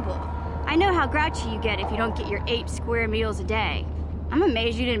terrible. I know how grouchy you get if you don't get your 8 square meals a day. I'm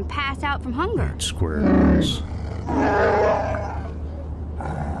amazed you didn't pass out from hunger. 8 square meals.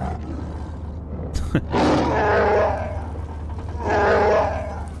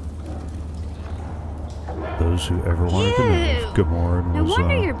 Those who ever wanted to know, Gamorrean was... No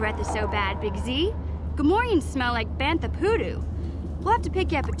wonder your breath is so bad, Big Z. Gamorreans smell like bantha poodoo. We'll have to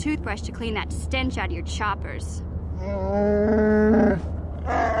pick you up a toothbrush to clean that stench out of your choppers. How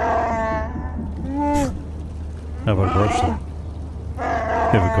about a brush then?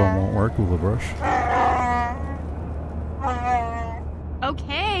 If a comb won't work with a brush.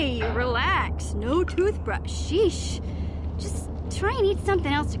 Okay, relax. No toothbrush. Sheesh. Just try and eat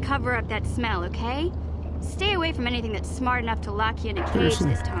something else to cover up that smell, okay? Stay away from anything that's smart enough to lock you in a cage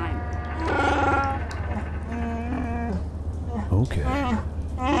this time. Okay.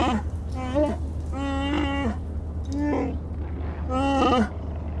 Well,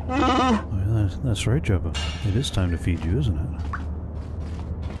 that's right, Jabba. It is time to feed you, isn't it?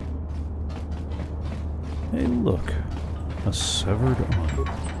 Hey, look. A severed arm.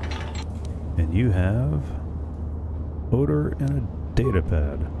 And you have... odor and a data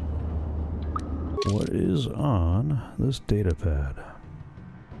pad. What is on this data pad?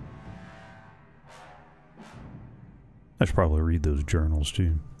 I should probably read those journals,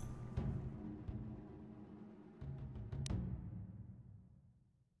 too.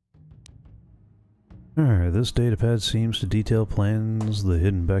 Alright, this datapad seems to detail plans the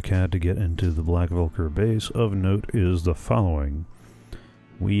Hidden Beck had to get into the Black Vulcar base. Of note is the following.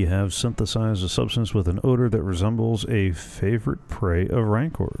 We have synthesized a substance with an odor that resembles a favorite prey of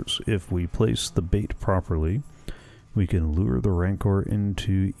Rancors. If we place the bait properly, we can lure the Rancor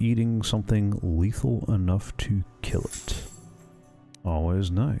into eating something lethal enough to kill it. Always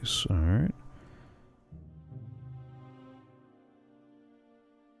nice, alright.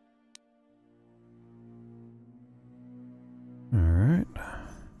 Alright.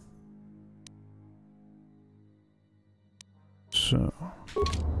 So.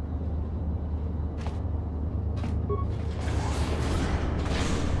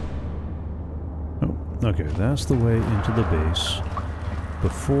 Oh, okay, that's the way into the base.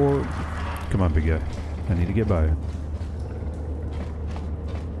 Before... Come on, big guy. I need to get by you.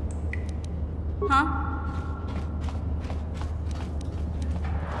 Huh?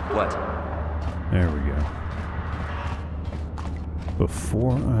 What? There we go.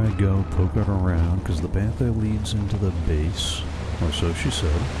 Before I go poking around, because the bantha leads into the base, or so she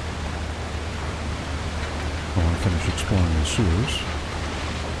said. I want to finish exploring the sewers.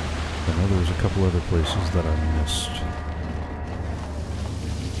 I know there was a couple other places that I missed.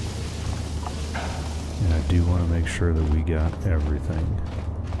 And I do want to make sure that we got everything.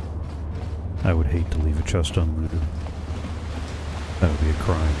 I would hate to leave a chest unlooted. That would be a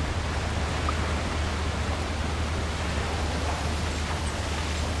crime.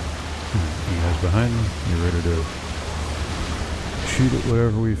 guys behind me. You ready to shoot at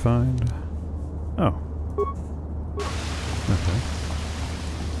whatever we find? Oh. Okay.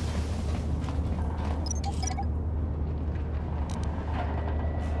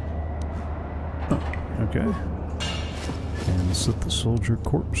 Oh, okay. And set the soldier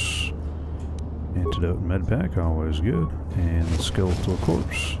corpse. Antidote and medpack, always good. And the skeletal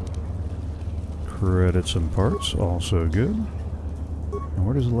corpse. Credits and parts, also good. And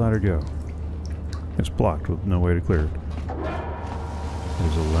where does the ladder go? It's blocked with no way to clear it.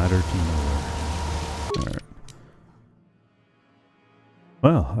 There's a ladder to nowhere. Alright.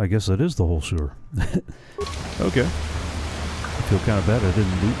 Well, I guess that is the whole sewer. Okay. I feel kind of bad I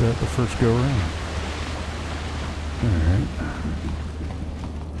didn't loot that the first go around. Alright.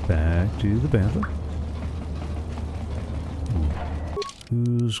 Back to the bantha.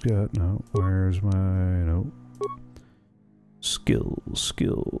 Who's got... No, where's my... No.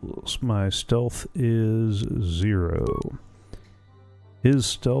 Skills. My stealth is 0. His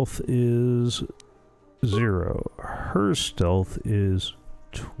stealth is 0. Her stealth is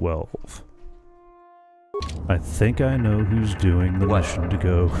 12. I think I know who's doing the mission to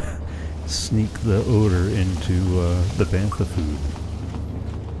go sneak the odor into the bantha food.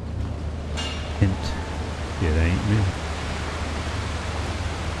 Hint. It ain't me.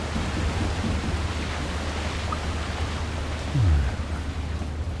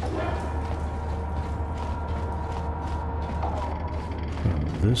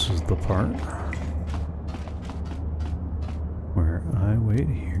 This is the part where I wait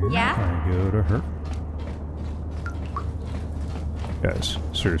here. Yeah? I go to her. Guys,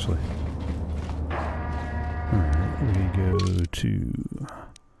 seriously. Alright, we go to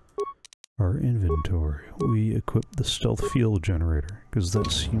our inventory. We equip the stealth field generator, because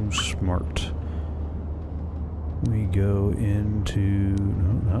that seems smart. We go into...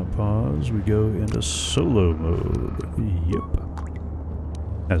 No, not pause. We go into solo mode. Yep.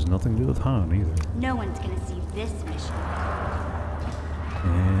 Has nothing to do with Han either. No one's gonna see this mission.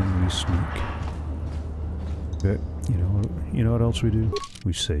 And we sneak. Okay, you know what else we do?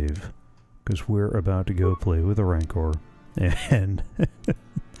 We save. Because we're about to go play with a Rancor. And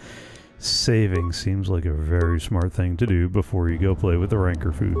saving seems like a very smart thing to do before you go play with the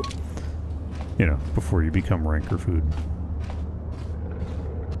Rancor food. You know, before you become Rancor food.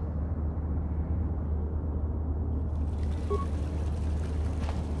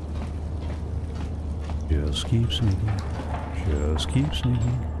 Just keep sneaking. Just keep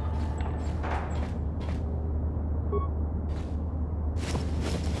sneaking.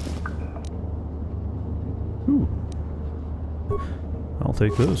 Ooh. I'll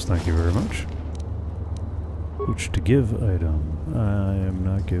take those, thank you very much. Which to give item. I am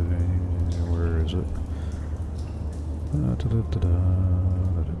not giving... Where is it?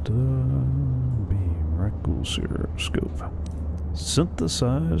 Beam, Rakghouls syrup, scope.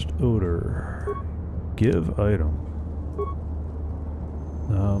 Synthesized odor. Give item.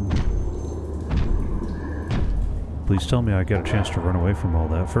 Please tell me I got a chance to run away from all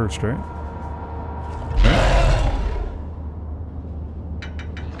that first, right?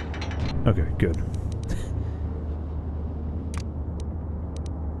 Okay, good.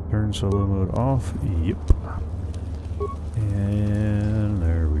 Turn solo mode off. Yep. And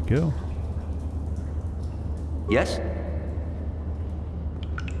there we go. Yes?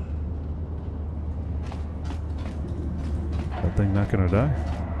 That thing not gonna die?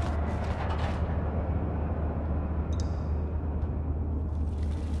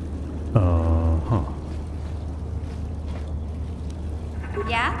 Uh-huh.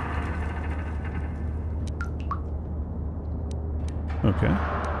 Yeah? Okay.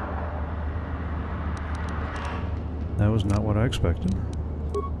 That was not what I expected.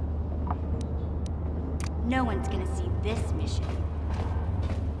 No one's gonna see this mission.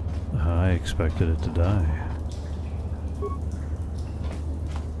 I expected it to die.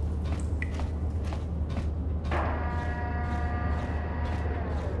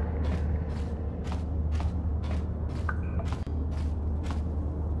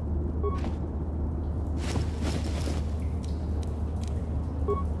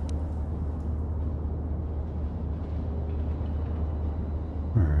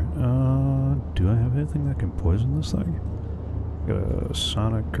 Do I have anything that can poison this thing? Got a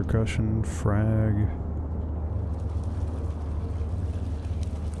sonic concussion frag.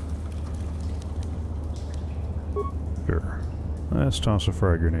 Sure. Let's toss a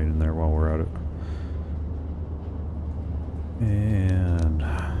frag grenade in there while we're at it. And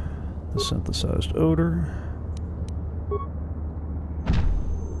the synthesized odor.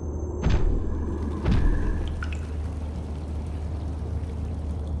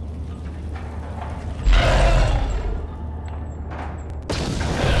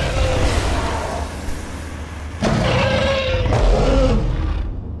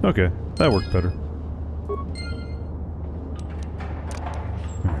 Okay, that worked better.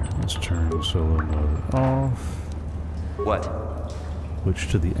 Alright, let's turn solo mode off. What?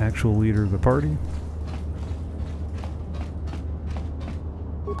 Switch to the actual leader of the party.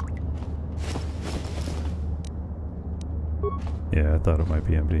 Yeah, I thought it might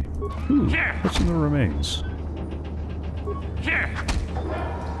be empty. Ooh, what's in the remains?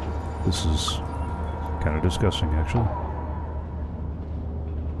 This is kind of disgusting, actually.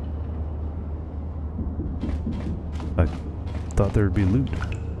 I thought there'd be loot.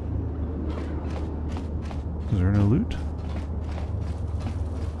 Is there no loot?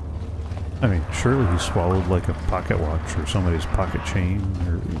 I mean, surely he swallowed like a pocket watch or somebody's pocket chain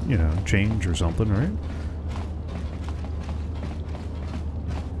or, you know, change or something, right?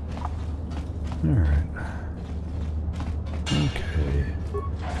 Alright. Okay.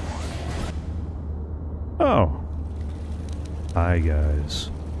 Oh. Hi,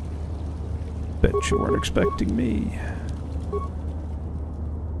 guys. Bet you weren't expecting me.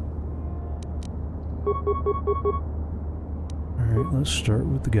 Alright, let's start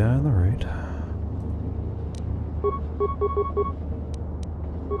with the guy on the right.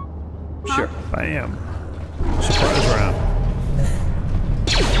 Sure. Bam. Surprise round.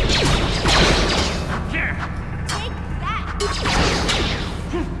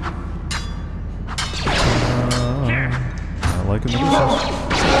 Not liking the missiles.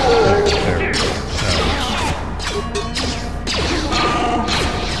 There we go.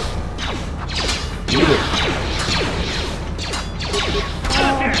 Get it.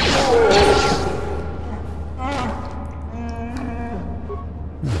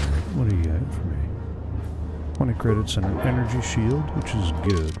 What do you got for me? 20 credits and an energy shield, which is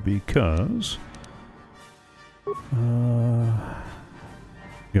good because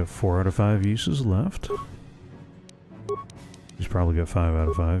you got 4 out of 5 uses left. She's probably got 5 out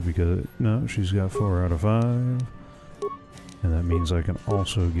of 5 because no, she's got 4 out of 5. And that means I can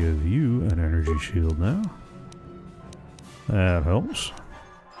also give you an energy shield now. That helps.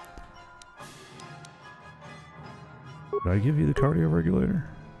 Did I give you the cardio regulator?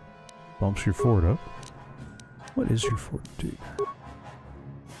 Bumps your fort up. What is your fortitude?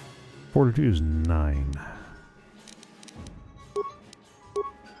 Fortitude is 9.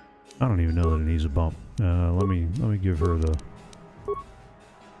 I don't even know that it needs a bump. Let me give her the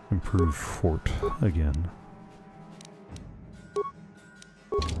improved fort again.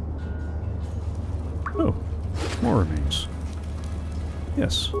 Oh, more remains.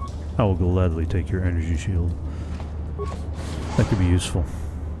 Yes, I will gladly take your energy shield. That could be useful.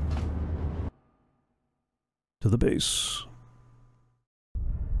 To the base.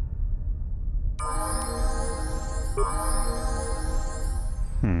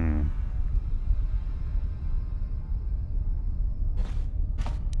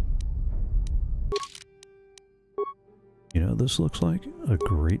 You know, this looks like a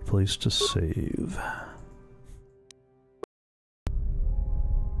great place to save.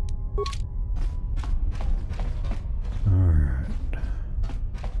 Alright.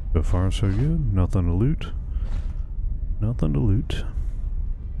 So far so good. Nothing to loot. Nothing to loot.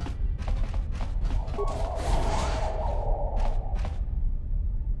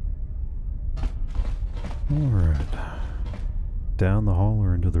 Alright. Down the hall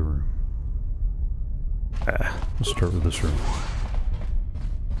or into the room? Let's start with this room,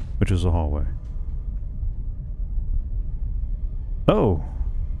 which is a hallway. Oh!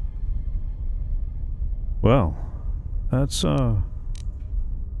 Well, that's not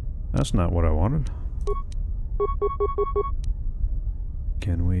what I wanted.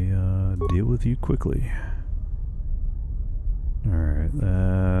 Can we, deal with you quickly? Alright,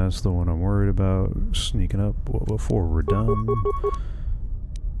 that's the one I'm worried about. Sneaking up before we're done.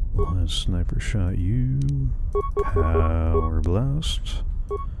 Let's sniper shot you. Power blast.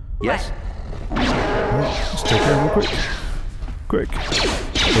 Yes. Alright, let's take care of it quick. Quick.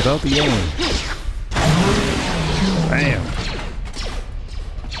 Without the yelling. Bam.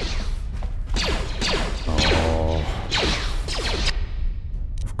 Oh.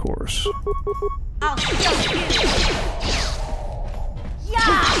 Of course. I'll show you.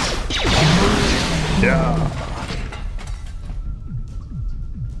 Yeah. Yeah.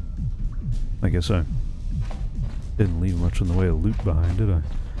 I guess I didn't leave much in the way of loot behind, did I?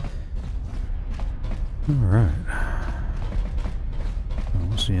 Alright. I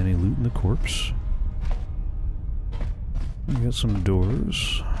don't see any loot in the corpse. We got some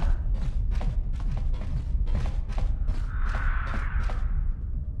doors.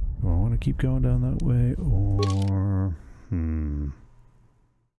 Do I want to keep going down that way, or...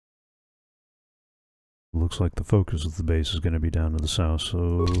 looks like the focus of the base is going to be down to the south, so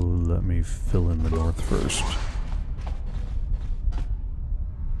let me fill in the north first.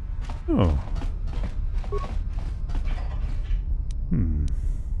 Oh.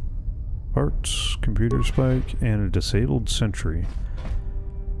 Parts, computer spike, and a disabled sentry.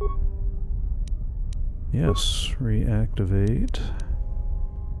 Yes, reactivate.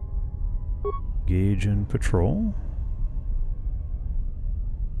 Gauge and patrol.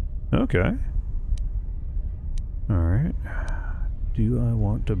 Okay. Alright. Do I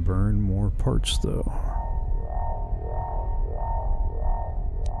want to burn more parts, though?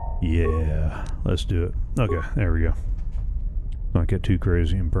 Yeah, let's do it. Okay, there we go. Not get too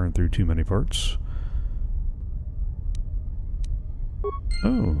crazy and burn through too many parts.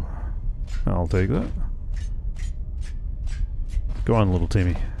 Oh, I'll take that. Go on, little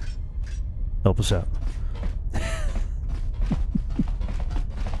Timmy. Help us out.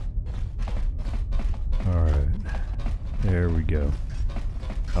 Alright. There we go.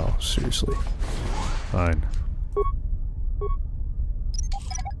 Oh, seriously. Fine.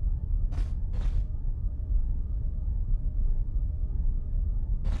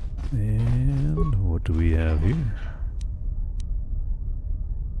 And what do we have here?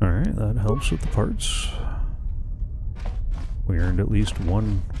 Alright, that helps with the parts. We earned at least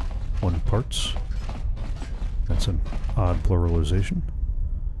one parts. That's an odd pluralization.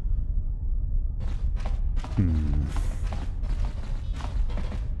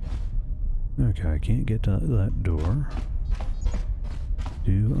 Okay, I can't get to that door.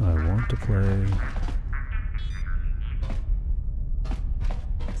 Do I want to play?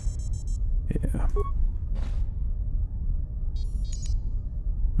 Yeah.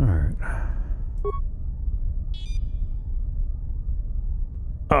 Alright.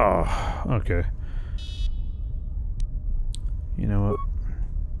 Oh, okay. You know what?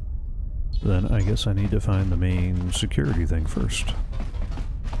 Then I guess I need to find the main security thing first.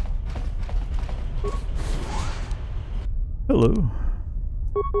 Hello.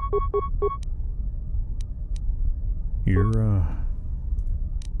 You're,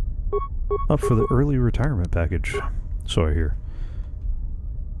 up for the early retirement package, so I hear.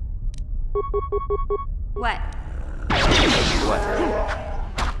 What? What?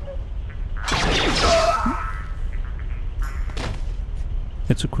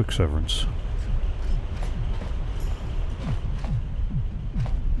 It's a quick severance.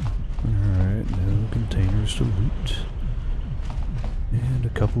 Alright, no containers to loot. And a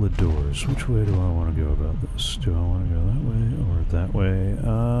couple of doors. Which way do I want to go about this? Do I want to go that way or that way?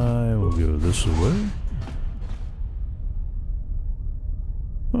 I will go this way.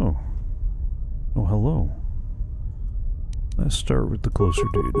 Oh. Oh, hello. Let's start with the closer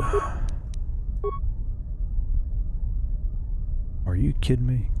dude. Are you kidding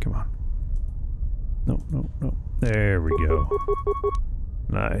me? Come on. No, no, no. There we go.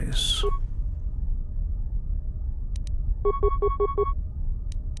 Nice.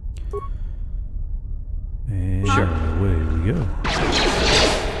 And away we go.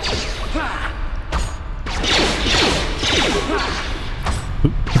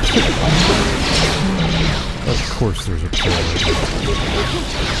 Of course there's a troll.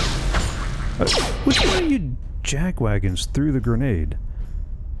 Which one of you jackwagons threw the grenade?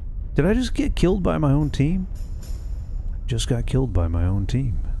 Did I just get killed by my own team? Just got killed by my own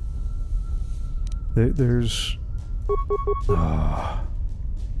team. There's...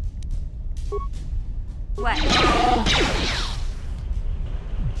 What?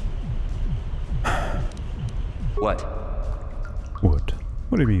 What? What?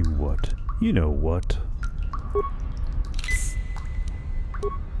 What do you mean, what? You know what.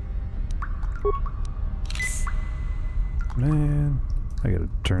 Man, I gotta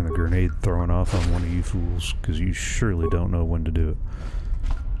turn the grenade throwing off on one of you fools, because you surely don't know when to do it.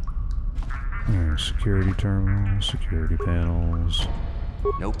 Alright, security terminals, security panels.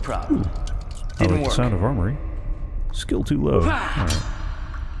 No problem. I like the sound of armory. Skill too low. Alright.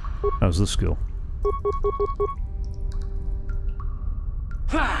 How's this skill?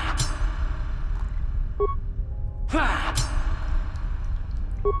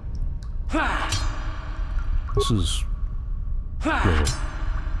 This is... low.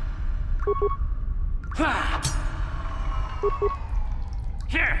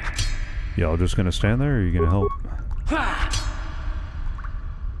 Y'all just gonna stand there, or are you gonna help?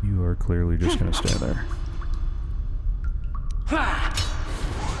 You are clearly just gonna stand there.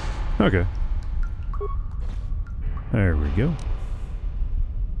 Okay. There we go.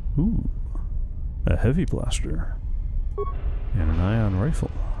 Ooh. A heavy blaster. And an ion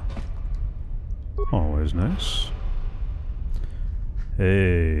rifle. Always nice.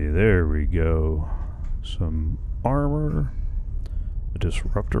 Hey, there we go. Some armor. A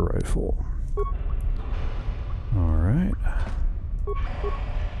disruptor rifle. Alright.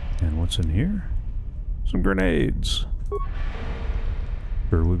 And what's in here? Some grenades.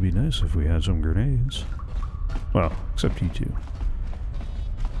 Sure would be nice if we had some grenades. Well, except you two.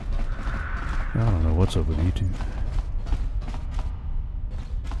 I don't know what's up with you two.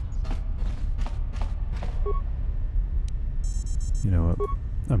 You know what?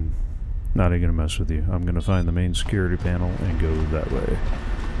 I'm not even gonna mess with you. I'm gonna find the main security panel and go that way.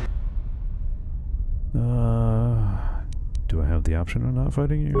 Do I have the option of not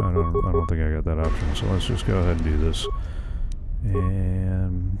fighting you? I don't think I got that option, so let's just go ahead and do this.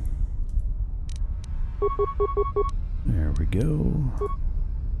 And there we go.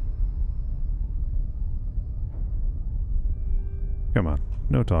 Come on,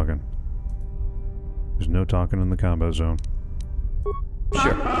 no talking. There's no talking in the combat zone.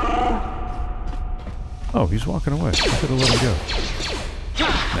 Sure. Oh, he's walking away. I could have let him go.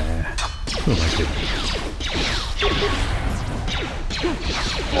 Nah, who am I kidding?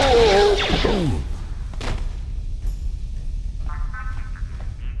 Boom.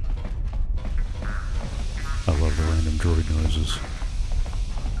 I love the random droid noises.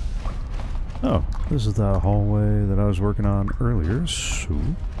 Oh, this is the hallway that I was working on earlier, so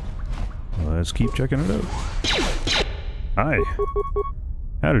let's keep checking it out. Hi.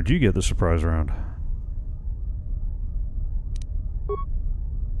 How did you get the surprise round?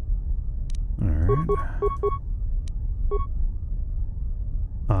 Alright.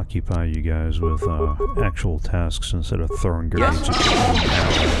 Occupy you guys with actual tasks instead of throwing grenades at your own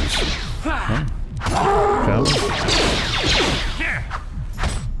allies. Huh? Shall we?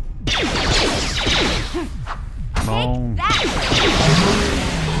 Come on.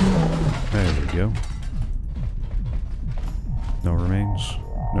 There we go. No remains?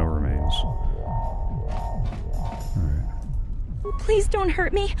 No remains. Alright. Please don't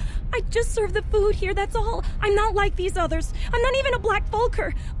hurt me. I just serve the food here, that's all. I'm not like these others. I'm not even a Black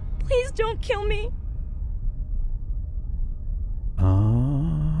Vulcar. Please don't kill me.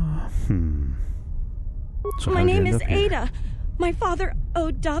 So my name is Ada. My father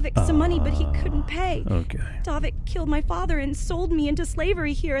owed Davik some money, but he couldn't pay. Okay. Davik killed my father and sold me into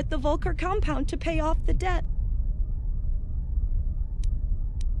slavery here at the Vulcar compound to pay off the debt.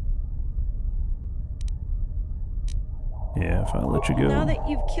 Yeah, if I let you go. Now that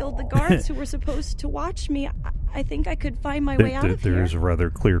you've killed the guards who were supposed to watch me, I think I could find my way out of here. There is a rather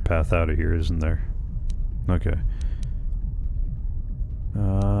clear path out of here, isn't there? Okay.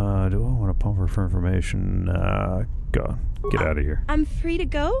 Do I want to pump her for information? Go. Get out of here. I'm free to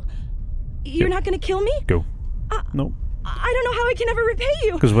go? You're not going to kill me? Go. Nope. I don't know how I can ever repay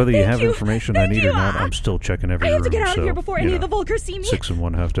you. Because whether you have information I need or not, I'm still checking every room. I have to get out of here before any of the Vulcars see me. 6 and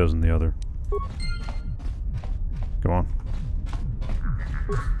 1/2 dozen the other. Go on.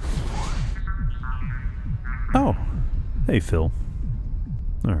 Oh. Hey, Phil.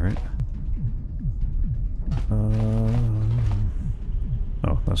 Alright.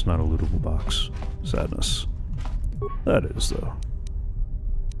 Oh, that's not a lootable box. Sadness. That is, though.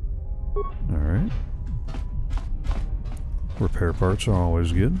 Alright. Repair parts are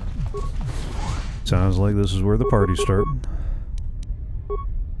always good. Sounds like this is where the party's starting.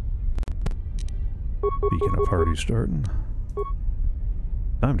 Speaking of party starting,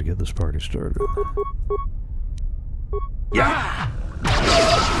 time to get this party started. Yeah.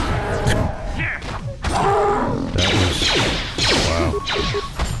 That was wow.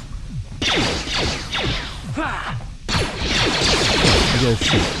 You guys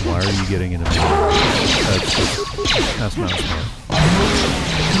shoot. Why are you getting into me? That's not smart.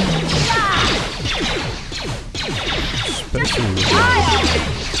 Especially with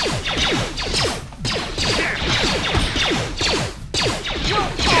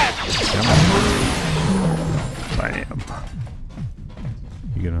Bam.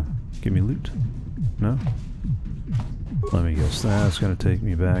 You gonna give me loot? No? Let me guess. That's gonna take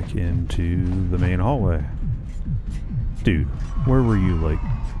me back into the main hallway. Dude, where were you like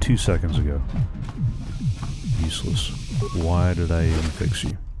 2 seconds ago? Useless. Why did I even fix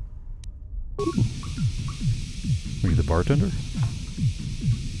you? Were you the bartender?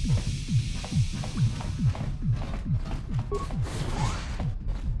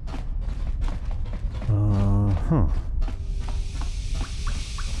 Huh.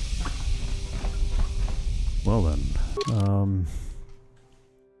 Well then,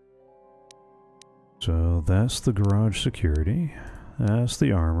 so that's the garage security, that's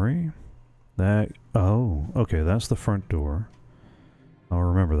the armory, okay, that's the front door. I'll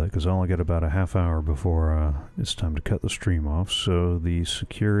remember that because I only got about a half hour before it's time to cut the stream off, so the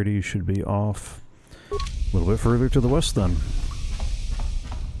security should be off A little bit further to the west, then.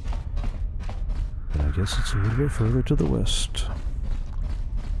 But I guess it's a little bit further to the west.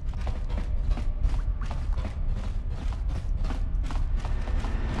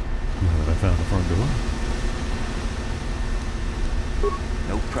 Now that I found the front door.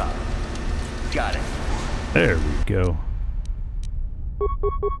 No problem. Got it. There we go.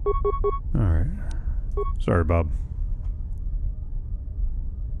 Alright. Sorry, Bob.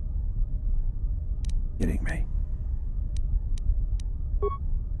 Kidding me.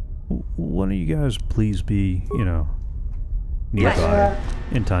 One of you guys please be, you know, nearby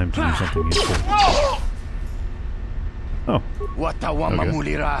in time to do something useful. Oh. Okay.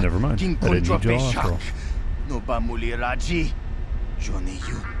 Never mind. I didn't need you all after all.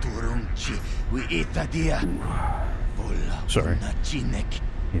 Sorry.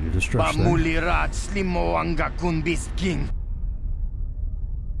 Needed to stretch there.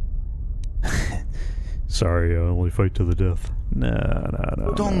 Sorry, I only fight to the death. No.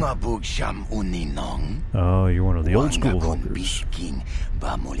 Oh, you're one of the old school Hulkers.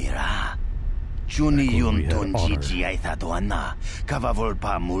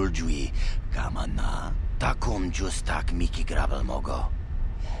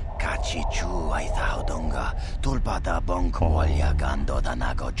 Kachichu ay thaudonga tulpada bonk molya gando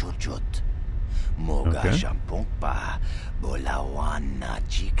danago chuchut. Moga shampongpa bolawana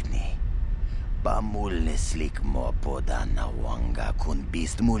chikni. Bamul slik mo podana wanga kun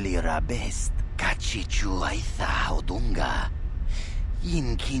bist mulira best. Kachichu ay thaudonga.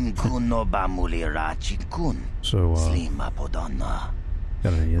 Yinkin kuno bamulira chikun. So, Slima podana.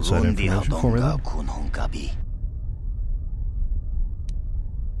 Got any inside information for me then? Kun hunkabi.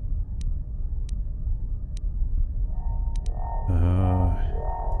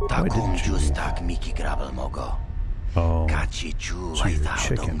 Why didn't you? Oh, so you're the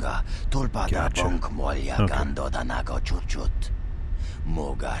chicken. Gotcha. Okay.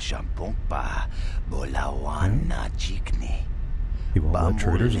 He won't let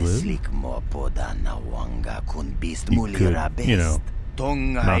traders live? You could, you know,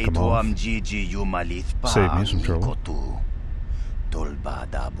 knock him off. Save me some trouble.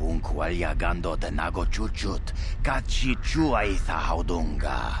 Tolbada bunkwalya gando de nago chuchut, kachichu ay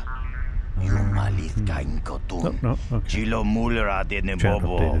thaudunga. Yumalit kain kotun. Chilo mulra de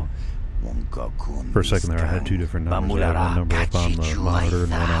nebobo. For a second there, I had two different numbers. I had one number up on the monitor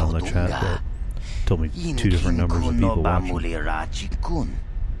and one on the chat that told me two different numbers of people watching.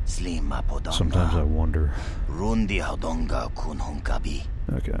 Sometimes I wonder.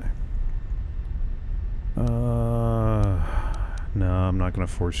 Okay. No, I'm not going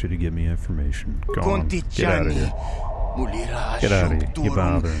to force you to give me information. Go on. Get out of here. Get out of here. You're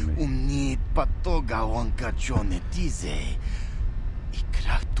bothering me.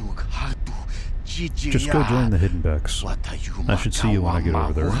 Just go join the Hidden Becks. I should see you when I get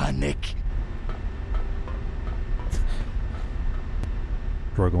over there.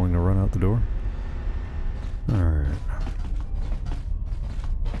 Struggling to run out the door? Alright.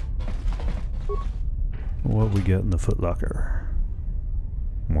 What we got in the footlocker?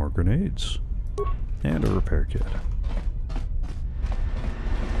 More grenades. And a repair kit.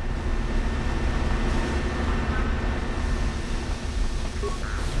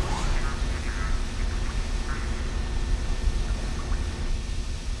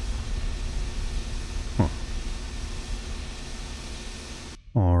 Huh.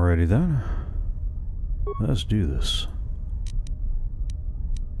 Alrighty then. Let's do this.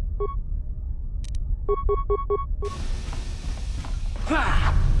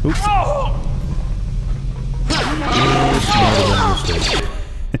 Oops.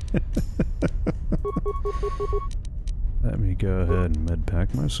 Let me go ahead and med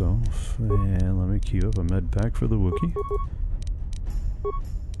pack myself, and let me queue up a med pack for the Wookiee.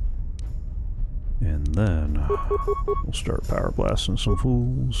 And then we'll start power blasting some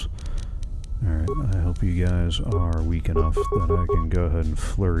fools. Alright, I hope you guys are weak enough that I can go ahead and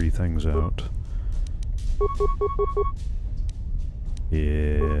flurry things out.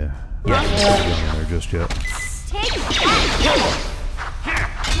 Yeah. I'm not going there just yet.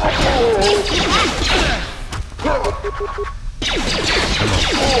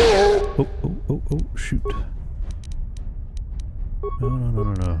 Oh, shoot.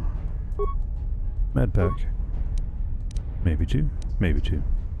 No. Med pack. Maybe two.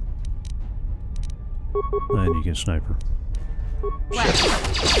 Then you can sniper.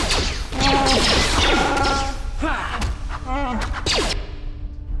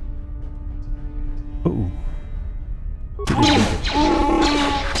 Uh-oh.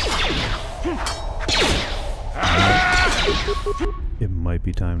 It might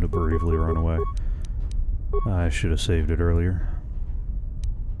be time to bravely run away. I should have saved it earlier.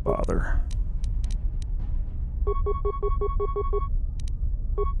 Bother.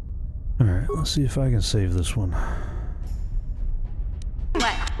 Alright, let's see if I can save this one.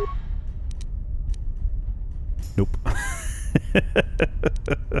 What? Nope.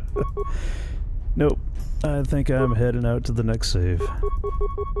 Nope. I think I'm heading out to the next save.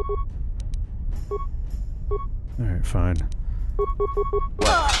 Alright, fine.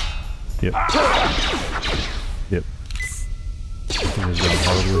 Yep. Yep. Something has gone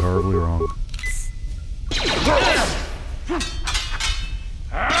horribly, horribly wrong.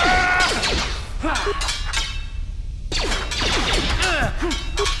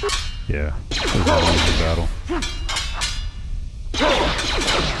 Yeah, it was a easy battle.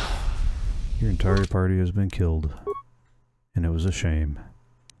 Your entire party has been killed, and it was a shame.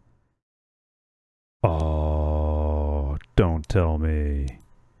 Oh, don't tell me.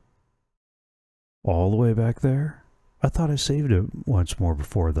 All the way back there? I thought I saved it once more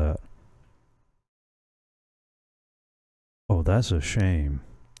before that. Oh, that's a shame.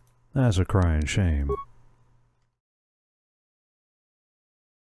 That's a crying shame.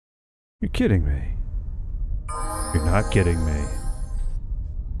 You're kidding me. You're not kidding me.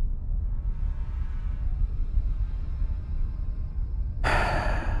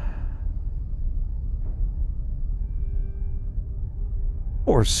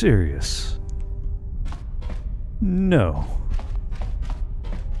 Or serious? No.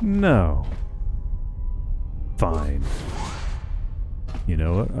 No. Fine. You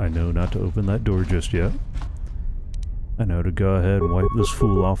know what? I know not to open that door just yet. I know to go ahead and wipe this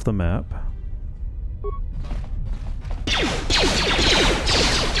fool off the map.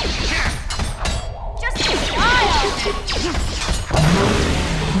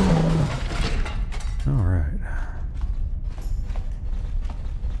 Alright.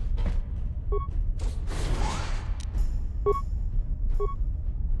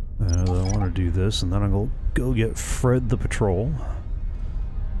 I want to do this, and then I'm going to go get Fred the Patrol.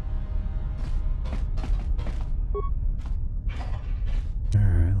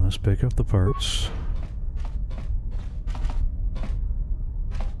 Alright, let's pick up the parts.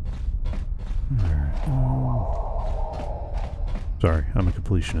 Alright. Sorry, I'm a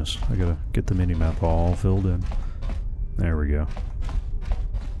completionist. I gotta get the mini-map all filled in. There we go.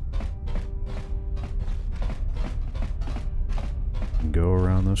 Go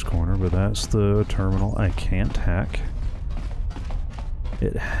around this corner, but that's the terminal I can't hack.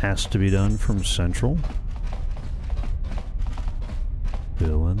 It has to be done from Central.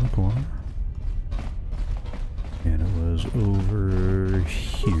 Still in the corner. And it was over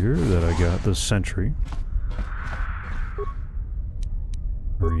here that I got the sentry.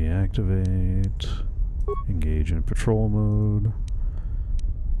 Reactivate. Engage in patrol mode.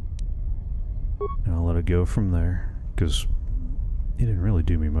 And I'll let it go from there, because he didn't really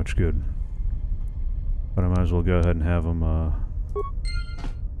do me much good. But I might as well go ahead and have him,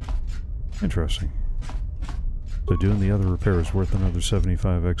 interesting. So doing the other repair is worth another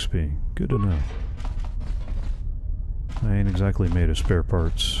 75 XP. Good to know. I ain't exactly made of spare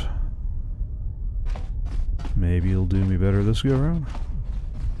parts. Maybe you'll do me better this go around?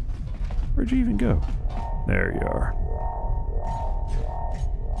 Where'd you even go? There you are.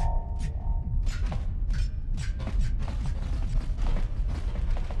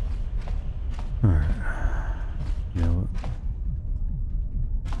 Alright. You know what?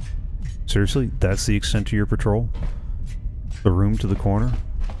 Seriously? That's the extent of your patrol? The room to the corner?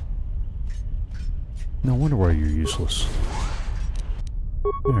 No wonder why you're useless.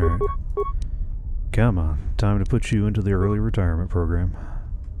 Alright. Come on. Time to put you into the early retirement program.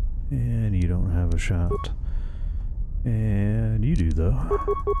 And you don't have a shot. And you do, though.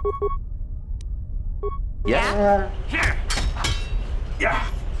 Yeah. Yeah.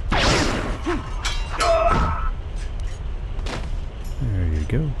 There you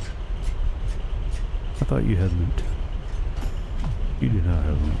go. I thought you had loot. You do not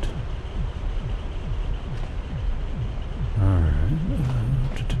have loot. Alright.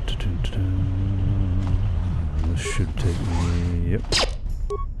 This should take me... Yep.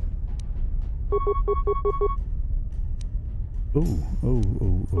 Oh.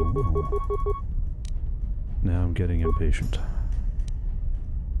 Now I'm getting impatient.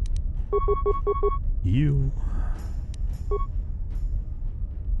 You.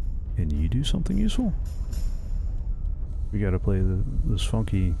 Can you do something useful? We gotta play this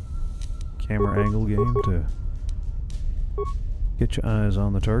funky camera angle game to get your eyes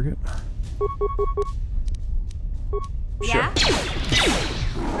on the target. Yeah?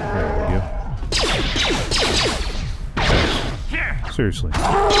 There we go. Seriously.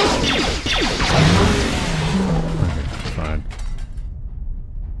 Okay, fine.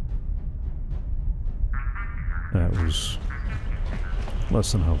 That was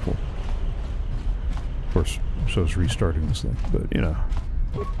less than helpful. Of course, so is restarting this thing, but you know,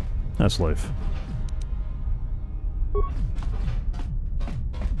 that's life.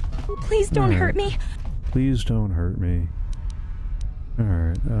 Please don't hurt me. Please don't hurt me.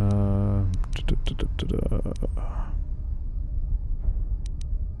 Alright,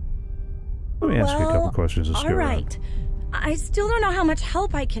 let me ask you a couple questions. Alright. I still don't know how much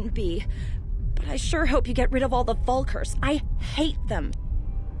help I can be, but I sure hope you get rid of all the Vulkars. I hate them.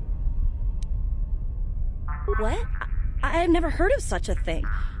 What? I've never heard of such a thing.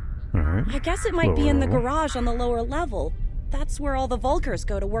 Alright. I guess it might be in the garage on the lower level. That's where all the Vulkars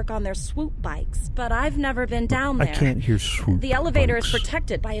go to work on their swoop bikes. But I've never been down there. I can't hear swoop The elevator bikes is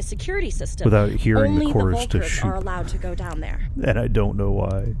protected by a security system. without hearing Only the chorus the to Vulkars shoot. are allowed to go down there. And I don't know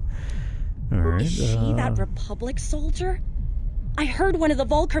why. Alright. Is she that Republic soldier? I heard one of the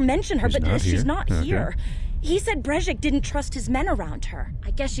Vulkar mention her, but she's not here. He said Brejik didn't trust his men around her.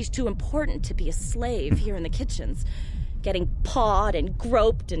 I guess she's too important to be a slave here in the kitchens. Getting pawed and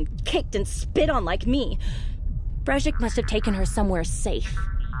groped and kicked and spit on like me. Brejik must have taken her somewhere safe.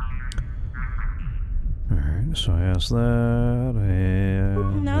 Alright, so I asked that,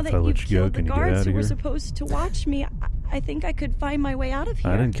 and Now if that I you've let you go, killed the can you get out guards of who were here? supposed to watch me, I think I could find my way out of here.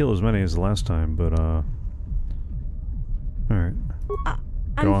 I didn't kill as many as the last time, but alright.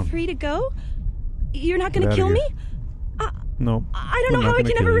 I'm free to go? You're not gonna kill me? No. I don't know how I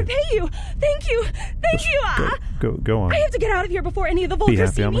can ever repay you. Thank you. Thank you. Go on. I have to get out of here before any of the Be Vulkars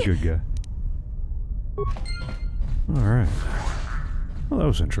happy see I'm me. a good guy. Alright. Well, that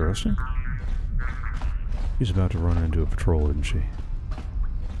was interesting. She's about to run into a patrol, isn't she?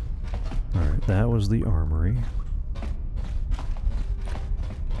 Alright, that was the armory.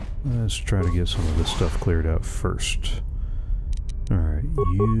 Let's try to get some of this stuff cleared out first. Alright,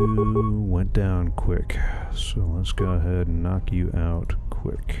 you went down quick. So let's go ahead and knock you out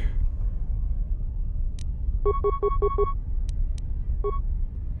quick.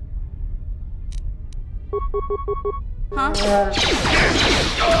 Huh?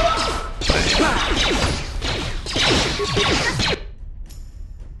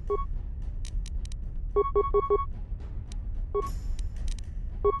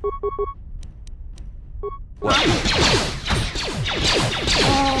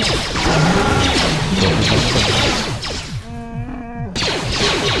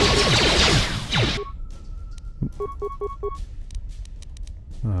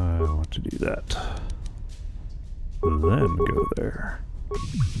 I want to do that. Then go there.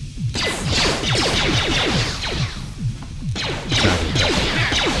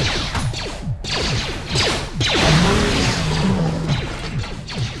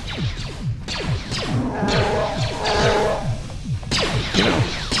 You know,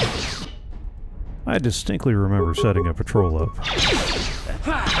 I distinctly remember setting a patrol up.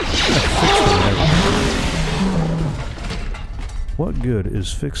 What good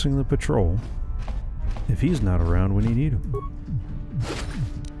is fixing the patrol if he's not around when you need him?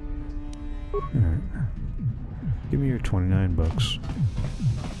 Alright. Give me your 29 bucks.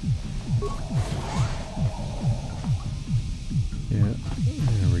 Yeah,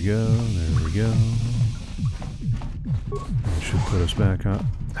 there we go, there we go. That should put us back on.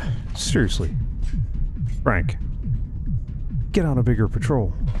 Seriously. Frank. Get on a bigger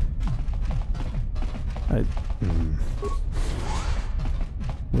patrol.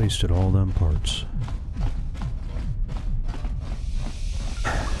 Wasted all them parts.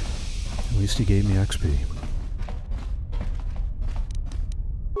 At least he gave me XP.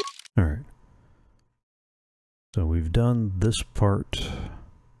 Alright. So we've done this part.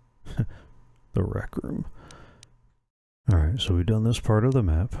 The rec room. Alright, so we've done this part of the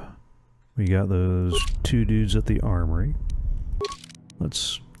map. We got those two dudes at the armory.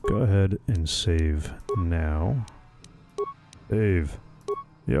 Let's go ahead and save now. Save.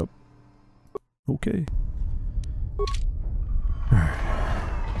 Yep. Okay.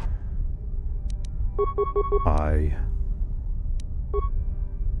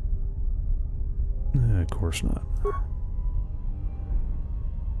 Of course not.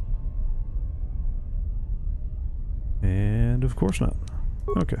 And of course not.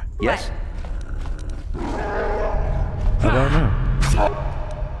 Okay. Yes. How about now?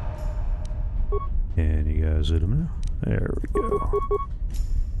 And you guys hit him now. There we go.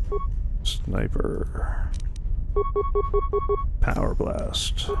 Sniper. Power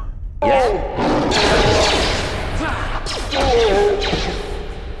blast. Yes.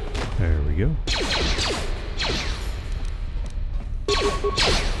 There we go.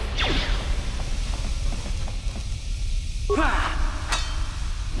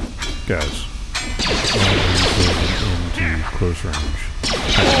 Guys. Into close range.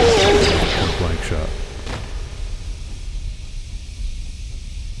 Blank shot.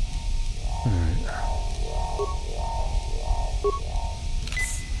 Alright.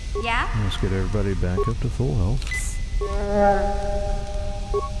 Yeah? Let's get everybody back up to full health.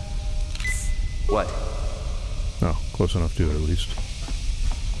 What? Oh, close enough to it at least.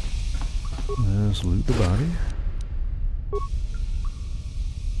 Let's loot the body.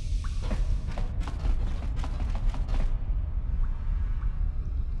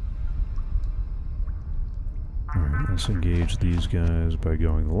 Alright, let's engage these guys by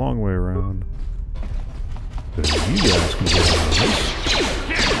going the long way around. Because you guys can get on this.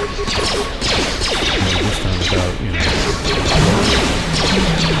 And this time without, you know...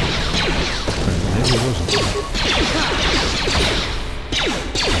 Maybe it wasn't.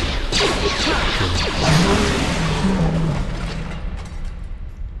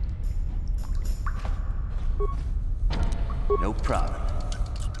 No problem.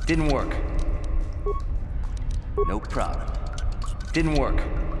 Didn't work. No problem. Didn't work.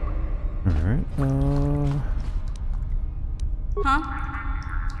 Alright, Huh?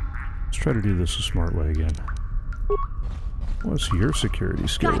 let's try to do this a smart way again. What's your security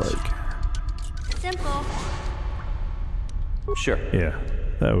skill like? Simple. Sure. Yeah,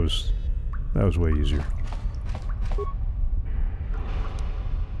 that was way easier.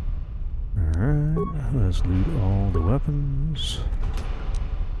 Alright, let's loot all the weapons.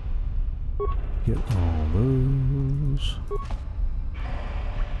 Get all those.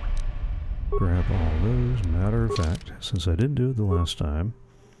 Grab all those. Matter of fact, since I didn't do it the last time.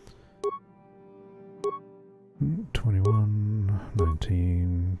 21,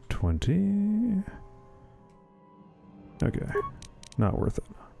 19, 20. Okay. Not worth it.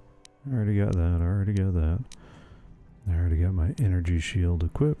 I already got that. I already got that. I already got my energy shield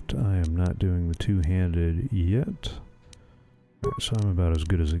equipped. I am not doing the two-handed yet. Alright, so I'm about as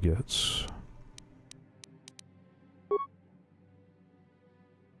good as it gets.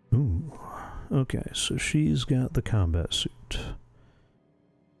 Ooh. Okay, so she's got the combat suit.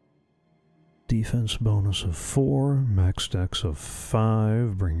 Defense bonus of 4, max dex of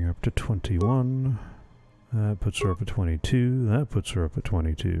 5, bring her up to 21. That puts her up at 22. That puts her up at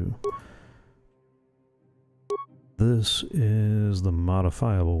 22. This is the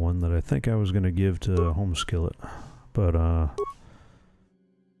modifiable one that I think I was going to give to Home Skillet. But,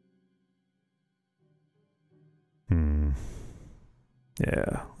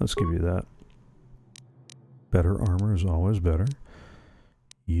 yeah, let's give you that. Better armor is always better.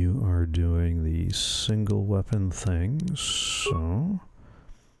 You are doing the single weapon thing, so...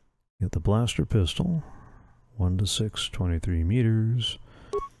 Get the blaster pistol. 1 to 6, 23 meters.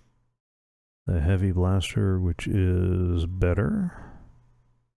 The heavy blaster, which is better.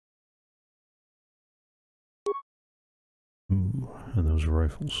 Ooh, and those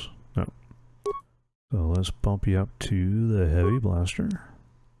rifles. No. So let's bump you up to the heavy blaster.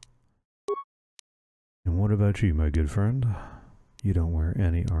 And what about you, my good friend? You don't wear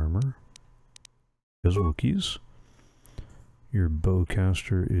any armor. Because Wookiees. Your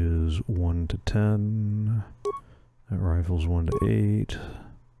bowcaster is 1 to 10. That rifle's 1 to 8.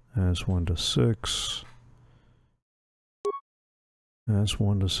 That's 1 to 6. That's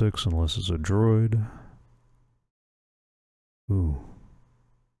 1 to 6 unless it's a droid. Ooh.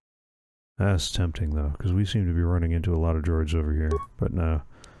 That's tempting though, because we seem to be running into a lot of droids over here. But no.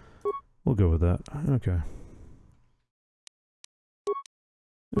 We'll go with that. Okay.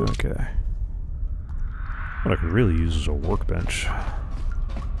 Okay. What I could really use is a workbench.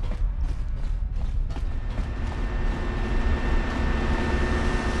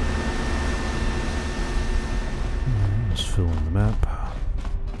 Let's fill in the map.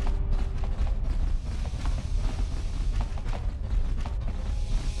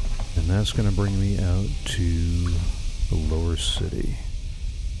 And that's going to bring me out to the lower city.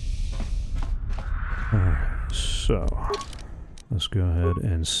 Alright, so let's go ahead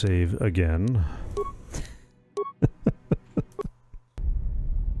and save again.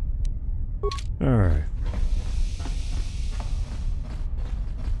 Alright.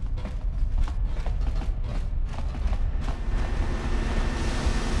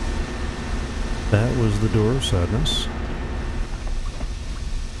 That was the Door of Sadness.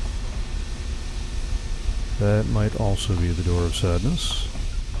 That might also be the Door of Sadness.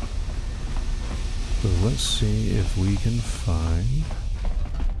 So let's see if we can find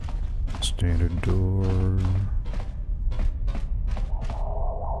standard door.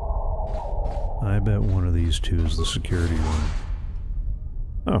 I bet one of these two is the security one.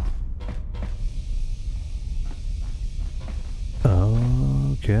 Oh.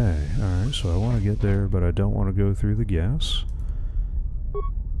 Okay, alright, so I want to get there, but I don't want to go through the gas.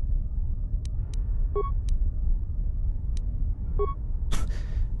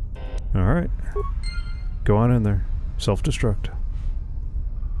 Alright. Go on in there. Self-destruct.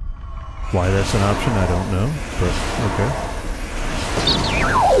 Why that's an option, I don't know, but okay.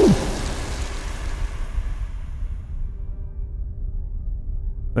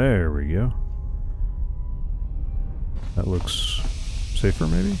 There we go. That looks safer,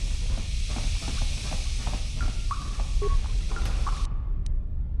 maybe?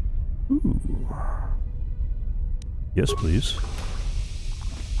 Ooh. Yes, please.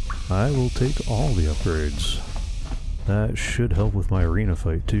 I will take all the upgrades. That should help with my arena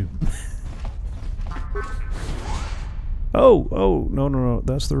fight, too. Oh, no.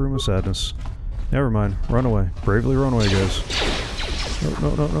 That's the Room of Sadness. Never mind. Run away. Bravely run away, guys.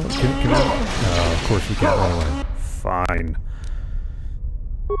 No. Can we? Of course we can't run away. Fine.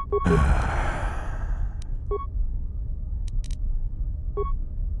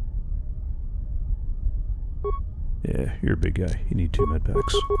 Yeah, you're a big guy. You need 2 med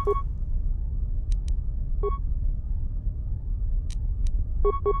packs.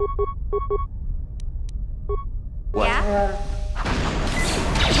 What? Yeah.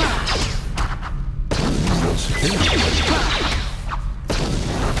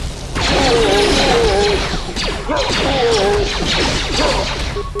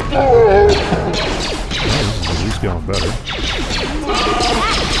 He's going better.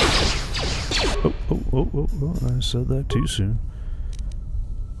 Oh, I said that too soon.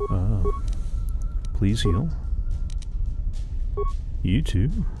 Please heal. You too.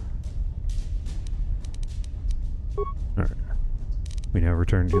 Alright. We now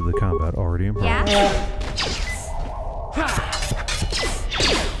return to the combat already in progress.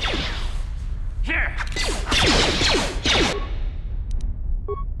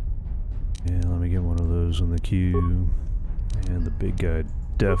 Yeah, let me get one of those in the queue. And the big guy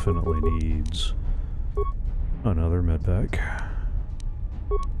definitely needs another med pack.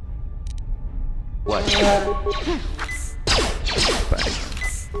 What? Bang.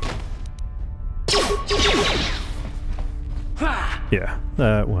 Yeah,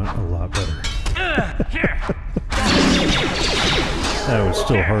 that went a lot better. That was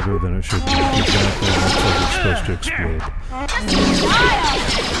still harder than it should be. Exactly, looks like it's supposed to explode.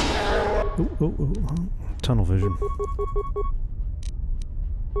 Oh. Tunnel vision.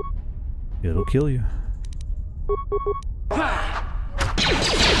 It'll kill you.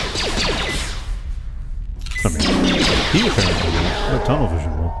 I mean, he apparently will, but tunnel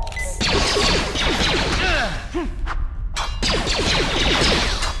vision will.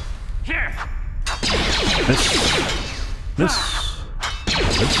 Miss.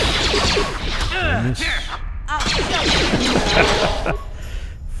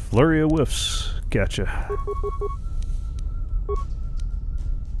 Flurry of whiffs. Gotcha.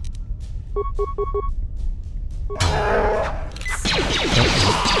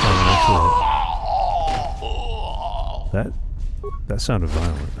 That sounded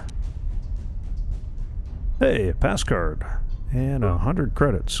violent. Hey, a pass card. And 100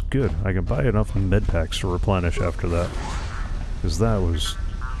 credits. Good. I can buy enough med packs to replenish after that. Because that was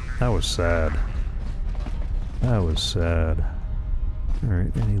sad. That was sad.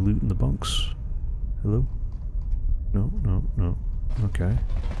 Alright, any loot in the bunks? Hello? No. Okay.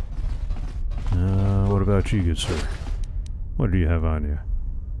 What about you, good sir? What do you have on you?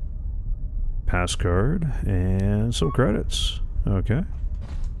 Pass card and some credits. Okay.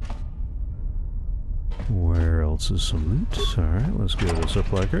 Where else is some loot? Alright, let's go to the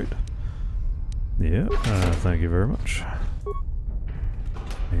supply crate. Yeah, thank you very much.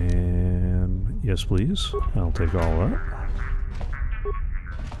 And yes, please. I'll take all that.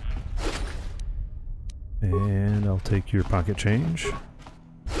 And I'll take your pocket change.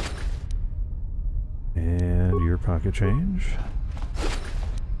 And your pocket change.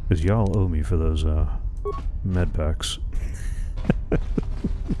 Because y'all owe me for those med packs.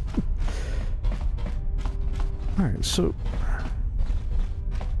 Alright, so...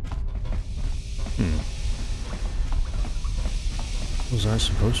 Was I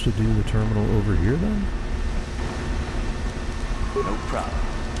supposed to do the terminal over here then? No problem.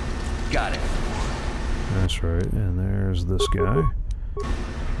 Got it. That's right, and there's this guy.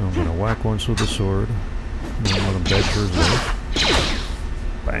 I'm gonna whack once with the sword, and then let him beg for his life.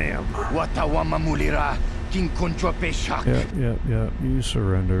 Bam. Yep, you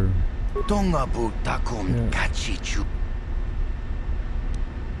surrender. Yeah.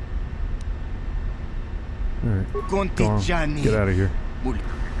 Alright, go on. Get out of here.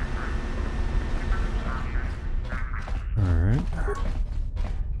 Alright.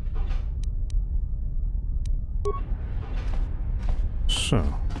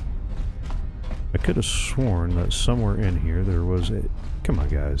 could have sworn that somewhere in here there was a... Come on,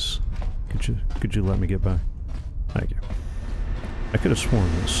 guys. Could you let me get by? Thank you. I could have sworn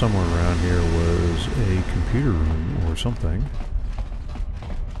that somewhere around here was a computer room or something.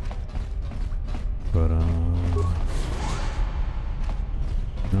 But,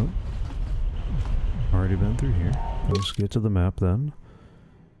 nope. Already been through here. Let's get to the map then.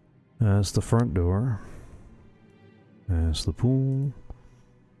 That's the front door. That's the pool.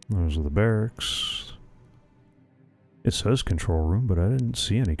 Those are the barracks. It says control room, but I didn't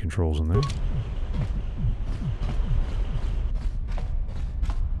see any controls in there.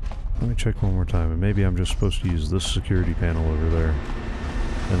 Let me check one more time, and maybe I'm just supposed to use this security panel over there.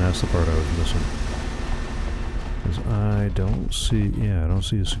 And that's the part I was missing. Because I don't see... Yeah, I don't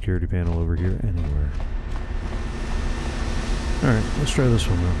see a security panel over here anywhere. Alright, let's try this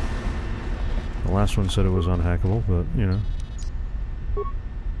one then. The last one said it was unhackable, but, you know.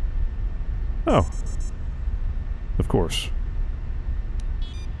 Oh. Of course.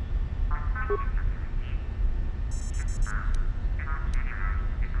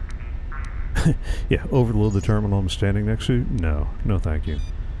 Yeah, overload the terminal I'm standing next to? No. No thank you.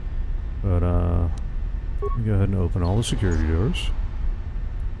 But, let me go ahead and open all the security doors.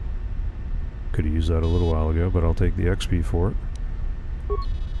 Could have used that a little while ago, but I'll take the XP for it.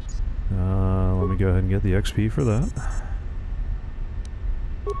 Let me go ahead and get the XP for that.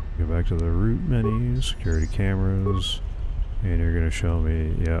 Go back to the root menu, security cameras, and you're going to show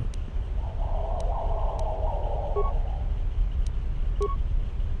me, yep.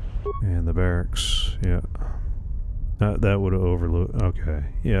 And the barracks, yeah. That would have overlooked, okay,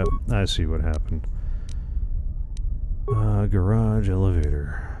 yeah, I see what happened. Garage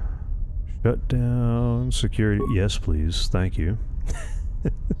elevator. Shut down security, yes please, thank you.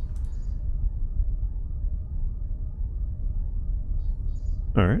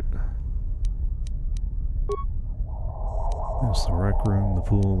 Alright. That's the rec room, the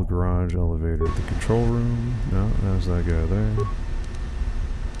pool, the garage, elevator, the control room. No, there's that guy there.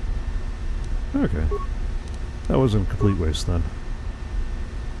 Okay. That wasn't a complete waste then.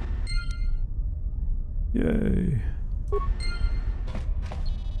 Yay.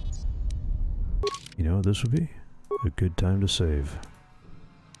 You know what this would be? A good time to save.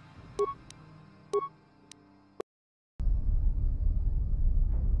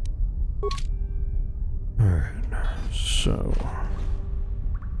 Alright, so...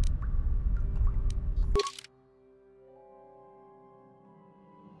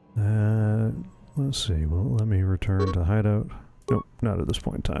 let's see, well, let me return to hideout. Nope, not at this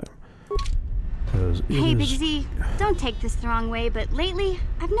point in time. Hey, Big Z, don't take this the wrong way, but lately,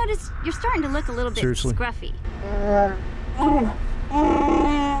 I've noticed you're starting to look a little bit scruffy. We're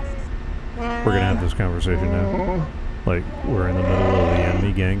gonna have this conversation now. Like, we're in the middle of the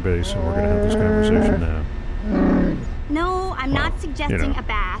enemy gang base, and we're gonna have this conversation now. No, I'm not suggesting a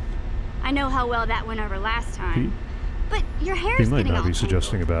bath. I know how well that went over last time. But your hair's getting all He might not be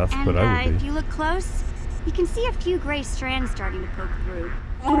suggesting a bath, and, but I would be. If you look close, you can see a few gray strands starting to poke through.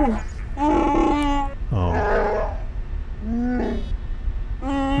 Oh.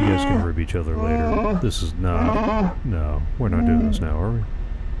 You guys can rib each other later. This is not... No, we're not doing this now, are we?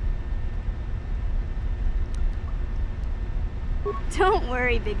 Don't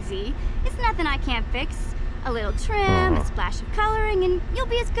worry, Big Z. It's nothing I can't fix. A little trim, a splash of coloring, and you'll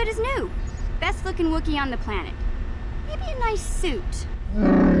be as good as new. Best looking Wookiee on the planet. Maybe a nice suit.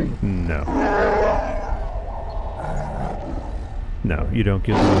 No. No, you don't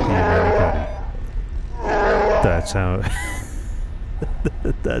get the Wookiee in anybody. That's how...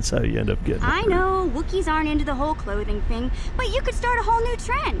 That's how you end up getting it. I know, Wookiees aren't into the whole clothing thing, but you could start a whole new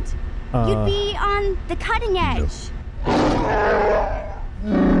trend. You'd be on the cutting edge.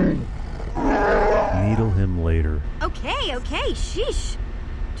 Needle him later. Okay, sheesh.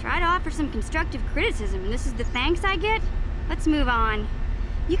 Try to offer some constructive criticism, and this is the thanks I get? Let's move on.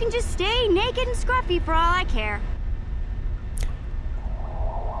 You can just stay naked and scruffy for all I care.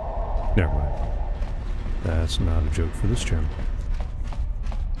 Never mind. That's not a joke for this channel.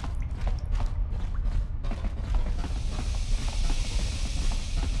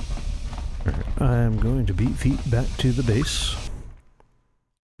 Alright, I'm going to beat feet back to the base.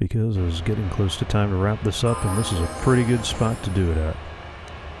 Because I was getting close to time to wrap this up, and this is a pretty good spot to do it at.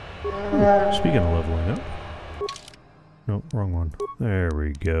 Speaking of leveling up. Nope, wrong one. There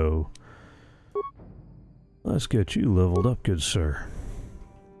we go. Let's get you leveled up, good sir.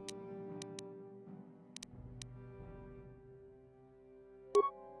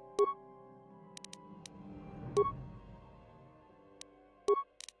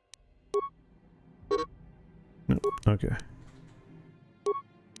 Nope, okay.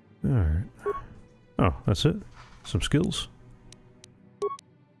 Alright. Oh, that's it? Some skills?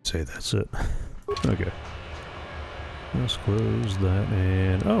 Say that's it. Okay. Let's close that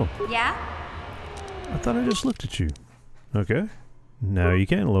and... Oh! Yeah? I thought I just looked at you. Okay. Now you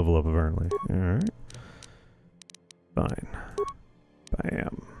can level up, apparently. Alright. Fine.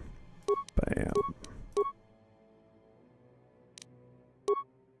 Bam. Bam.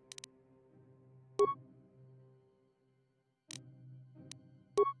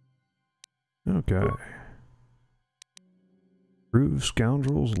 Okay. Prove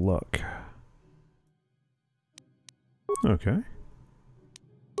scoundrel's luck. Okay.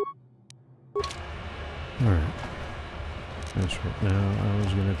 Alright. That's right. Now I was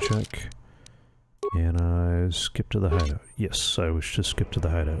gonna check. Can I skip to the hideout? Yes, I wish to skip to the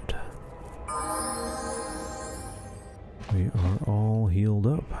hideout. We are all healed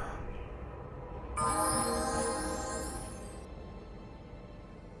up.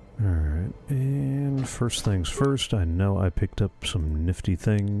 Alright, and first things first, I know I picked up some nifty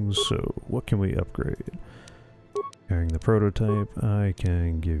things, so what can we upgrade? Carrying the prototype, I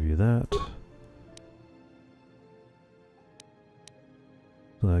can give you that.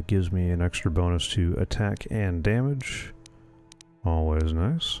 So that gives me an extra bonus to attack and damage. Always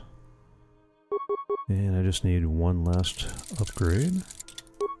nice. And I just need one last upgrade.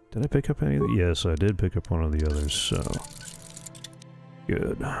 Did I pick up any of the? Yes, I did pick up one of the others, so...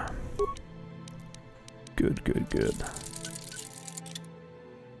 Good. Good, good, good.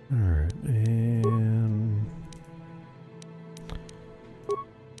 Alright, and...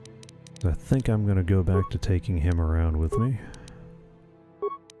 I think I'm gonna go back to taking him around with me.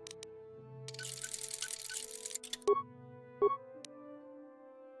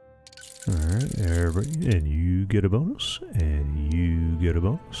 Alright, everybody, and you get a bonus, and you get a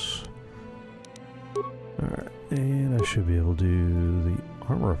bonus. Alright, and I should be able to do the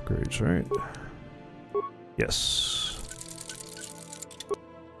armor upgrades, right? Yes.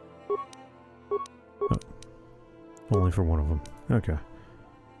 Oh, only for one of them. Okay.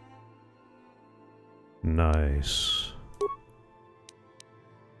 Nice.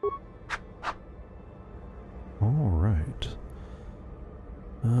 Alright.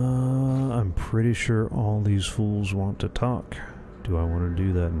 I'm pretty sure all these fools want to talk. Do I want to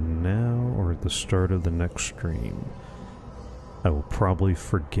do that now or at the start of the next stream? I will probably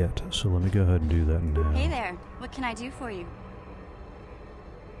forget, so let me go ahead and do that now. Hey there, what can I do for you?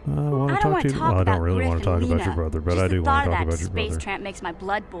 I want to talk to you. Well, I don't really want to talk about your brother, but I do want to talk about your brother. Space tramp makes my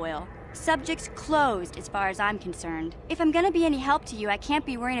blood boil. Subject's closed as far as I'm concerned. If I'm gonna be any help to you, I can't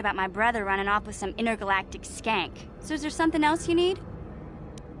be worrying about my brother running off with some intergalactic skank. So is there something else you need?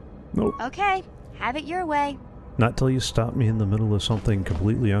 Nope. Okay, have it your way. Not till you stop me in the middle of something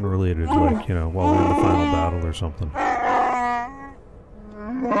completely unrelated, like, you know, while we're in the final battle or something. Yeah.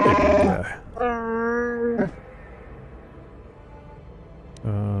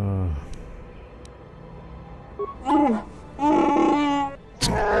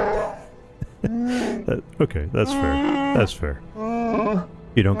 Okay, that's fair. That's fair.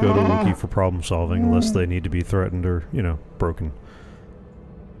 You don't go to Wookiee for problem solving unless they need to be threatened or, you know, broken.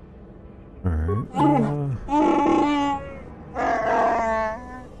 Alright.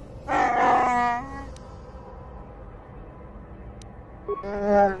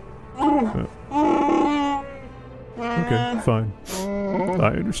 Okay, fine.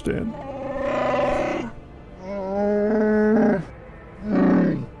 I understand.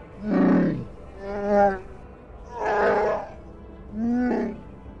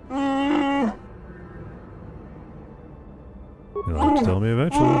 You'll have to tell me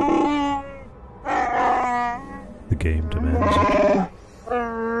eventually. The game demands it.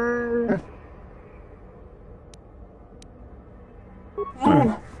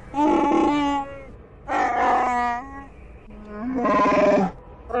 Alright.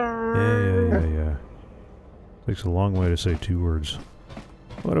 Yeah. Takes a long way to say 2 words.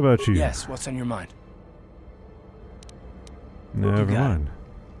 What about you? Yes, what's on your mind? Never mind.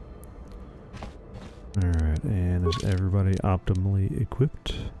 Alright, and is everybody optimally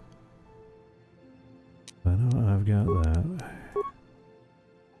equipped? I know I've got that.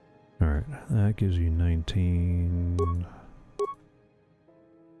 Alright, that gives you 19...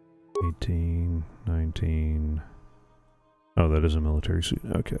 18, 19... Oh, that is a military suit.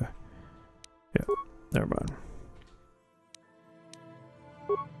 Okay. Yeah, never mind.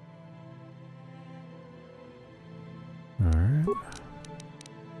 Alright.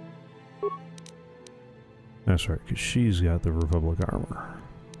 That's right, because she's got the Republic armor.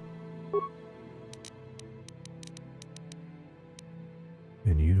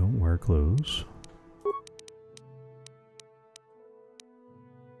 And you don't wear clothes.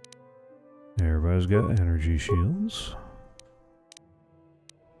 Everybody's guys got energy shields.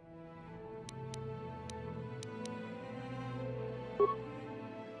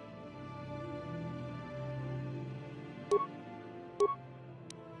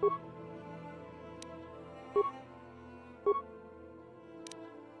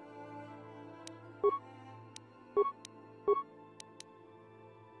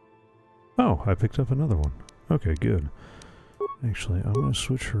 Oh, I picked up another one. Okay, good. Actually, I'm going to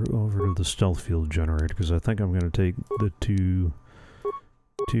switch her over to the stealth field generator because I think I'm going to take the two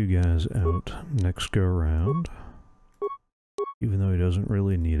guys out next go around. Even though he doesn't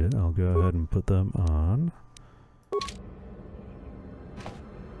really need it, I'll go ahead and put them on.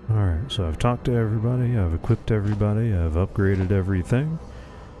 Alright, so I've talked to everybody, I've equipped everybody, I've upgraded everything.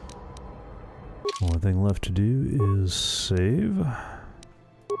 Only thing left to do is save.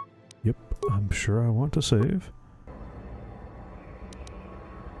 Yep, I'm sure I want to save.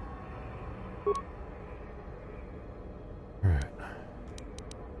 Alright.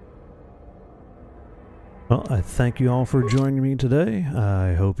 Well, I thank you all for joining me today.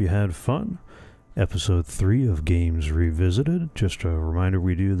 I hope you had fun. Episode 3 of Games Revisited. Just a reminder,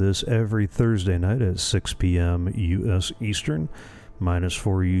 we do this every Thursday night at 6 p.m. U.S. Eastern,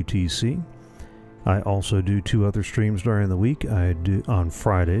 -4 UTC. I also do 2 other streams during the week. I do on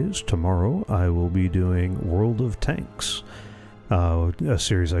Fridays. Tomorrow I will be doing World of Tanks, a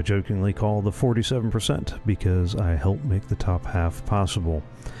series I jokingly call the 47% because I help make the top half possible.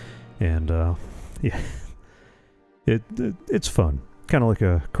 And yeah, it's fun. Kind of like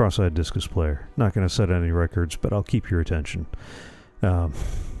a cross-eyed discus player. Not going to set any records, but I'll keep your attention.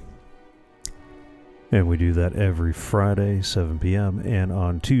 And we do that every Friday, 7 p.m. And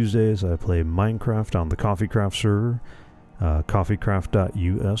on Tuesdays, I play Minecraft on the CoffeeCraft server,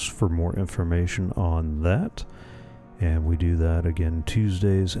 coffeecraft.us for more information on that. And we do that again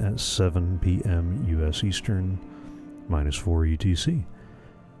Tuesdays at 7 p.m. U.S. Eastern, -4 UTC.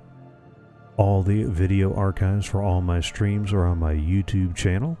 All the video archives for all my streams are on my YouTube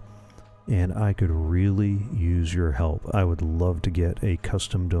channel, and I could really use your help. I would love to get a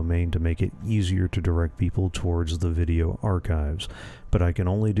custom domain to make it easier to direct people towards the video archives, but I can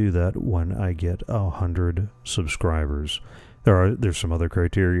only do that when I get 100 subscribers. There's some other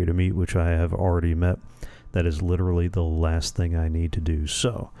criteria to meet, which I have already met. That is literally the last thing I need to do.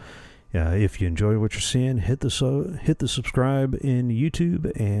 So, if you enjoy what you're seeing, hit the subscribe in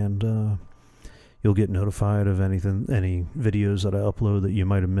YouTube, and you'll get notified of any videos that I upload that you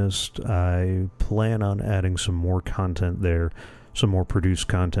might have missed. I plan on adding some more content there, some more produced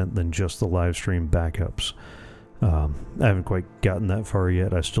content than just the live stream backups. I haven't quite gotten that far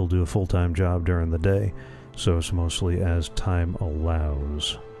yet. I still do a full-time job during the day, so it's mostly as time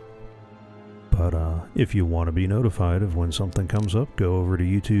allows. But if you want to be notified of when something comes up, go over to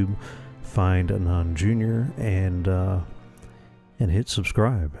YouTube, find Anon Jr., and hit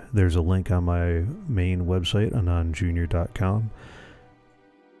subscribe. There's a link on my main website, anonjr.com.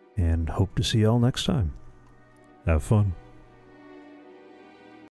 And hope to see y'all next time. Have fun.